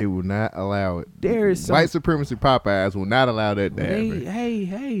 They will not allow it. There is some white supremacy Popeyes will not allow that to happen.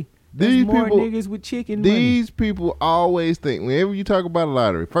 Hey. These There's more people, niggas with chicken money. These people always think, whenever you talk about a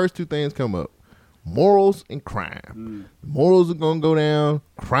lottery, first two things come up: morals and crime. Morals are gonna go down,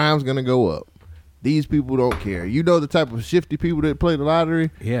 crime's gonna go up. These people don't care. You know the type of shifty people that play the lottery?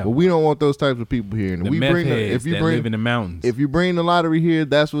 Yeah. But we don't want those types of people here. And The we meth bring heads that live in the mountains. If you bring the lottery here,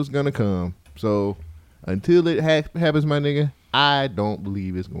 that's what's gonna come. So until it happens, my nigga, I don't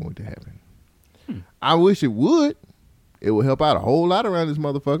believe it's going to happen. I wish it would. It would help out a whole lot around this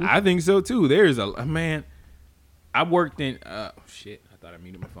motherfucker. I think so too. There's a man. I worked in. Shit. I thought I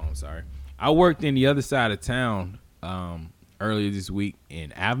muted my phone. Sorry. I worked in the other side of town earlier this week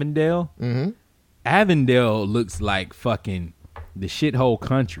in Avondale. Mm-hmm. Avondale looks like fucking the shithole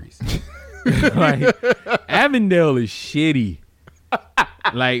countries. Like Avondale is shitty.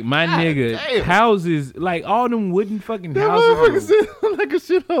 Like my nigga, damn. houses like all them wooden fucking That houses. motherfucker sound like a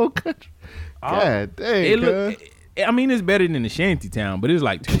shithole country. God dang, I mean, it's better than the shanty town, but it's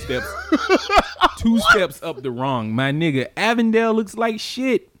like two steps up the wrong. My nigga, Avondale looks like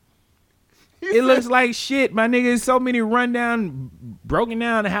shit. It looks like shit. My nigga, there's so many rundown, broken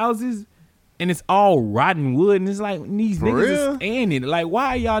down houses, and it's all rotten wood, and it's like these For niggas real? is standing. Like, why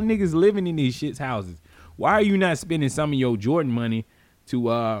are y'all niggas living in these shit's houses? Why are you not spending some of your Jordan money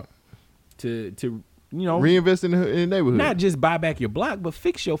to reinvest in the neighborhood. not just buy back your block, but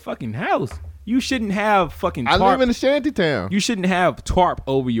fix your fucking house. You shouldn't have fucking I tarp. live in a shanty town. You shouldn't have tarp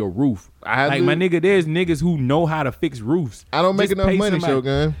over your roof. My nigga, there's niggas who know how to fix roofs. I don't make Just enough pay money, somebody.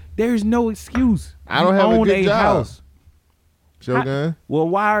 Shogun. There's no excuse. I don't You have a own good job. house. Shogun. Well,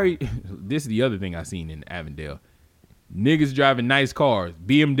 why are you, this is the other thing I seen in Avondale. Niggas driving nice cars,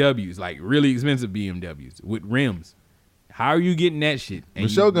 BMWs, like really expensive BMWs with rims. How are you getting that shit? And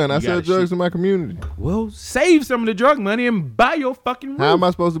But Shogun, I you sell got drugs shit. in my community. Well, save some of the drug money and buy your fucking roof. How am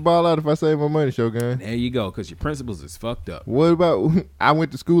I supposed to ball out if I save my money, Shogun? There you go, because your principles is fucked up. What about, I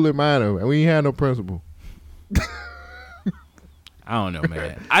went to school in Minor and we ain't had no principal. I don't know,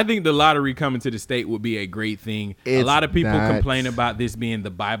 man. I think the lottery coming to the state would be a great thing. A It's lot of people not. complain about this being the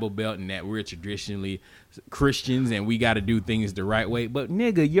Bible Belt and that we're traditionally Christians and we got to do things the right way. But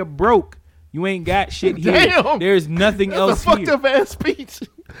nigga, you're broke. You ain't got shit here. Damn. There's nothing That's else a fucked here. up ass speech.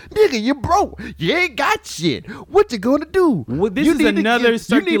 Nigga, you broke. You ain't got shit. What you gonna do? Well, this You is need to another You need to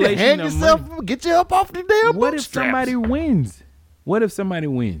circulation hand of yourself, money. get you up off the damn What if bootstraps. somebody wins? What if somebody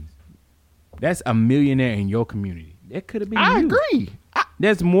wins? That's a millionaire in your community. That could have been I you. agree.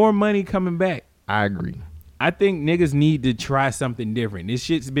 There's more money coming back. I agree. I think niggas need to try something different. This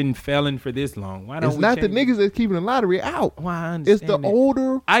shit's been failing for this long. Why don't It's we not the change it? niggas that's keeping the lottery out. Well, I It's understand the that.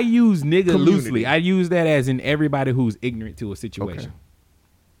 older. I use nigga community. loosely. I use that as in everybody who's ignorant to a situation.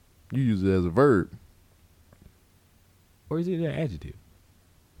 You use it as a verb. Or is it an adjective?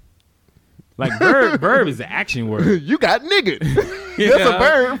 Like verb is an action word. You got niggered. Yeah, That's a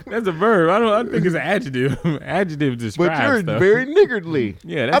verb. That's a verb. I think it's an adjective. Adjective But describes you're stuff. very niggardly.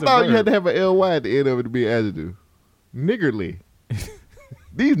 Yeah, I that's a thought you verb. had to have an ly at the end of it to be an adjective. Niggardly.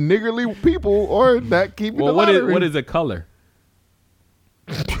 These niggardly people are not keeping Well, the what lottery. is a color?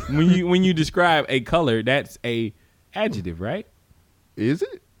 when you describe a color, that's a adjective, right? Is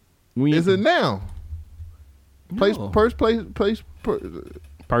it? When you, Is it now? Place, No. place. person, place,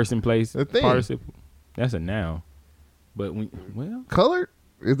 A thing. participle. That's a noun. But well, Colored?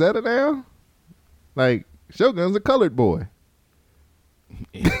 Is that a noun? Like Shogun's a colored boy.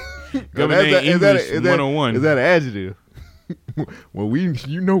 Government English 101. Is that an adjective? Well, we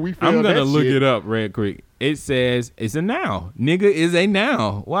failed I'm gonna that look shit. it up real quick. It says it's a noun. Nigga is a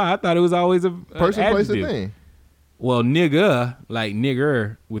noun. Wow, I thought it was always a Person, place, a adjective. thing. Well, nigga, like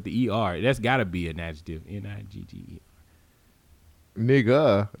nigger with the er, that's gotta be an adjective. Nigge.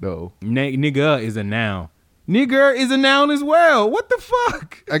 Nigga, though. Nigga is a noun. Nigger is a noun as well. What the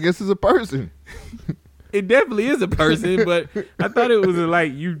fuck? I guess it's a person. It definitely is a person, but I thought it was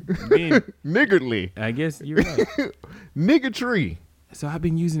like you being. Niggardly. I guess you're right. Niggatry. So I've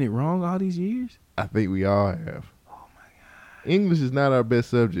been using it wrong all these years. I think we all have. Oh my god. English is not our best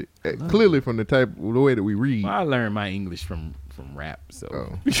subject. Clearly from the way that we read. Well, I learned my English from rap, so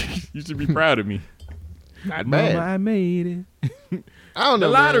Oh. you should be proud of me. Not Mama, bad. I made it. I don't The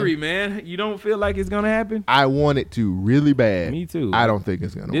know. lottery, man. You don't feel like it's gonna happen? I want it to really bad. Me too. I don't think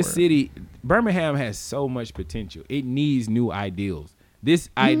it's gonna This work. city, Birmingham, has so much potential. It needs new ideals. This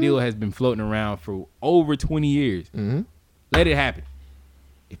ideal has been floating around for over 20 years. Mhm. Let it happen.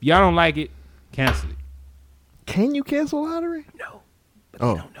 If y'all don't like it, cancel it. Can you cancel lottery? No, but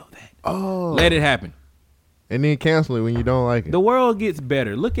Oh. they don't know that. Oh. Let it happen. And then cancel it when you don't like it. The world gets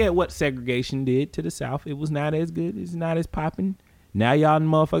better. Look at what segregation did to the South. It was not as good. It's not as popping. Now y'all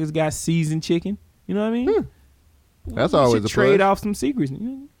motherfuckers got seasoned chicken. You know what I mean? That's You always should a trade plus. off some secrets. You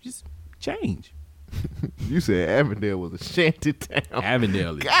know, just change. You said Avondale was a shanty town.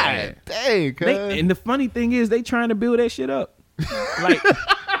 Avondale is God bad. dang, cuz. And the funny thing is, they trying to build that shit up. Like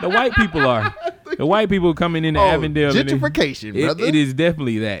the white people are. The white people coming into Avondale. and gentrification, brother. it is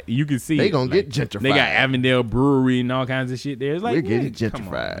definitely that. You can see They it. gonna Like, get gentrified. They got Avondale Brewery and all kinds of shit there. It's like We're getting nigga, come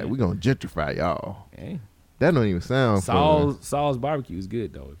on, gentrified. man. We're gonna gentrify y'all. Hey. That don't even sound fun. Saul's barbecue is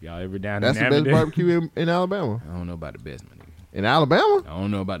good though. If y'all ever down That's in the best Avondale, barbecue in Alabama. I don't know about the best, my nigga. In Alabama? I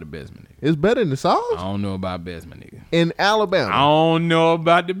don't know about the best, my nigga. It's better than Saul's? I don't know about best, my nigga. In I Alabama. don't know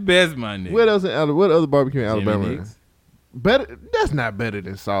about the best, my nigga. What else in Alabama? What other barbecue in Jimmy Alabama? Nick's. Better? That's not better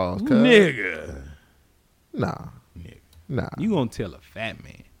than Saul's, cuz. Nigga. Nah. Nigga. Nah. You gonna tell a fat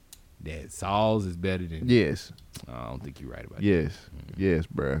man that Saul's is better than? Yes. I don't think you're right about Yes. Yes,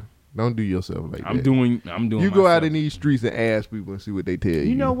 bruh. Don't do yourself like that. I'm that. doing. You go out myself. in these streets and ask people and see what they tell you.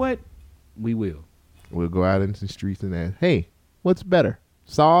 You know what? We will. We'll go out into the streets and ask, hey, what's better,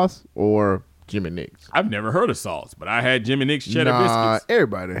 Sauce or Jimmy Nick's? I've never heard of Saul's, but I had Jimmy Nick's cheddar Nah, biscuits.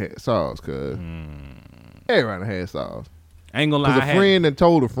 everybody had Sauce, cuz. Everybody had Sauce. I ain't gonna lie. Because a friend that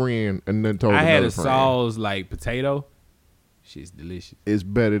told a friend and then told I another had a friend. Saul's like potato. Shit's delicious. It's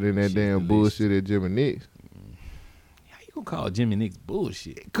better than that Shit's damn delicious. bullshit at Jimmy Nick's. How you gonna call Jimmy Nick's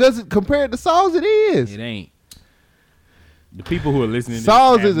bullshit? Because compared to Sauce, it is. It ain't. The people who are listening to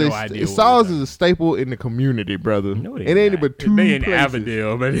Sauce this is have no idea a what Sauce we're is a staple in the community, brother. talking- No, it ain't not. but two They in places.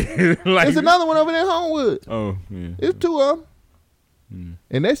 Avondale, but like There's another one over there in Homewood. Oh, yeah. It's two of them.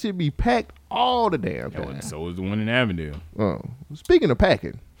 And that should be packed all the damn Oh, time. so is the one in Avondale. Oh, speaking of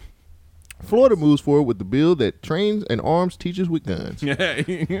packing, Florida moves forward with the bill that trains and arms teachers with guns.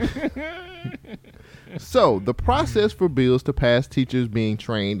 So, the process for bills to pass teachers being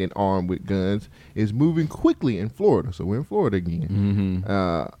trained and armed with guns is moving quickly in Florida. So, we're in Florida again.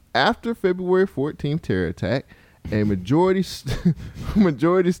 After February 14th terror attack, a majority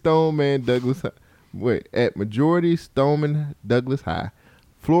Stoneman Douglas High,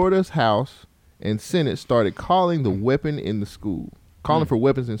 Florida's House and Senate started calling for weapons in school.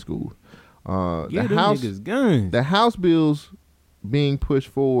 Yeah, them niggas guns. The House bills being pushed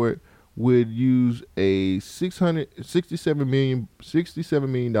forward would use a $67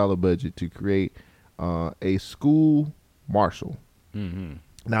 million budget to create a school marshal. Mm-hmm.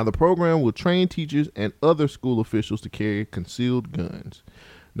 Now, the program will train teachers and other school officials to carry concealed guns.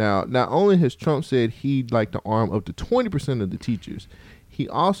 Now, not only has Trump said he'd like to arm up to 20% of the teachers, he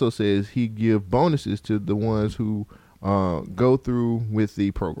also says he'd give bonuses to the ones who go through with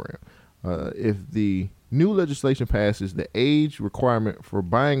the program. If the new legislation passes, the age requirement for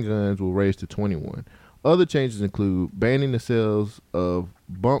buying guns will raise to 21. Other changes include banning the sales of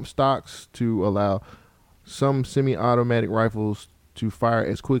bump stocks to allow some semi-automatic rifles to fire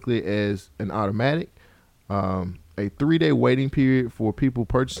as quickly as an automatic, a 3-day waiting period for people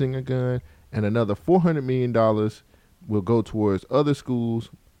purchasing a gun, and another $400 million will go towards other school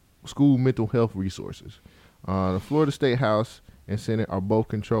mental health resources. The Florida State House and Senate are both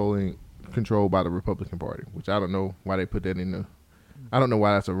controlled by the Republican Party, which I don't know why they put that in the. I don't know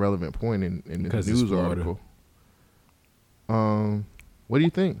why that's a relevant point in the Because it's news Florida. article. What do you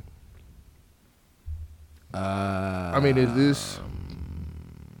think? I mean, is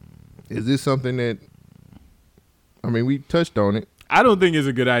this something that? I mean, we touched on it. I don't think it's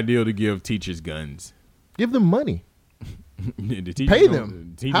a good idea to give teachers guns. Give them money. The teachers Pay gonna-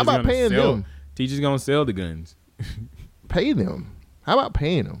 them. teachers How about gonna paying sell- them? Teachers gonna sell the guns. Pay them. How about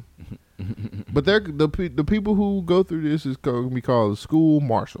paying them? But they're the people who go through this is going to be called school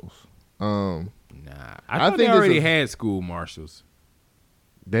marshals. Nah, I I thought think they it's already a- had school marshals.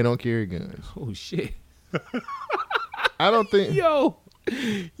 They don't carry guns. Oh shit! I don't think. Yo!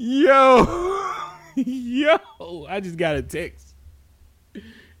 I just got a text.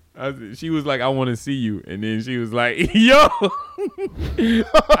 She was like, "I want to see you," and then she was like, "Yo."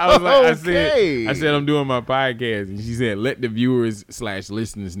 I was like, Okay. I said, I'm doing my podcast, and she said, "Let the viewers /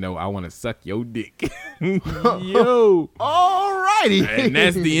 listeners know I want to suck your dick." Yo, Alrighty. and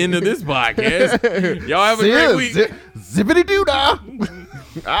that's the end of this podcast. Y'all have a great week. Zippity doo dah.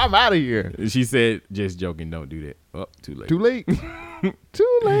 I'm out of here. She said, just joking, don't do that. Oh, too late. Too late.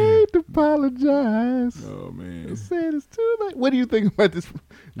 Too late to apologize. Oh, man. I said it's too late. What do you think about this?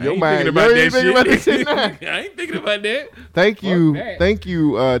 I ain't thinking about that shit. This shit now. I ain't thinking about that. Thank you. that. Thank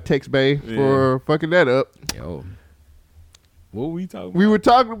you, Tex Bay, for fucking that up. Yo. What were we talking about? We were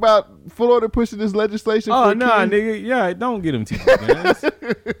talking about Florida pushing this legislation. Oh, for nah, kids. nigga. Yeah, don't get them teachers guns.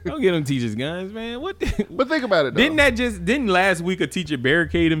 Don't get them teachers guns, man. What? But think about it, though. Didn't last week a teacher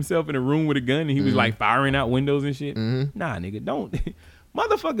barricade himself in a room with a gun and he was like firing out windows and shit? Nah, nigga, don't.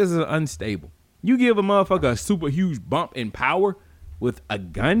 Motherfuckers are unstable. You give a motherfucker a super huge bump in power with a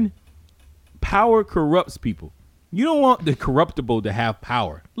gun, power corrupts people. You don't want the corruptible to have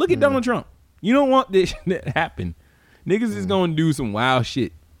power. Look at Donald Trump. You don't want this shit to happen. Niggas is gonna do some wild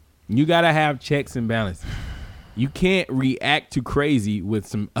shit. You gotta have checks and balances. You can't react to crazy with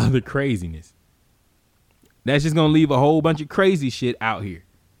some other craziness. That's just gonna leave a whole bunch of crazy shit out here.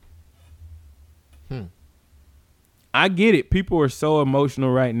 I get it. People are so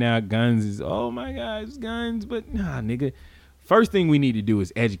emotional right now. Guns is, oh my God, it's guns. But nah, nigga. First thing we need to do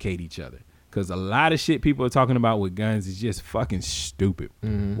is educate each other. Because a lot of shit people are talking about with guns is just fucking stupid.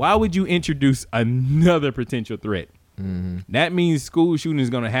 Why would you introduce another potential threat? That means school shooting is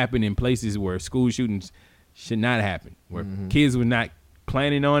going to happen in places where school shootings should not happen, where kids were not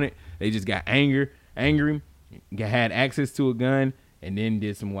planning on it. They just got angry, had access to a gun, and then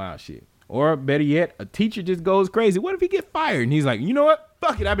did some wild shit. Or better yet, a teacher just goes crazy. What if he get fired? And he's like, you know what?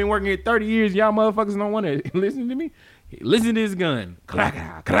 Fuck it. I've been working here 30 years. Y'all motherfuckers don't want to listen to me. Listen to this gun.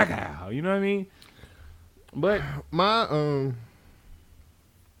 Clack, clack. You know what I mean? But my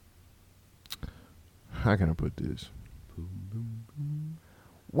how can I put this?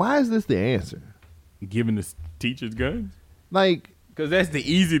 Why is this the answer? Giving the teachers guns? Like, because that's the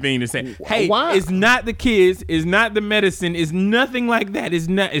easy thing to say. Hey, why? It's not the kids. It's not the medicine. It's nothing like that. It's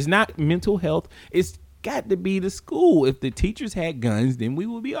not mental health. It's got to be the school. If the teachers had guns, then we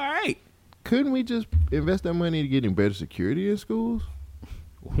would be all right. Couldn't we just invest that money to getting better security in schools?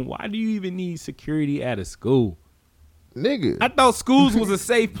 Why do you even need security at a school? Nigga. I thought schools was a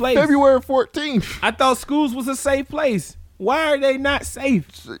safe place. February 14th. I thought schools was a safe place. Why are they not safe?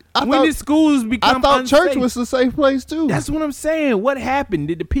 When did schools become I thought unsafe? church was a safe place too. That's what I'm saying. What happened?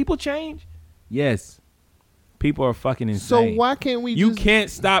 Did the people change? Yes. People are fucking insane. So why can't we You can't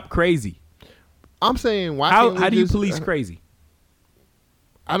stop crazy. I'm saying why How can't we do you just, police crazy?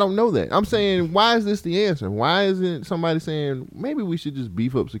 I don't know that. I'm saying, why is this the answer? Why isn't somebody saying maybe we should just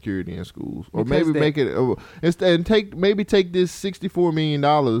beef up security in schools, or Because maybe make it instead and take this $64 million,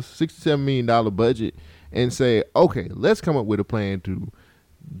 $67 million budget and say, okay, let's come up with a plan to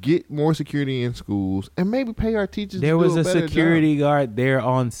get more security in schools and maybe pay our teachers. There to was do a better security job. guard there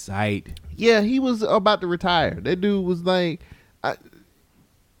on site. Yeah, he was about to retire. That dude was like,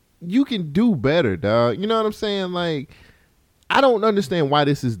 you can do better, dog. You know what I'm saying? Like, I don't understand why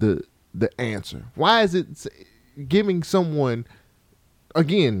this is the answer. Why is it giving someone,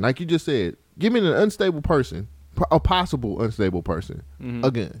 again, like you just said, giving an unstable person, a possible unstable person, a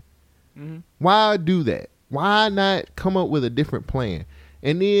gun? Why do that? Why not come up with a different plan?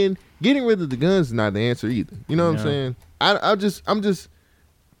 And then getting rid of the guns is not the answer either. You know what I'm saying?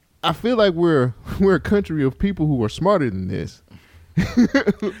 I feel like we're a country of people who are smarter than this.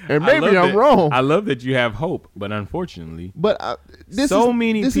 And maybe I'm wrong. I love that you have hope, but unfortunately, this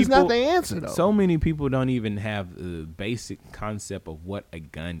is not the answer, though. So many people don't even have the basic concept of what a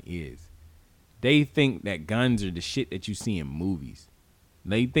gun is. They think that guns are the shit that you see in movies.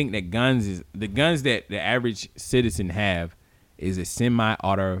 They think that the guns that the average citizen have is a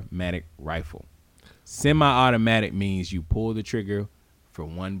semi-automatic rifle. Semi-automatic means you pull the trigger for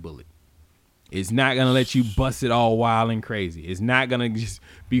one bullet. It's not going to let you bust it all wild and crazy. It's not going to just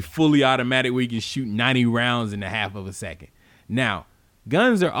be fully automatic where you can shoot 90 rounds in a half of a second. Now,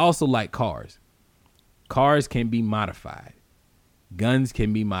 guns are also like cars. Cars can be modified. Guns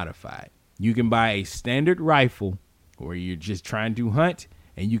can be modified. You can buy a standard rifle where you're just trying to hunt,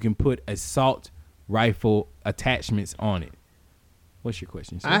 and you can put assault rifle attachments on it. What's your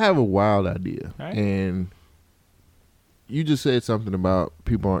question, sir? I have a wild idea. All right. And you just said something about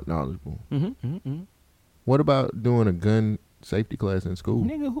people aren't knowledgeable. What about doing a gun safety class in school?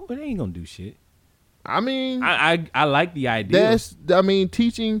 Nigga, they ain't gonna do shit. I mean, I like the idea.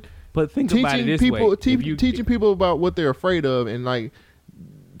 Teaching. But think about it this people, way. Teaching people about what they're afraid of, and like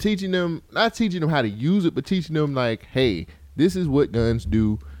teaching them, not teaching them how to use it, but teaching them like, hey, this is what guns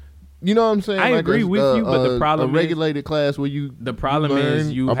do. You know what I'm saying? I agree with you, but the problem is a regulated class where you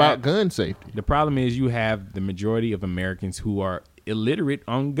learn about gun safety. The problem is you have the majority of Americans who are illiterate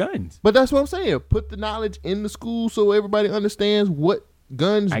on guns. But that's what I'm saying. Put the knowledge in the school so everybody understands what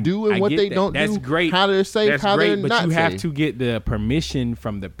guns do and I what get they that. don't That's do. great. How they're safe, That's how great, they're but not you have safe. to get the permission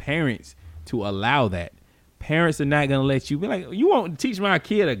from the parents to allow that. Parents are not gonna let you be like, you won't teach my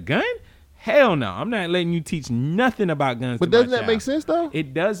kid a gun? Hell no, I'm not letting you teach nothing about guns. But to my doesn't that child. make sense though?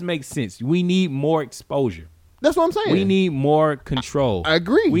 It does make sense. We need more exposure. That's what I'm saying. We need more control. I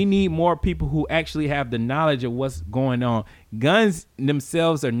agree. We need more people who actually have the knowledge of what's going on. Guns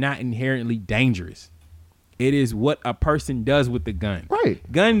themselves are not inherently dangerous. It is what a person does with the gun. Right.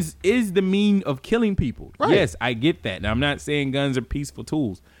 Guns is the mean of killing people. Right. Yes, I get that. Now, I'm not saying guns are peaceful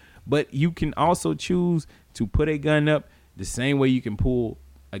tools, but you can also choose to put a gun up the same way you can pull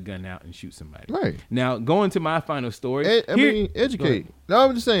a gun out and shoot somebody. Right. Now, going to my final story. Educate. No,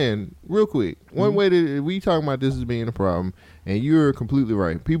 I'm just saying, real quick. One way that we talking about this as being a problem, and you're completely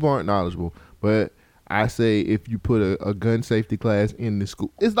right. People aren't knowledgeable, but I say if you put a gun safety class in the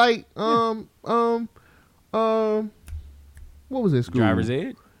school, it's like what was in school? Driver's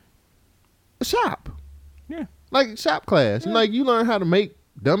ed. A shop. Yeah. Like shop class. And like you learn how to make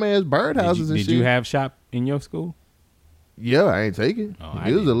dumbass birdhouses and shit. Did you have shop in your school? Yeah, I ain't taking. Oh,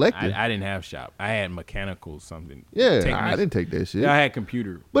 it was elective. I didn't have shop. I had mechanical something. Yeah, I didn't take that shit. Yeah, I had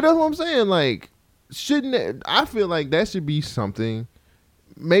computer. But that's what I'm saying. Like, shouldn't that, I feel like that should be something,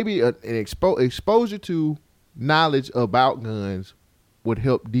 maybe an exposure to knowledge about guns would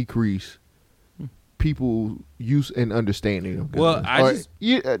help decrease people's use and understanding of guns. Well,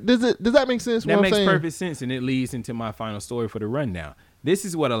 does that make sense? That makes perfect sense, and it leads into my final story for the rundown. This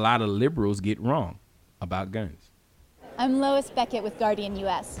is what a lot of liberals get wrong about guns. I'm Lois Beckett with Guardian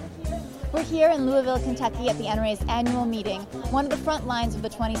US. We're here in Louisville, Kentucky at the NRA's annual meeting, one of the front lines of the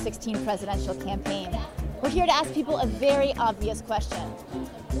 2016 presidential campaign. We're here to ask people a very obvious question.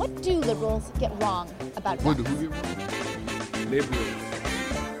 What do liberals get wrong about guns?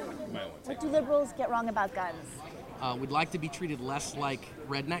 What do liberals get wrong about guns? We'd like to be treated less like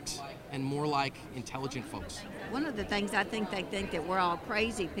rednecks and more like intelligent folks. One of the things I think they think that we're all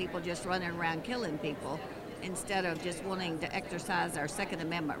crazy people just running around killing people instead of just wanting to exercise our Second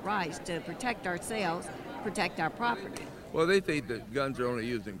Amendment rights to protect ourselves, protect our property. Well, they think that guns are only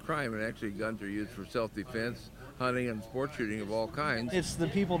used in crime, and actually guns are used for self-defense, hunting, and sport shooting of all kinds. It's the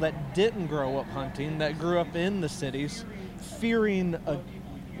people that didn't grow up hunting, that grew up in the cities, fearing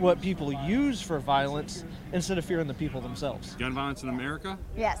what people use for violence instead of fearing the people themselves. Gun violence in America?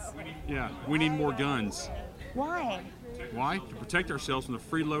 Yes. Yeah, we need more guns. Why? Why? To protect ourselves from the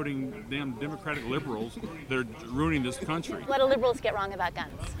freeloading damn Democratic liberals that are ruining this country. What do liberals get wrong about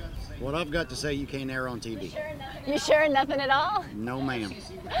guns? What I've got to say, you can't air on TV. You sure nothing at all? No, ma'am.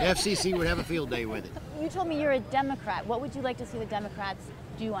 The FCC would have a field day with it. You told me you're a Democrat. What would you like to see the Democrats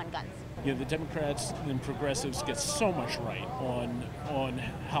do on guns? You know, the Democrats and progressives get so much right on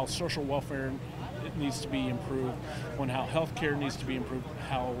how social welfare needs to be improved, on how health care needs to be improved,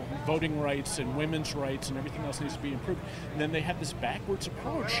 how voting rights and women's rights and everything else needs to be improved. And then they have this backwards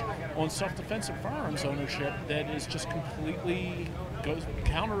approach on self-defense and firearms ownership that is just completely goes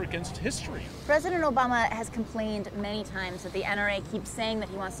counter against history. President Obama has complained many times that the NRA keeps saying that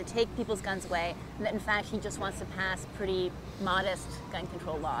he wants to take people's guns away, and that in fact he just wants to pass pretty modest gun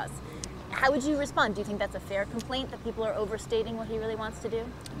control laws. How would you respond? Do you think that's a fair complaint, that people are overstating what he really wants to do?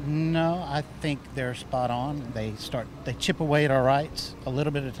 No, I think they're spot on. They chip away at our rights a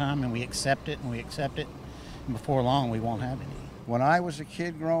little bit at a time, and we accept it, and and before long we won't have any. When I was a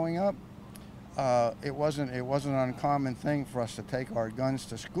kid growing up, it wasn't an uncommon thing for us to take our guns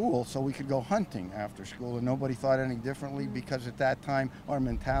to school so we could go hunting after school, and nobody thought any differently because at that time our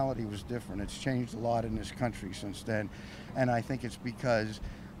mentality was different. It's changed a lot in this country since then, and I think it's because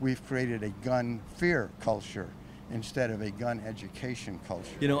we've created a gun fear culture instead of a gun education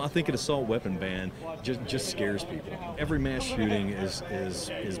culture. You know, I think an assault weapon ban just scares people. Every mass shooting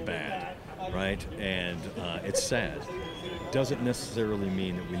is bad, right? And it's sad. Doesn't necessarily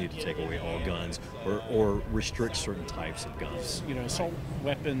mean that we need to take away all guns or restrict certain types of guns. You know, assault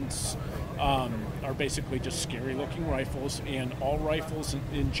weapons are basically just scary-looking rifles, and all rifles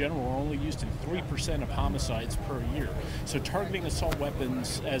in general are only used in 3% of homicides per year. So targeting assault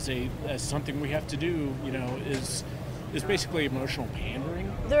weapons as something we have to do, you know, is basically emotional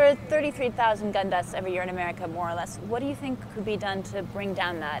pandering. There are 33,000 gun deaths every year in America, more or less. What do you think could be done to bring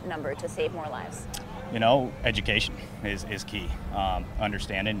down that number to save more lives? You know, education is key.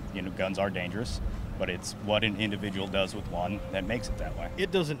 Understanding, you know, guns are dangerous, but it's what an individual does with one that makes it that way.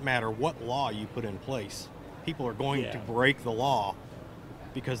 It doesn't matter what law you put in place. People are going to break the law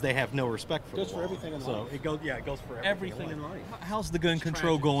because they have no respect for the law. It goes for everything in life. It goes for everything in life. How's the gun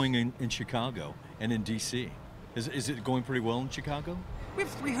control going in Chicago and in D.C.? Is it going pretty well in Chicago? We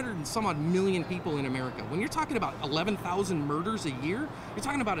have 300 and some odd million people in America. When you're talking about 11,000 murders a year, you're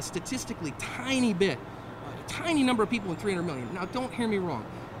talking about a statistically tiny bit, a tiny number of people in 300 million. Now, don't hear me wrong.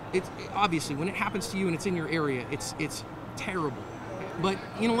 Obviously, when it happens to you and it's in your area, it's terrible. But,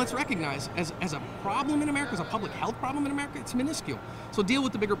 let's recognize as a problem in America, as a public health problem in America, it's minuscule. So deal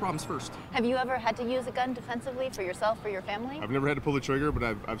with the bigger problems first. Have you ever had to use a gun defensively for yourself or your family? I've never had to pull the trigger, but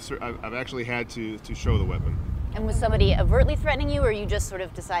I've actually had to show the weapon. And was somebody overtly threatening you, or you just sort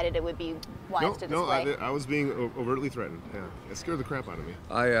of decided it would be wise to display? No, I was being overtly threatened. Yeah, it scared the crap out of me.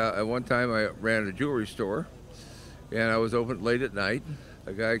 At one time I ran a jewelry store, and I was open late at night.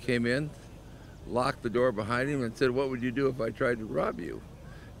 A guy came in, locked the door behind him, and said, "What would you do if I tried to rob you?"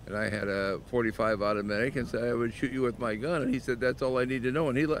 And I had a .45 automatic and said, "I would shoot you with my gun." And he said, "That's all I need to know,"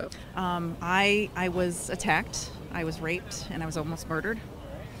 and he left. I was attacked, I was raped, and I was almost murdered.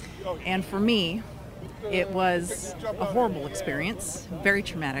 And for me, it was a horrible experience, very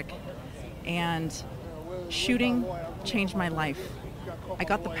traumatic, and shooting changed my life. I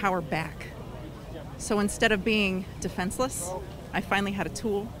got the power back. So instead of being defenseless, I finally had a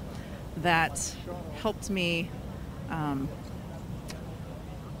tool that helped me.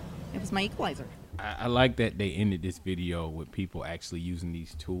 It was my equalizer. I like that they ended this video with people actually using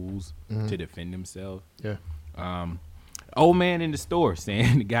these tools to defend themselves. Yeah. Old man in the store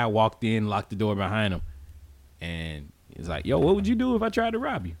saying the guy walked in, locked the door behind him, and he's like, "Yo, what would you do if I tried to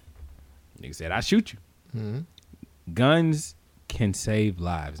rob you?" Nigga said, "I shoot you." Guns can save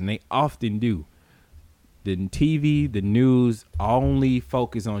lives, and they often do. The TV, the news only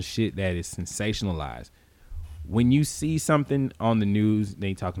focus on shit that is sensationalized. When you see something on the news,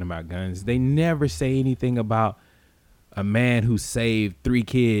 they talking about guns, they never say anything about a man who saved 3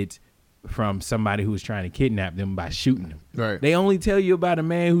 kids from somebody who was trying to kidnap them by shooting them. Right. They only tell you about a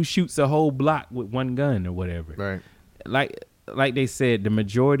man who shoots a whole block with one gun or whatever. Right. Like they said, the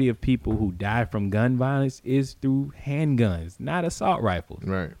majority of people who die from gun violence is through handguns, not assault rifles.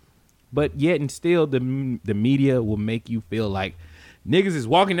 Right. But yet and still, the media will make you feel like niggas is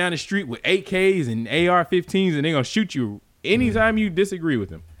walking down the street with AKs and AR-15s and they're going to shoot you anytime you disagree with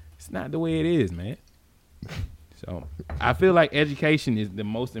them. It's not the way it is, man. So I feel like education is the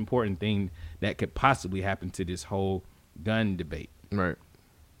most important thing that could possibly happen to this whole gun debate. Right.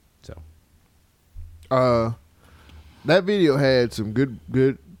 So. That video had some good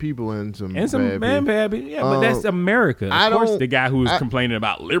people and some bad people. Yeah, but that's America. Of course, the guy who was I- complaining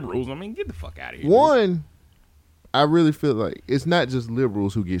about liberals, I mean, get the fuck out of here. One, I really feel like it's not just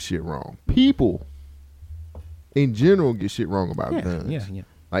liberals who get shit wrong. People in general get shit wrong about guns. Yeah.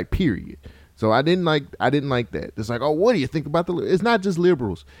 Like, period. So I didn't like that. It's like, oh, what do you think about it's not just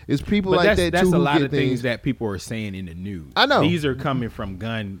liberals. It's people But like that that's too a who lot get of things that people are saying in the news. I know. These are coming from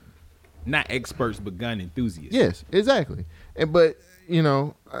not experts, but gun enthusiasts. Yes, exactly. But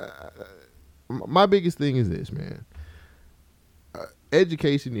my biggest thing is this, man.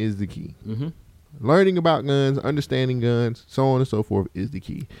 Education is the key. Learning about guns, understanding guns, so on and so forth is the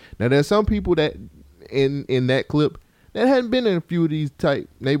key. Now, there's some people that in that clip that hadn't been in a few of these type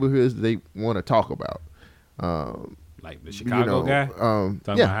neighborhoods that they want to talk about. Like the Chicago guy? Talking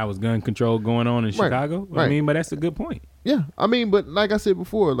about how was gun control going on in Chicago? Right. I mean, but that's a good point. Yeah, I mean, but like I said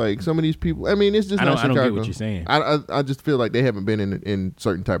before, like some of these people, I mean, it's just not Chicago. I don't get what you're saying. I just feel like they haven't been in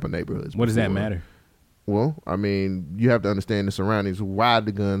certain type of neighborhoods. What does that before. matter? Well, I mean, you have to understand the surroundings, why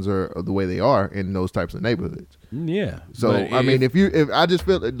the guns are the way they are in those types of neighborhoods. Yeah. So I mean, if I just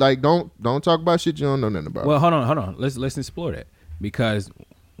feel like don't talk about shit you don't know nothing about. Well, hold on. Let's explore that, because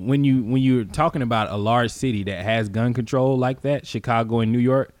when you're talking about a large city that has gun control like that, Chicago and New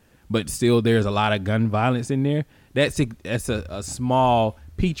York, but still there's a lot of gun violence in there. That's a small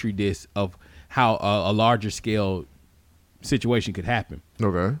petri dish of how a larger scale situation could happen.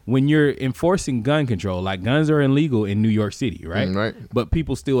 Okay. When you're enforcing gun control, like guns are illegal in New York City, right? Right. But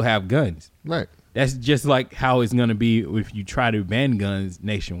people still have guns. Right. That's just like how it's going to be if you try to ban guns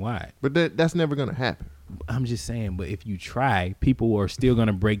nationwide. But that's never going to happen. I'm just saying, but if you try, people are still going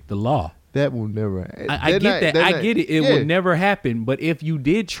to break the law. That will never happen. I get that. I get it. It will never happen. But if you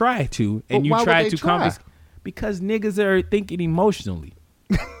did try to, and you tried to confiscate, because niggas are thinking emotionally.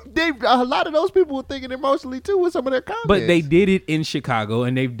 A lot of those people were thinking emotionally too with some of their comments. But they did it in Chicago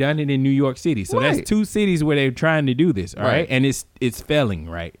and they've done it in New York City. So that's 2 cities where they're trying to do this. All right. And it's failing,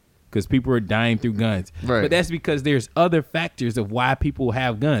 right? Because people are dying through guns. Right. But that's because there's other factors of why people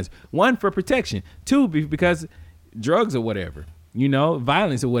have guns. 1, for protection. 2, because drugs or whatever.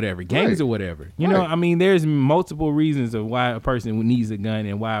 Violence or whatever, gangs or whatever. You know, I mean, there's multiple reasons of why a person needs a gun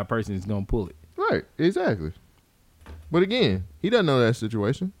and why a person is going to pull it. Right, exactly. But again, he doesn't know that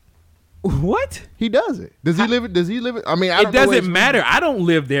situation. What? He does it. Does he live it? Does he live it? I mean, I It don't know where doesn't he's- matter. I don't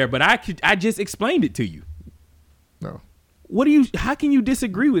live there, but I just explained it to you. No. What do you? How can you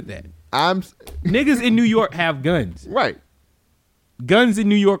disagree with that? Niggas in New York have guns. Right. Guns in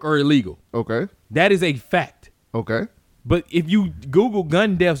New York are illegal. Okay. That is a fact. Okay. But if you Google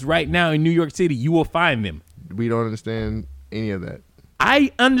gun deaths right now in New York City, you will find them. We don't understand any of that.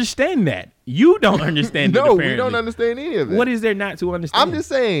 I understand that. You don't understand it, No, we apparently. don't understand any of that. What is there not to understand? I'm just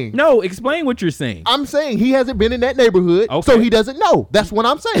saying. No, explain what you're saying. I'm saying he hasn't been in that neighborhood, so he doesn't know. That's what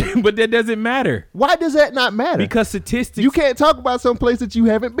I'm saying. But that doesn't matter. Why does that not matter? Because statistics. You can't talk about some place that you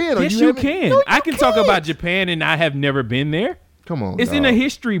haven't been. Or Yes, you you haven't- can. No, I you can talk can't. about Japan, and I have never been there. Come on, It's in a dog.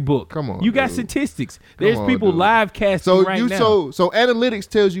 history book. Come on, you got dude. statistics. Come There's on, people dude. live casting So right now. so analytics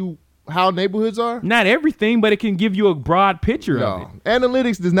tells you how neighborhoods are. Not everything, but it can give you a broad picture of it.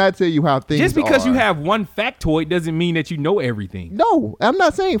 Analytics does not tell you how things. Just because you are. have one factoid doesn't mean that you know everything. No, I'm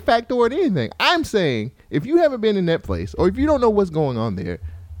not saying factoid anything. I'm saying if you haven't been in that place or if you don't know what's going on there,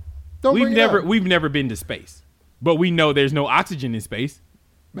 don't bring it up. We've never been to space, but we know there's no oxygen in space.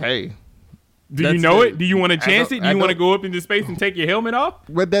 Hey, do you that's know it. it? Do you want to I chance don't- it? Do I you want to don't- go up into space and take your helmet off?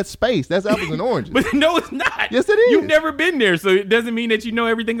 But that's space. That's apples and oranges. But no, it's not. Yes, it is. You've never been there, so it doesn't mean that you know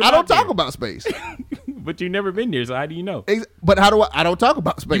everything about I don't talk there. about space. But you've never been there, so how do you know? But how do I don't talk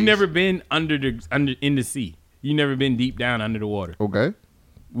about space. You've never been under in the sea. You've never been deep down under the water. Okay.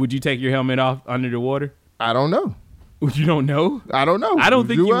 Would you take your helmet off under the water? I don't know. You don't know? I don't know. I don't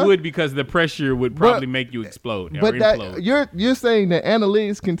think Do you I? would because the pressure would probably make you explode. But or that implode. you're saying that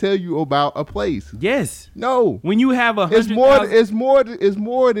analytics can tell you about a place. Yes. No. When you have It's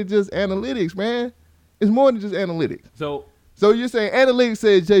more than just analytics, man. It's more than just analytics. So you're saying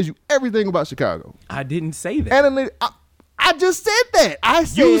analytics tells you everything about Chicago. I didn't say that. Analytics. I just said that. I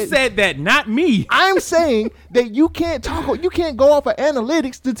said You said that, not me. I'm saying that you can't go off of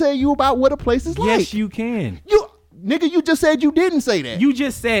analytics to tell you about what a place is like. Yes, you can. Nigga, you just said you didn't say that. You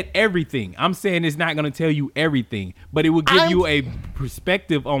just said everything. I'm saying it's not going to tell you everything, but it will give you a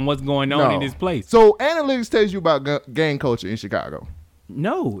perspective on what's going on in this place. So analytics tells you about gang culture in Chicago.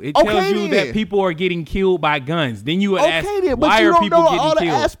 No, it tells Okay, you then. that people are getting killed by guns. Then you would ask, Okay, then, but why you are don't people know getting all the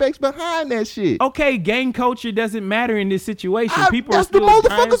killed? aspects behind that shit. Okay, gang culture doesn't matter in this situation. People are That's the still motherfuckers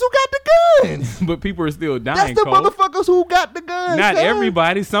dying, who got the guns. but people are still dying. That's the Cole. motherfuckers who got the guns. Not man.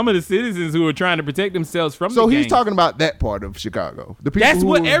 everybody. Some of the citizens who are trying to protect themselves from So the he's gangs. talking about that part of Chicago. The people That's who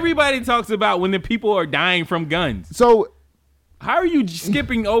what everybody talks about when the people are dying from guns. So how are you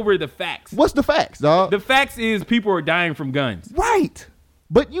skipping over the facts? What's the facts, dog? The facts is people are dying from guns. Right.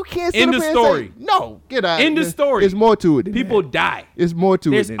 But you can't sit End up of here and story. say, no, get out. End of story. There's more to it than People that. die. It's more to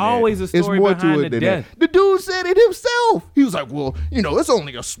There's it than always that. a story it's more behind to the it than death. That. The dude said it himself. He was like, well, it's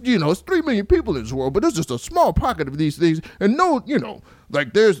only it's 3 million people in this world, but there's just a small pocket of these things. And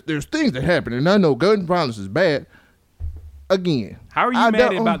like there's things that happen, and I know gun violence is bad. Again. How are you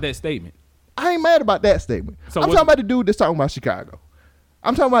mad about that statement? I ain't mad about that statement. So I'm what's- talking about the dude that's talking about Chicago.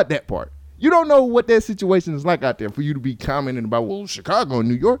 I'm talking about that part. You don't know what that situation is like out there for you to be commenting about, well, Chicago and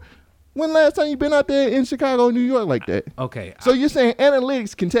New York. When last time you been out there in Chicago and New York like that? Okay. So you're saying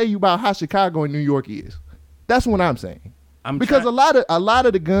analytics can tell you about how Chicago and New York is. That's what I'm saying. Because a lot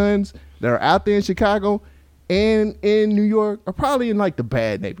of the guns that are out there in Chicago and in New York are probably in like the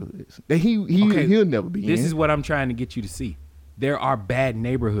bad neighborhoods that he'll never be in. This is what I'm trying to get you to see. There are bad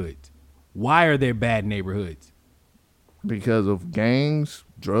neighborhoods. Why are there bad neighborhoods? Because of gangs,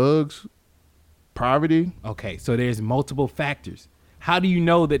 drugs, poverty. Okay, so there's multiple factors. How do you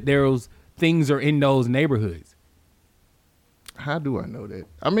know that those things are in those neighborhoods? How do I know that?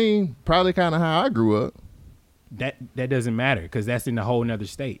 I mean, probably kind of how I grew up. That doesn't matter because that's in a whole nother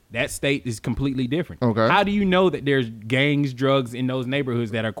state. That state is completely different. Okay. How do you know that there's gangs, drugs in those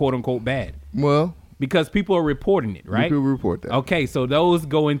neighborhoods that are quote unquote bad? Well, because people are reporting it, right? People report that. Okay, so those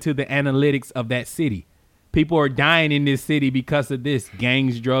go into the analytics of that city. People are dying in this city because of this,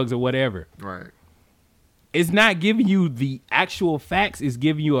 gangs, drugs, or whatever. Right. It's not giving you the actual facts. It's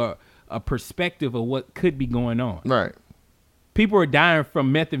giving you a perspective of what could be going on. Right. People are dying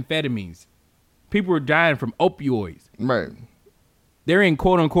from methamphetamines. People are dying from opioids. Right. They're in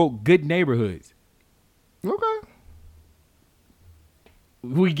quote unquote good neighborhoods. Okay.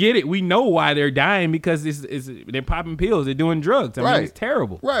 We get it. We know why they're dying because they're popping pills. They're doing drugs. I mean, it's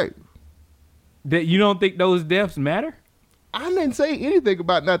terrible. Right. That you don't think those deaths matter? I didn't say anything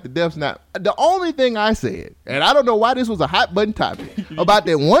about not the deaths. Not the only thing I said, and I don't know why this was a hot button topic, about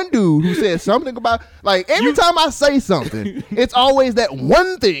that one dude who said something about, like, every time I say something, it's always that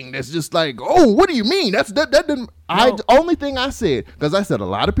one thing that's just like, oh, what do you mean? That didn't. The only thing I said, because I said a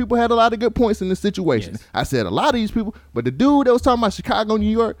lot of people had a lot of good points in this situation. Yes. I said a lot of these people, but the dude that was talking about Chicago, New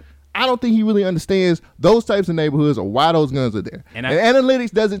York, I don't think he really understands those types of neighborhoods or why those guns are there. And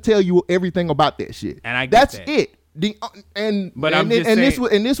analytics doesn't tell you everything about that shit. And I get that's that. it. And I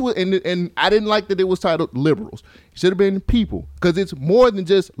didn't like that it was titled liberals. It should have been people, because it's more than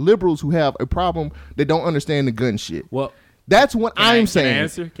just liberals who have a problem that don't understand the gun shit. Well, that's what I'm saying.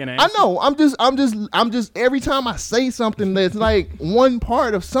 Can I answer? I know. I'm just every time I say something that's like one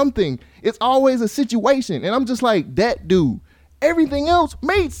part of something, it's always a situation, and I'm just like, that dude. Everything else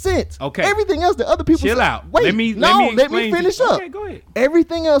made sense. Okay. Everything else that other people Chill said, out. Wait, Let me finish up. Okay, go ahead.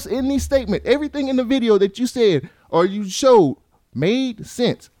 Everything else in these statements, everything in the video that you said or you showed made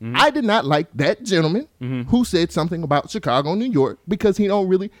sense. Mm-hmm. I did not like that gentleman who said something about Chicago, New York, because he don't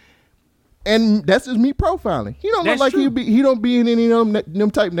really, and that's just me profiling. He don't look like he don't be in any of them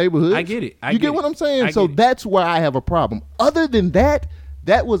type neighborhoods. I get it. You get what I'm saying? So that's why I have a problem. Other than that,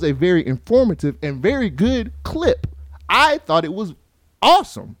 that was a very informative and very good clip. I thought it was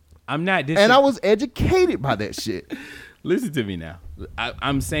awesome. I'm not and I was educated by that shit. Listen to me now.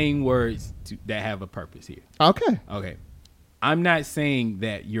 I'm saying words that have a purpose here. Okay. I'm not saying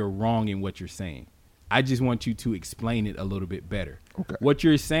that you're wrong in what you're saying. I just want you to explain it a little bit better. Okay. What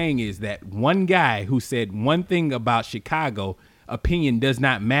you're saying is that one guy who said one thing about Chicago, opinion does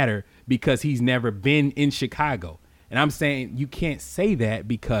not matter because he's never been in Chicago. And I'm saying you can't say that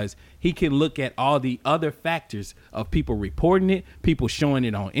because he can look at all the other factors of people reporting it, people showing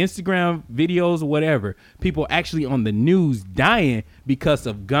it on Instagram videos or whatever, people actually on the news dying because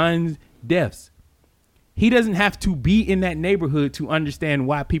of guns, deaths. He doesn't have to be in that neighborhood to understand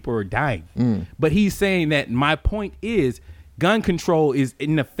why people are dying. But he's saying that my point is gun control is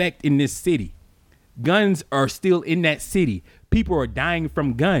in effect in this city. Guns are still in that city. People are dying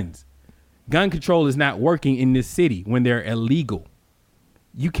from guns. Gun control is not working in this city when they're illegal.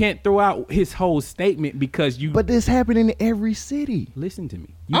 You can't throw out his whole statement because you... But this happened in every city. Listen to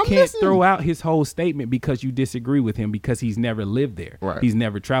me. You can't throw out his whole statement because you disagree with him because he's never lived there. Right. He's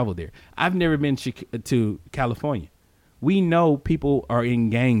never traveled there. I've never been to California. We know people are in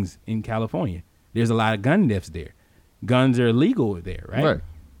gangs in California. There's a lot of gun deaths there. Guns are illegal there, right?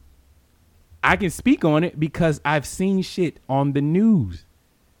 I can speak on it because I've seen shit on the news.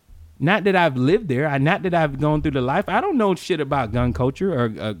 Not that I've lived there. Not that I've gone through the life. I don't know shit about gun culture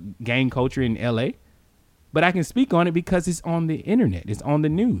or gang culture in L.A., but I can speak on it because it's on the internet. It's on the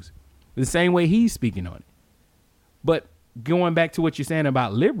news. The same way he's speaking on it. But going back to what you're saying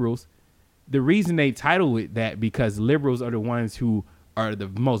about liberals, the reason they title it that because liberals are the ones who are the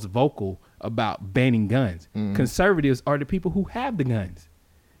most vocal about banning guns. Conservatives are the people who have the guns.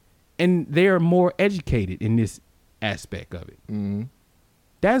 And they are more educated in this aspect of it.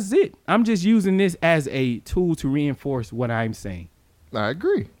 That's it. I'm just using this as a tool to reinforce what I'm saying. I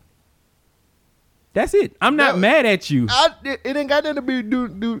agree. That's it. I'm not mad at you. It ain't got nothing to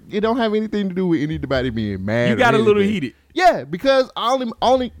do. It don't have anything to do with anybody being mad. You got a little heated. Yeah, because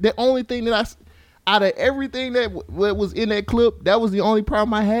the only thing that out of everything that was in that clip, that was the only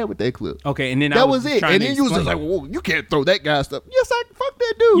problem I had with that clip. Okay, and then that was it. And then you was just like, "Whoa, you can't throw that guy stuff." Yes, fuck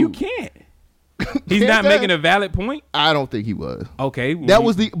that dude. You can't. He's not making a valid point. I don't think he was. Okay,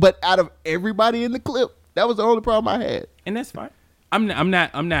 well, but out of everybody in the clip, that was the only problem I had. And that's fine. I'm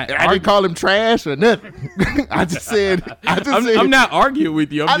not. I didn't call him trash or nothing. I just said. I'm not arguing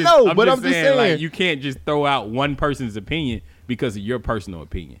with you. I'm just saying like you can't just throw out one person's opinion because of your personal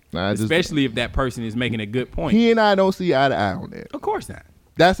opinion, especially if that person is making a good point. He and I don't see eye to eye on that. Of course not.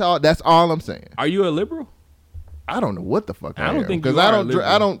 That's all I'm saying. Are you a liberal? I don't know what the fuck I don't think because you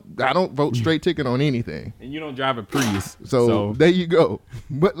I are don't vote straight ticket on anything. And you don't drive a Prius, so there you go.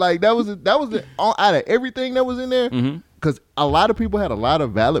 But like that was out of everything that was in there, because a lot of people had a lot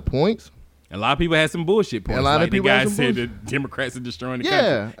of valid points. A lot of people had some bullshit points. A lot of people the guy said the Democrats are destroying the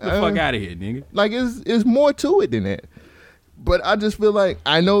country. Get the fuck out of here, nigga. Like it's more to it than that. But I just feel like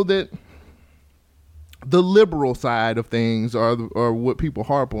I know that the liberal side of things are what people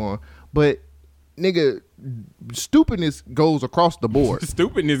harp on, but nigga, stupidness goes across the board.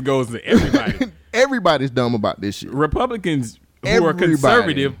 Stupidness goes to everybody. Everybody's dumb about this shit. Republicans who are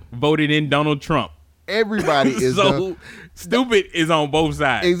conservative voted in Donald Trump. Everybody is so dumb. Stupid is on both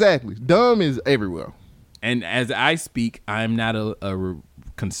sides. Exactly. Dumb is everywhere. And as I speak, I'm not a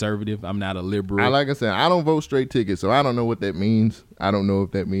conservative. I'm not a liberal. Like I said, I don't vote straight ticket, so I don't know what that means. I don't know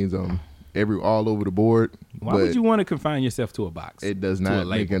if that means all over the board. Why would you want to confine yourself to a box? It does not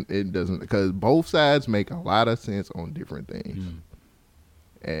it doesn't, because both sides make a lot of sense on different things.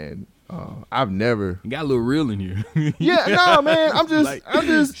 And I've never got a little real in here. Yeah, no, man. I'm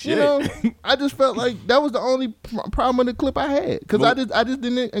just shit. I just felt like that was the only problem with the clip I had, because I just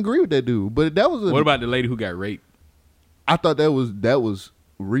didn't agree with that dude. But that was what about the lady who got raped? I thought that was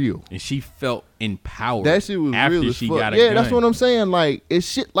real. And she felt empowered. That shit was after real as she fuck. got a Yeah, gun. that's what I'm saying. Like, it's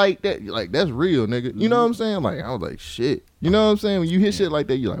shit like that. Like, that's real, nigga. You know what I'm saying? Like, I was like, shit. You know what I'm saying? When you hear shit like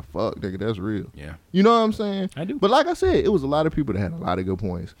that, you're like, fuck, nigga, that's real. Yeah. You know what I'm saying? I do. But like I said, it was a lot of people that had a lot of good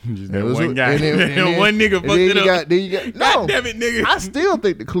points. Just And that it was one guy. and then- One nigga and fucked then it you up. got- then you got- no, God damn it, nigga. I still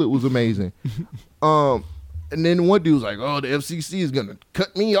think the clip was amazing. And then one dude was like, "Oh, the FCC is gonna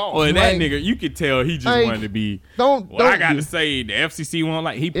cut me off." Well, that Like, nigga, you could tell he just like, wanted to be. don't I got do- to say, the FCC won't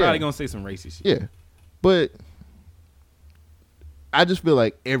like. He probably Yeah. gonna say some racist shit. Yeah, but I just feel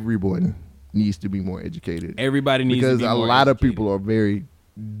like everyone needs to be more educated. Everybody needs to because be a more lot of people are very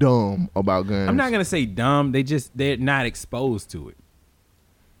dumb about guns. I'm not gonna say dumb. They're not exposed to it.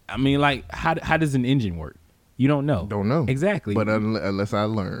 I mean, like, how does an engine work? You don't know. Don't know exactly. But unless I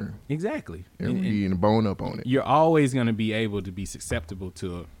learn exactly, and read and bone up on it, you're always gonna be able to be susceptible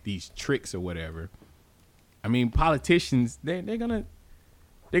to these tricks or whatever. I mean, politicians they're gonna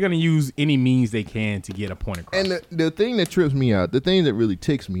use any means they can to get a point across. And the thing that trips me out, the thing that really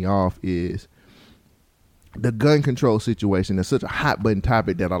ticks me off is the gun control situation is such a hot button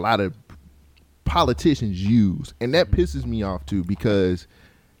topic that a lot of politicians use. And that pisses me off too, because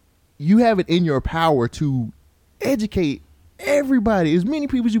you have it in your power to educate everybody, as many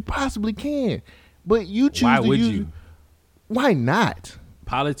people as you possibly can. But you choose Why to would use you? Why not?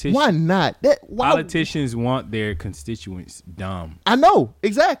 Politicians. Why not? Politicians want their constituents dumb. I know,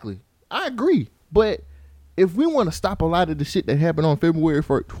 exactly. I agree. But if we want to stop a lot of the shit that happened on February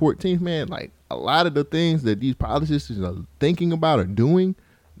 14th, man, like a lot of the things that these politicians are thinking about or doing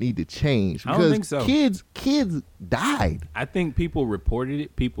need to change. I Because don't think so. kids died. I think people reported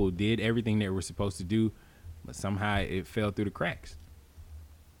it. People did everything they were supposed to do, but somehow it fell through the cracks.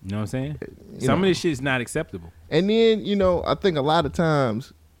 You know what I'm saying? Some of this shit's not acceptable. And then, I think a lot of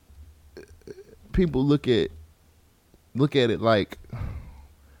times people look at it like,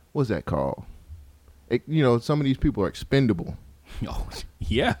 what's that called? Some of these people are expendable. Oh,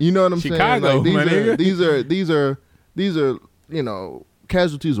 yeah. You know what I'm Chicago, saying? my nigga. These are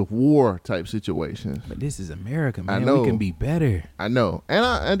casualties of war type situations. But this is America, man. I know. We can be better. I know. And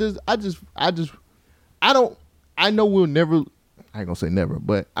I know we'll never, I ain't gonna say never,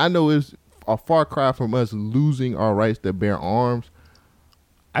 but I know it's a far cry from us losing our rights to bear arms.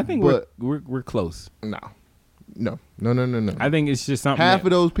 I think we're close. No. I think it's just something. Half of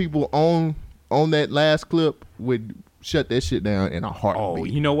those people on that last clip would shut that shit down in a heartbeat. Oh,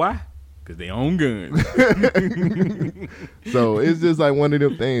 you know why? Because they own guns. So it's just like one of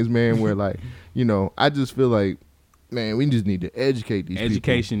them things, man, where like, I just feel like, man, we just need to educate these people.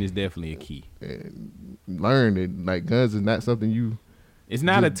 Education is definitely a key. And learn that like guns is not something It's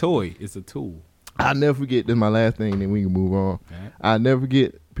not a toy. It's a tool. I'll never forget, this is my last thing, then we can move on. Right. I'll never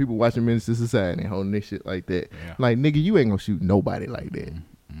forget people watching Menace to Society and holding this shit like that. Yeah. Like, nigga, you ain't gonna shoot nobody like that.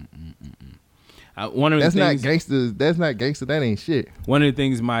 One of the That's things, not gangster. That's not gangster. That ain't shit. One of the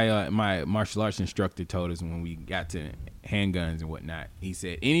things my my martial arts instructor told us when we got to handguns and whatnot, he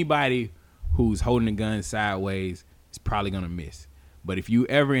said anybody who's holding a gun sideways is probably gonna miss. But if you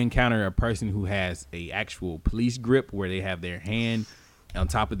ever encounter a person who has a actual police grip where they have their hand on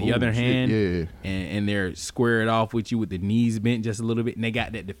top of the other hand, yeah. and they're squared off with you with the knees bent just a little bit, and they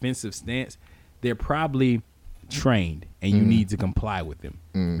got that defensive stance, they're probably trained, and you need to comply with them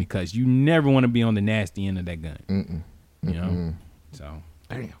because you never want to be on the nasty end of that gun. You know, so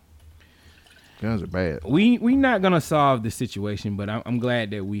damn, guns are bad. We not gonna solve the situation, but I'm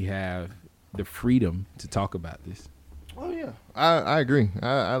glad that we have the freedom to talk about this. Oh yeah, I agree.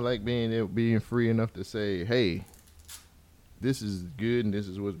 I like being free enough to say, hey, this is good and this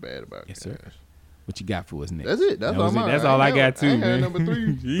is what's bad about it. Yes, sir. What you got for us next? That's it. That's all. That's all I got too, I man. had number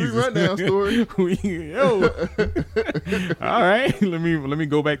three rundown story. All right, let me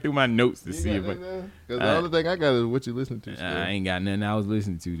go back through my notes to see if. Because the other thing I got is what you listen to. I ain't got nothing I was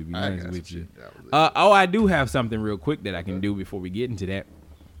listening to be honest with you. I do have something real quick that I can do before we get into that.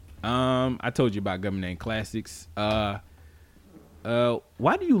 I told you about Government Name Classics. Why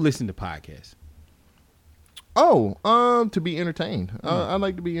do you listen to podcasts? Oh, to be entertained. I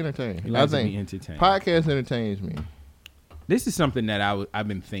like to be entertained. You like to be entertained. Podcast entertains me. This is something that I've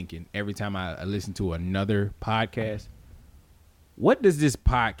been thinking every time I listen to another podcast. What does this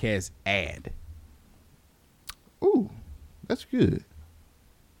podcast add? Ooh, that's good.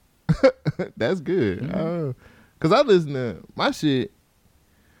 That's good. Because I listen to my shit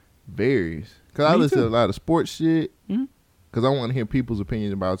varies. Because I listen to a lot of sports shit. Because I want to hear people's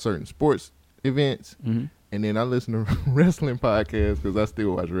opinions about certain sports events. And then I listen to wrestling podcasts because I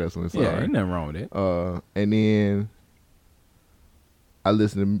still watch wrestling. Sorry. Yeah, ain't nothing wrong with that. And then I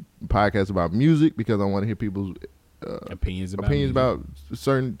listen to podcasts about music because I want to hear people's opinions about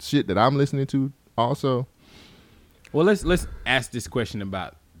certain shit that I'm listening to also. Well, let's ask this question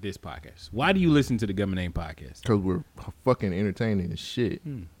about this podcast. Why do you listen to the Government Name Podcast? Because we're fucking entertaining as shit.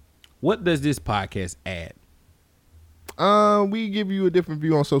 What does this podcast add? We give you a different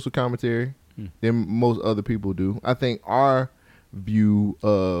view on social commentary than most other people do. I think our view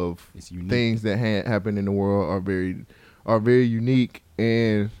of things that happen in the world are very unique,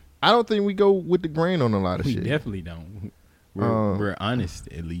 and I don't think we go with the grain on a lot of shit. We definitely don't. We're honest,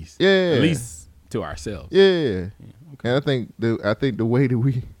 at least. Yeah, at least to ourselves. Yeah. Okay. And I think the way that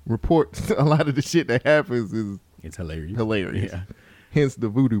we report a lot of the shit that happens is it's hilarious. Yeah. Hence the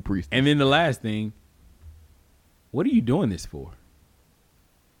voodoo priest. And then the last thing, what are you doing this for?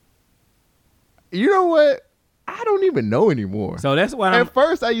 You know what? I don't even know anymore. So that's why at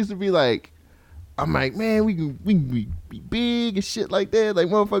first I used to be like, I'm like, man, we can be big and shit like that. Like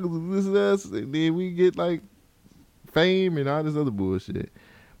motherfuckers will listen to us, and then we get like fame and all this other bullshit.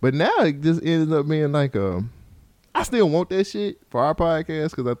 But now it just ends up being like I still want that shit for our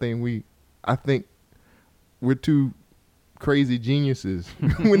podcast because I think we're two crazy geniuses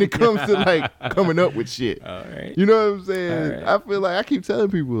when it comes to like coming up with shit. All right. You know what I'm saying? Right. I feel like I keep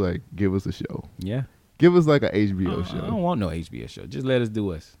telling people like, give us a show. Yeah. Give us like an HBO show. I don't want no HBO show. Just let us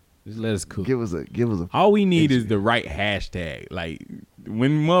do us. Just let us cook. Give us a. All we need is the right hashtag. Like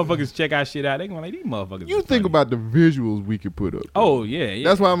when motherfuckers check our shit out, they gonna like these motherfuckers. You think about the visuals we could put up. Oh yeah.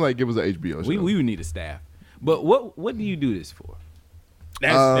 That's why I'm like, give us an HBO show. We would need a staff. But what do you do this for?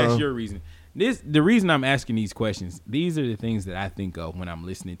 That's your reason. The reason I'm asking these questions. These are the things that I think of when I'm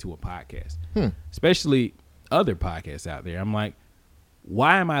listening to a podcast, especially other podcasts out there. I'm like,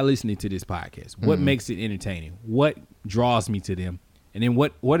 why am I listening to this podcast? What makes it entertaining? What draws me to them? And then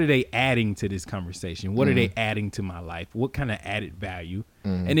what are they adding to this conversation? What are they adding to my life? What kind of added value?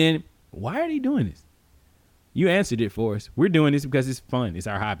 And then why are they doing this? You answered it for us. We're doing this because it's fun. It's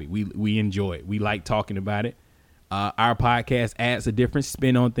our hobby. We enjoy it. We like talking about it. Our podcast adds a different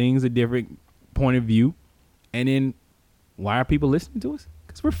spin on things, a different point of view. And then why are people listening to us?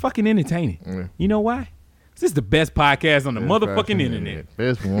 Because we're fucking entertaining. You know why? This is the best podcast on the motherfucking internet.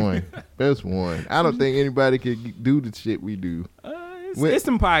 Best one. Best one. I don't think anybody could do the shit we do. It's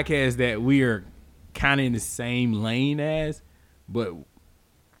some podcasts that we are kind of in the same lane as, but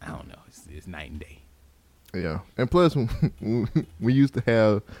I don't know. It's night and day. Yeah. And plus, we used to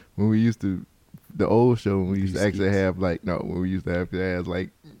have, the old show, when we used to actually have when we used to have like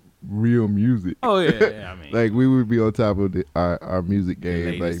real music. Oh yeah, I mean, like we would be on top of our music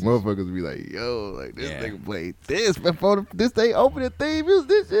game. Like motherfuckers would be like, yo, like this nigga played this before this thing opened the theme.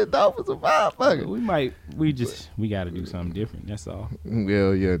 This shit dope as a motherfucker. We got to do something different. That's all.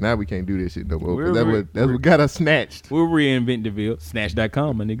 Well, yeah, now we can't do this shit no more. That's what got us snatched. We'll reinvent the wheel.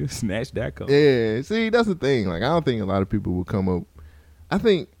 Snatch.com, my nigga. Snatch.com. Yeah, see, that's the thing. Like I don't think a lot of people will come up. I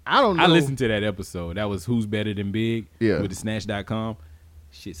don't know. I listened to that episode. That was Who's Better Than Big with the Snatch.com.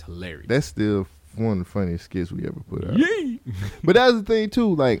 Shit's hilarious. That's still one of the funniest skits we ever put out. Yay! But that's the thing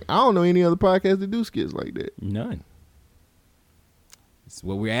too. Like I don't know any other podcast that do skits like that. None. It's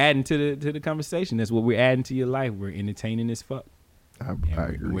what we're adding to the conversation. That's what we're adding to your life. We're entertaining as fuck. I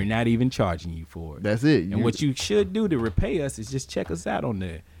agree. We're not even charging you for it. That's it. And what you should do to repay us is just check us out on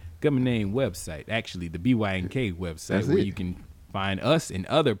the Government Name website. Actually, the BYNK website, where you can find us and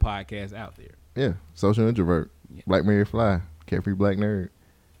other podcasts out there. Yeah, Social Introvert, Black Mary Fly, Carefree Black Nerd.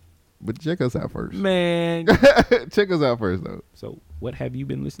 But check us out first. Man. Check us out first, though. So, what have you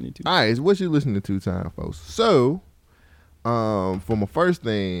been listening to? All right, so what you listening to time, folks? So, for my first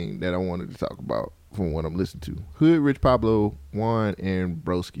thing that I wanted to talk about from what I'm listening to, Hood, Rich Pablo, Juan, and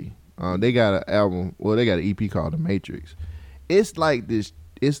Broski. They got an album, they got an EP called The Matrix. It's like this,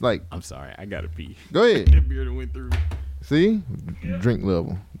 I'm sorry, I gotta pee. Go ahead. That beer that went through. See? Drink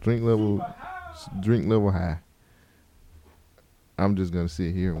level high. I'm just gonna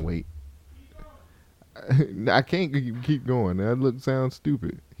sit here and wait. I can't keep going. That sounds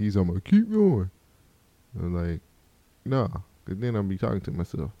stupid. He's on my keep going. I'm like, no, because then I'll be talking to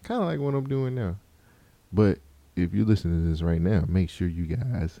myself, kind of like what I'm doing now. But if you listen to this right now, make sure you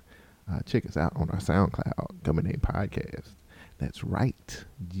guys check us out on our SoundCloud, Government Name Podcast. That's right,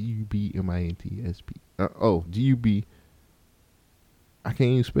 GUBMINTSP. GUB. I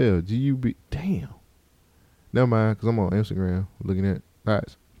can't even spell GUB. Damn. Never mind, because I'm on Instagram looking at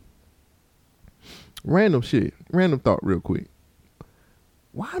guys. Random shit. Random thought real quick.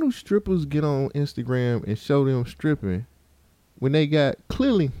 Why do strippers get on Instagram and show them stripping when they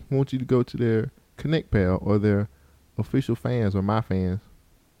clearly want you to go to their Connect Pal or their official fans or my fans?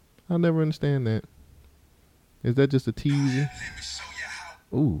 I'll never understand that. Is that just a tease?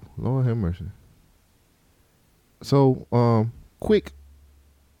 Ooh, Lord have mercy. So quick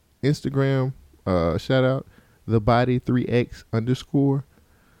Instagram shout out, the body 3x _.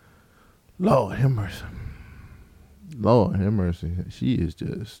 Lord have mercy. Lord have mercy. She is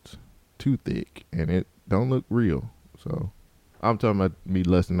just too thick and it don't look real. So I'm talking about me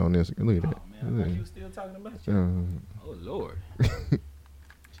lusting on this. Look at that. Man, I thought you were still talking about you. Oh Lord.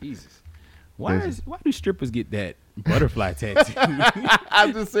 Jesus. Why do strippers get that butterfly tattoo?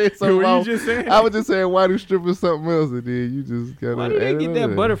 I'm just saying something. What were you just saying? I was just saying, why do strippers something else, and then you just kind of. Why do they get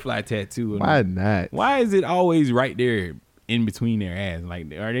that butterfly tattoo? Why not? Why is it always right there in between their ass?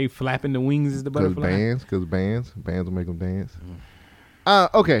 Like, are they flapping the wings as the butterfly? Because bands will make them dance.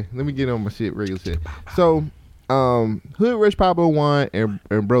 Okay, let me get on my shit, regular shit. So, Hood Rich Pablo Juan and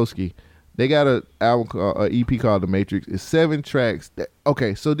Broski, they got a EP called The Matrix. It's 7 tracks.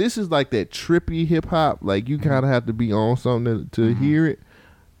 Okay, so this is like that trippy hip hop. Like you kind of have to be on something to hear it.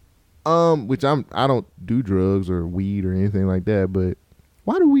 Which I don't do drugs or weed or anything like that. But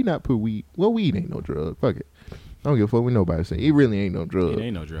why do we not put weed? Well, weed ain't no drug. Fuck it. I don't give a fuck what nobody say. It really ain't no drug. It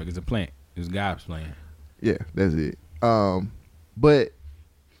ain't no drug. It's a plant. It's God's plant. Yeah, that's it. But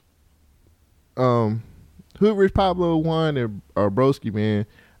Hood Rich Pablo Juan and Broski, man,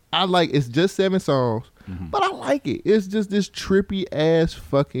 I like. It's just 7 songs, but I like it. It's just this trippy ass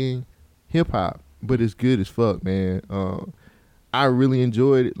fucking hip hop, but it's good as fuck, man. I really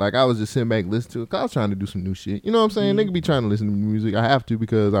enjoyed it. Like I was just sitting back listening to it. 'Cause I was trying to do some new shit. You know what I'm saying? They could be trying to listen to music. I have to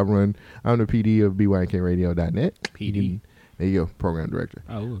because I'm the PD of BYNKRadio.net. PD. There you go, program director.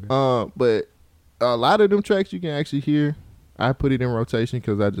 Oh, okay. But a lot of them tracks you can actually hear. I put it in rotation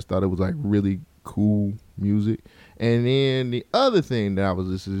because I just thought it was like really cool music. And then the other thing that I was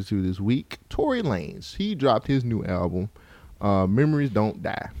listening to this week, Tory Lanez. He dropped his new album, Memories Don't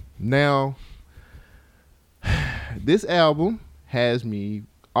Die. Now, this album has me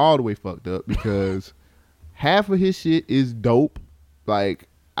all the way fucked up because half of his shit is dope. Like,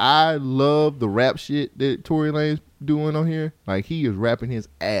 I love the rap shit that Tory Lanez doing on here. Like, he is rapping his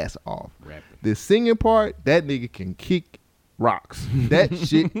ass off. The singing part, that nigga can kick rocks. That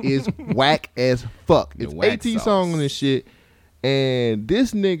shit is whack as fuck. It's 18 songs on this shit, and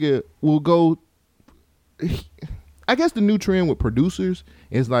this nigga will go. I guess the new trend with producers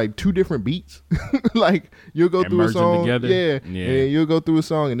is like 2 different beats. Like you'll go through a song, yeah, and you'll go through a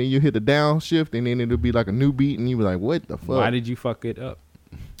song, and then you hit the downshift, and then it'll be like a new beat, and you be like, "What the fuck? Why did you fuck it up?"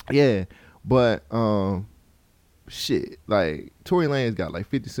 Yeah, but shit, like Tory Lanez got like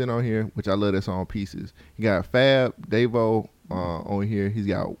 50 Cent on here, which I love that song Pieces. He got Fab, Davo on here. He's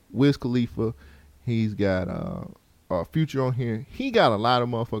got Wiz Khalifa. He's got Future on here. He got a lot of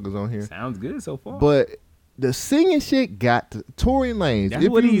motherfuckers on here. Sounds good so far. But the singing shit got to Tory Lanez. That's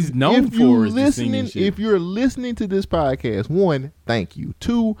what he's known for. Is the singing shit. If you're listening to this podcast, 1, thank you.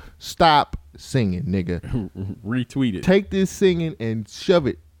 2, stop singing, nigga. Retweet it. Take this singing and shove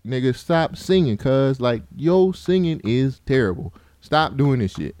it. Nigga, stop singing, cuz like your singing is terrible. Stop doing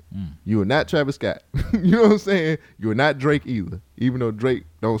this shit. You are not Travis Scott. You know what I'm saying? You are not Drake either. Even though Drake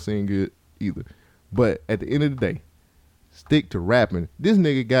don't sing good either. But at the end of the day, stick to rapping. This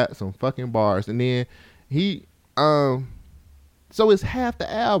nigga got some fucking bars, and then he so it's half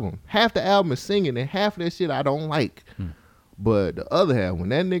the album. Half the album is singing, and half of that shit I don't like. But the other half, when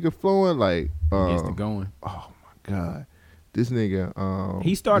that nigga flowing, like gets to going. Oh my god. This nigga,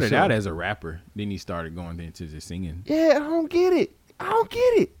 he started out as a rapper, then he started going into the singing. Yeah, I don't get it.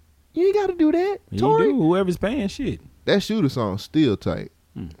 You ain't got to do that, Tory. You do, whoever's paying shit. That Shooter song still tight.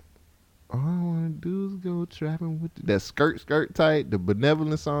 All I want to do is go trapping with that skirt tight. The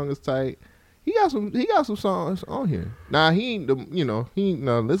Benevolent song is tight. He got some songs on here. Nah, he ain't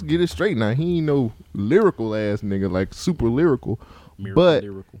let's get it straight now. He ain't no lyrical ass nigga, like super lyrical. But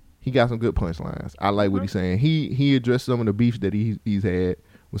he got some good punchlines. I like what he's saying. He addressed some of the beefs that he's had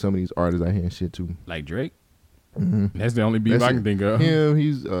with some of these artists out here and shit too. Like Drake? That's the only beef I can think of. Him,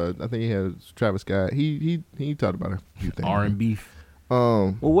 he's I think he had Travis Scott. He talked about a few things. R&B.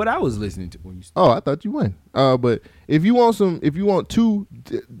 Well, what I was listening to when you I thought you won. But if you want 2,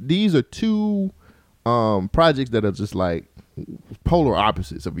 these are 2 projects that are just like polar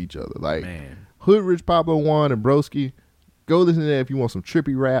opposites of each other. Like Hood Rich Pablo Juan and Broski. Go listen to that if you want some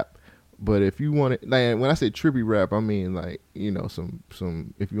trippy rap. But if you want it, like when I say trippy rap, I mean like, you know, some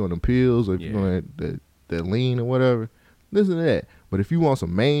if you want them pills or if you want the lean or whatever, listen to that. But if you want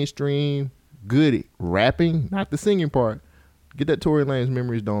some mainstream good rapping, not the singing part, get that Tory Lanez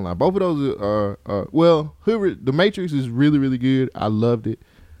Memories Don't Lie. Both of those are The Matrix is really, really good. I loved it.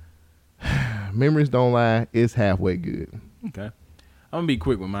 Memories Don't Lie is halfway good. Okay. I'm going to be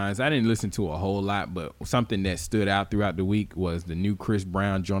quick with mine. I didn't listen to a whole lot, but something that stood out throughout the week was the new Chris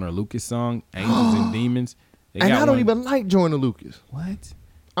Brown, Joyner Lucas song, Angels and Demons. They And got I don't one- even like Joyner Lucas. What?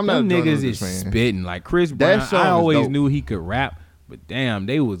 I'm not a Them Joyner niggas Lucas is fan. spitting like Chris That Brown. song I is always dope. knew he could rap, but damn,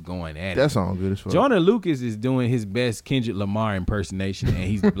 they was going at it. That song good as fuck. Joyner Lucas is doing his best Kendrick Lamar impersonation, and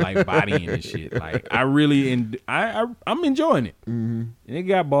he's like bodying and shit. Like I really, I'm enjoying it. Mm-hmm. And he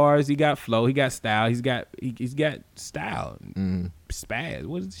got bars, he got flow, he got style, he's got style. Mm-hmm. Spaz,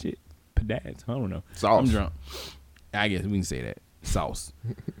 what is the shit? Pedaz, I don't know. Sauce. I'm drunk. I guess we can say that. Sauce.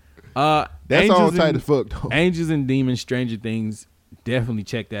 That Angels song tight and- as fuck though. Angels and Demons, Stranger Things. Definitely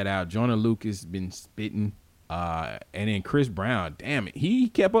check that out. Joyner Lucas been spitting. And then Chris Brown, damn it, he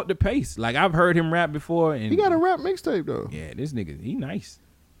kept up the pace. Like I've heard him rap before, and He got a rap mixtape though. yeah, this nigga, he nice.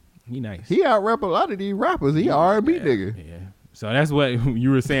 He nice. He out rap a lot of these rappers. He a R&B nigga. Yeah. So that's what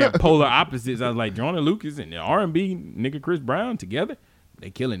you were saying. Polar opposites. I was like, Joyner Lucas and the R&B nigga Chris Brown together, they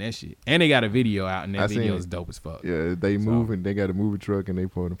killing that shit. And they got a video out, and that video is dope as fuck. Yeah, they move and they got a moving truck and they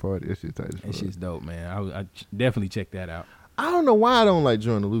pulling apart. That shit tight as fuck. That shit's dope, man. I definitely check that out. I don't know why I don't like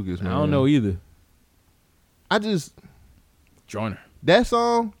Joyner Lucas, man. I don't know either. I just Joyner. That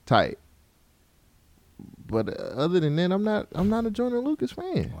song tight. But other than that, I'm not a Joyner Lucas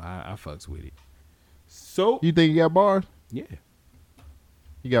fan. Well, I fucks with it. So you think he got bars? Yeah.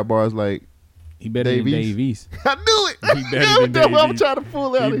 He got bars like he better than Davies. I knew it. He better than That's what I'm Davies. trying to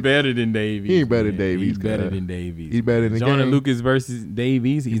pull out. He better than Davies. He ain't better man. than Davies. He's better cuz. than Davies. He's better than Joyner Game. Lucas versus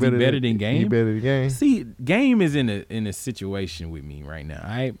Davies. Is he better than Game? He better than Game. See, Game is in a situation with me right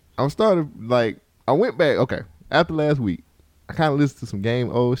now. I'm starting like I went back. Okay, after last week, I kind of listened to some Game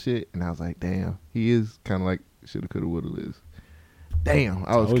old shit, and I was like, damn, he is kind of like shoulda, coulda, woulda, list. Damn,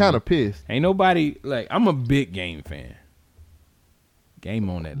 I was Told kind you. of pissed. Ain't nobody like I'm a big Game fan. Game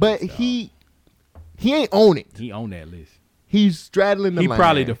on that But list. he ain't on it. He on that list. He's straddling the He line.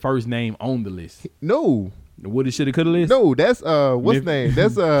 probably the first name on the list. No. The woulda, shoulda, coulda list? No, that's what's his name?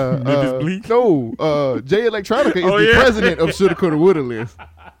 That's Memphis Bleak? no, Jay Electronica is Oh, the yeah. president of shoulda, coulda, woulda list.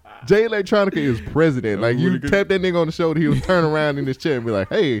 Jay Electronica is president. Like you tap that nigga on the shoulder, he'll turn around in his chair and be like,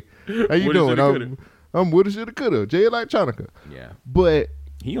 "Hey, how you Woulda, doing? shoulda, coulda." I'm woulda, shoulda, coulda. Jay Electronica." Yeah. But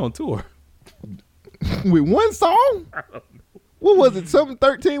he on tour with one song. What was it? Something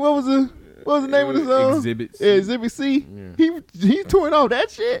 13. What was the name of the song? Exhibit C. Yeah, Exhibit C. He touring off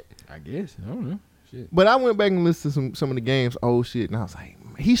that shit. I guess. I don't know. Shit. But I went back and listened to some of the Game's old shit, and I was like,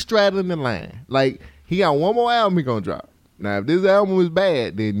 he's straddling the line. Like he got one more album he gonna drop. Now, if this album was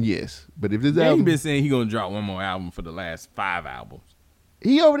bad, then yes. But if this Game album, been saying he gonna drop one more album for the last 5 albums.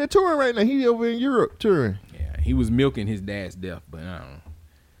 he over there touring right now. He over in Europe touring. Yeah, he was milking his dad's death, but I don't know.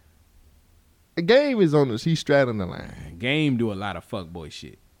 The Game is on this. He's straddling the line. Game do a lot of fuckboy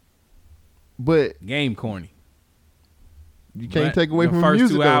shit. But Game corny. you can't But take away the from first the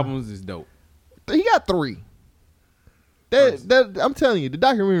music. two though. albums is dope. He got 3. That I'm telling you, the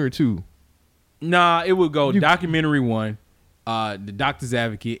documentary 2. Nah, it would go documentary 1, The Doctor's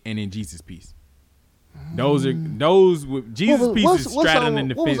Advocate, and then Jesus Piece. Those with Jesus Piece is straddling in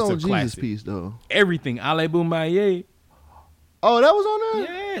the what was fence on of Jesus classic. Piece though? Everything. Ale Boombaye. Oh, that was on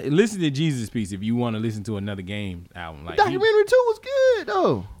there. Yeah, listen to Jesus Piece if you want to listen to another Game album. Like Documentary 2 was good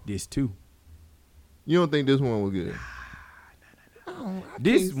though. This too. You don't think this one was good?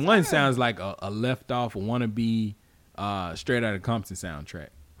 This one sounds like a left off wannabe Straight Outta Compton soundtrack.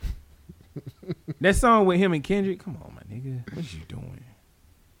 That song with him and Kendrick, come on, my nigga, what you doing?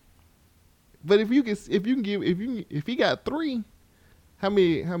 But if he got 3, how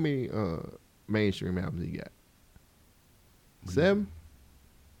many mainstream albums he got? 7.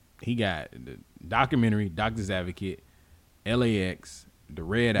 He got the documentary, Doctor's Advocate, LAX, the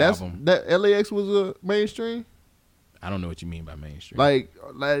Red That's album. that LAX was a mainstream. I don't know what you mean by mainstream. Like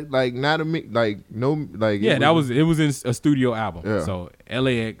not a no like Yeah, it was in a studio album. Yeah. So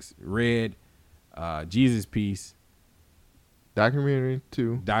LAX, Red, Jesus Piece, documentary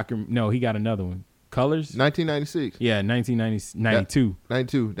 2. No, he got another one. Colors, 1996. Yeah, 1992.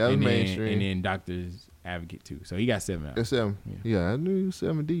 92. That was and mainstream. Then, and then Doctor's Advocate 2. So he got 7 albums. That's 7. Yeah, I knew he was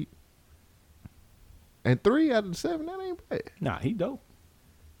 7 deep. And 3 out of the 7, that ain't bad. Nah, he dope.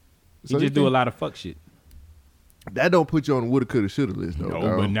 He So you just do a think- lot of fuck shit. That don't put you on the woulda, coulda, shoulda list though. No,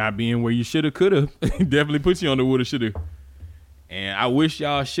 dog. but not being where you shoulda, coulda definitely puts you on the woulda, shoulda. And I wish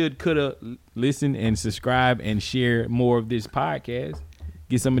y'all should, coulda listen and subscribe and share more of this podcast.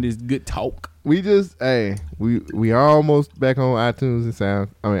 Get some of this good talk. We just we almost back on iTunes and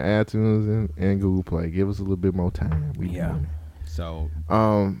iTunes and Google Play. Give us a little bit more time. So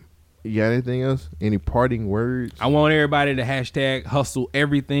you got anything else? Any parting words? I want everybody to hashtag hustle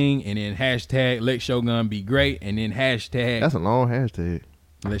everything and then hashtag let Shogun be great and then hashtag That's a long hashtag.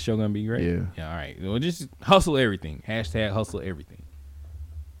 let Shogun be great. Yeah. All right. Well, just hustle everything. Hashtag hustle everything.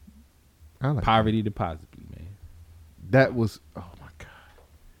 I like poverty to positively, man. That was, oh my God.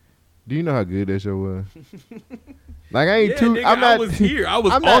 Do you know how good that show was? Like, I ain't tooting. Nigga, I was here. I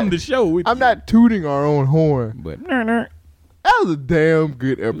was on the show with I'm not tooting our own horn. But that was a damn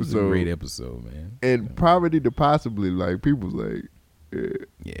good episode. It was a great episode, man. And poverty to possibly, like, people's like,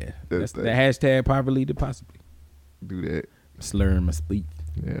 yeah. That's the hashtag poverty to possibly. Do that. Slurring my speech.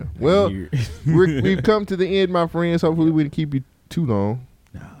 Yeah. Well, we've come to the end, my friends. Hopefully we didn't keep you too long.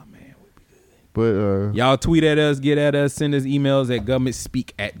 But y'all tweet at us, get at us, send us emails at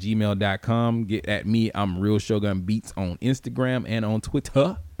governmentspeak@gmail.com. Get at me. I'm Real Shogun Beats on Instagram and on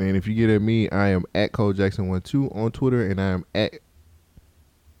Twitter. And if you get at me, I am at Cole Jackson12 on Twitter, and I am at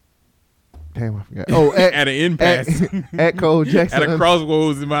damn, I forgot. Oh, at an impasse. At Cole Jackson. At a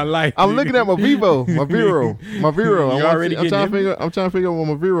crossroads in my life. I'm looking at my Vero. My Vero. You already I'm trying to figure out what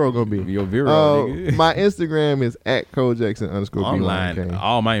my Vero gonna be. Your Vero, nigga. My Instagram is at Cole Jackson _ I'm lying.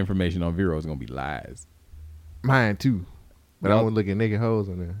 All my information on Vero is gonna be lies. Mine too. But I won't look at naked hoes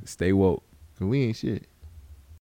on there. Stay woke. Cause we ain't shit.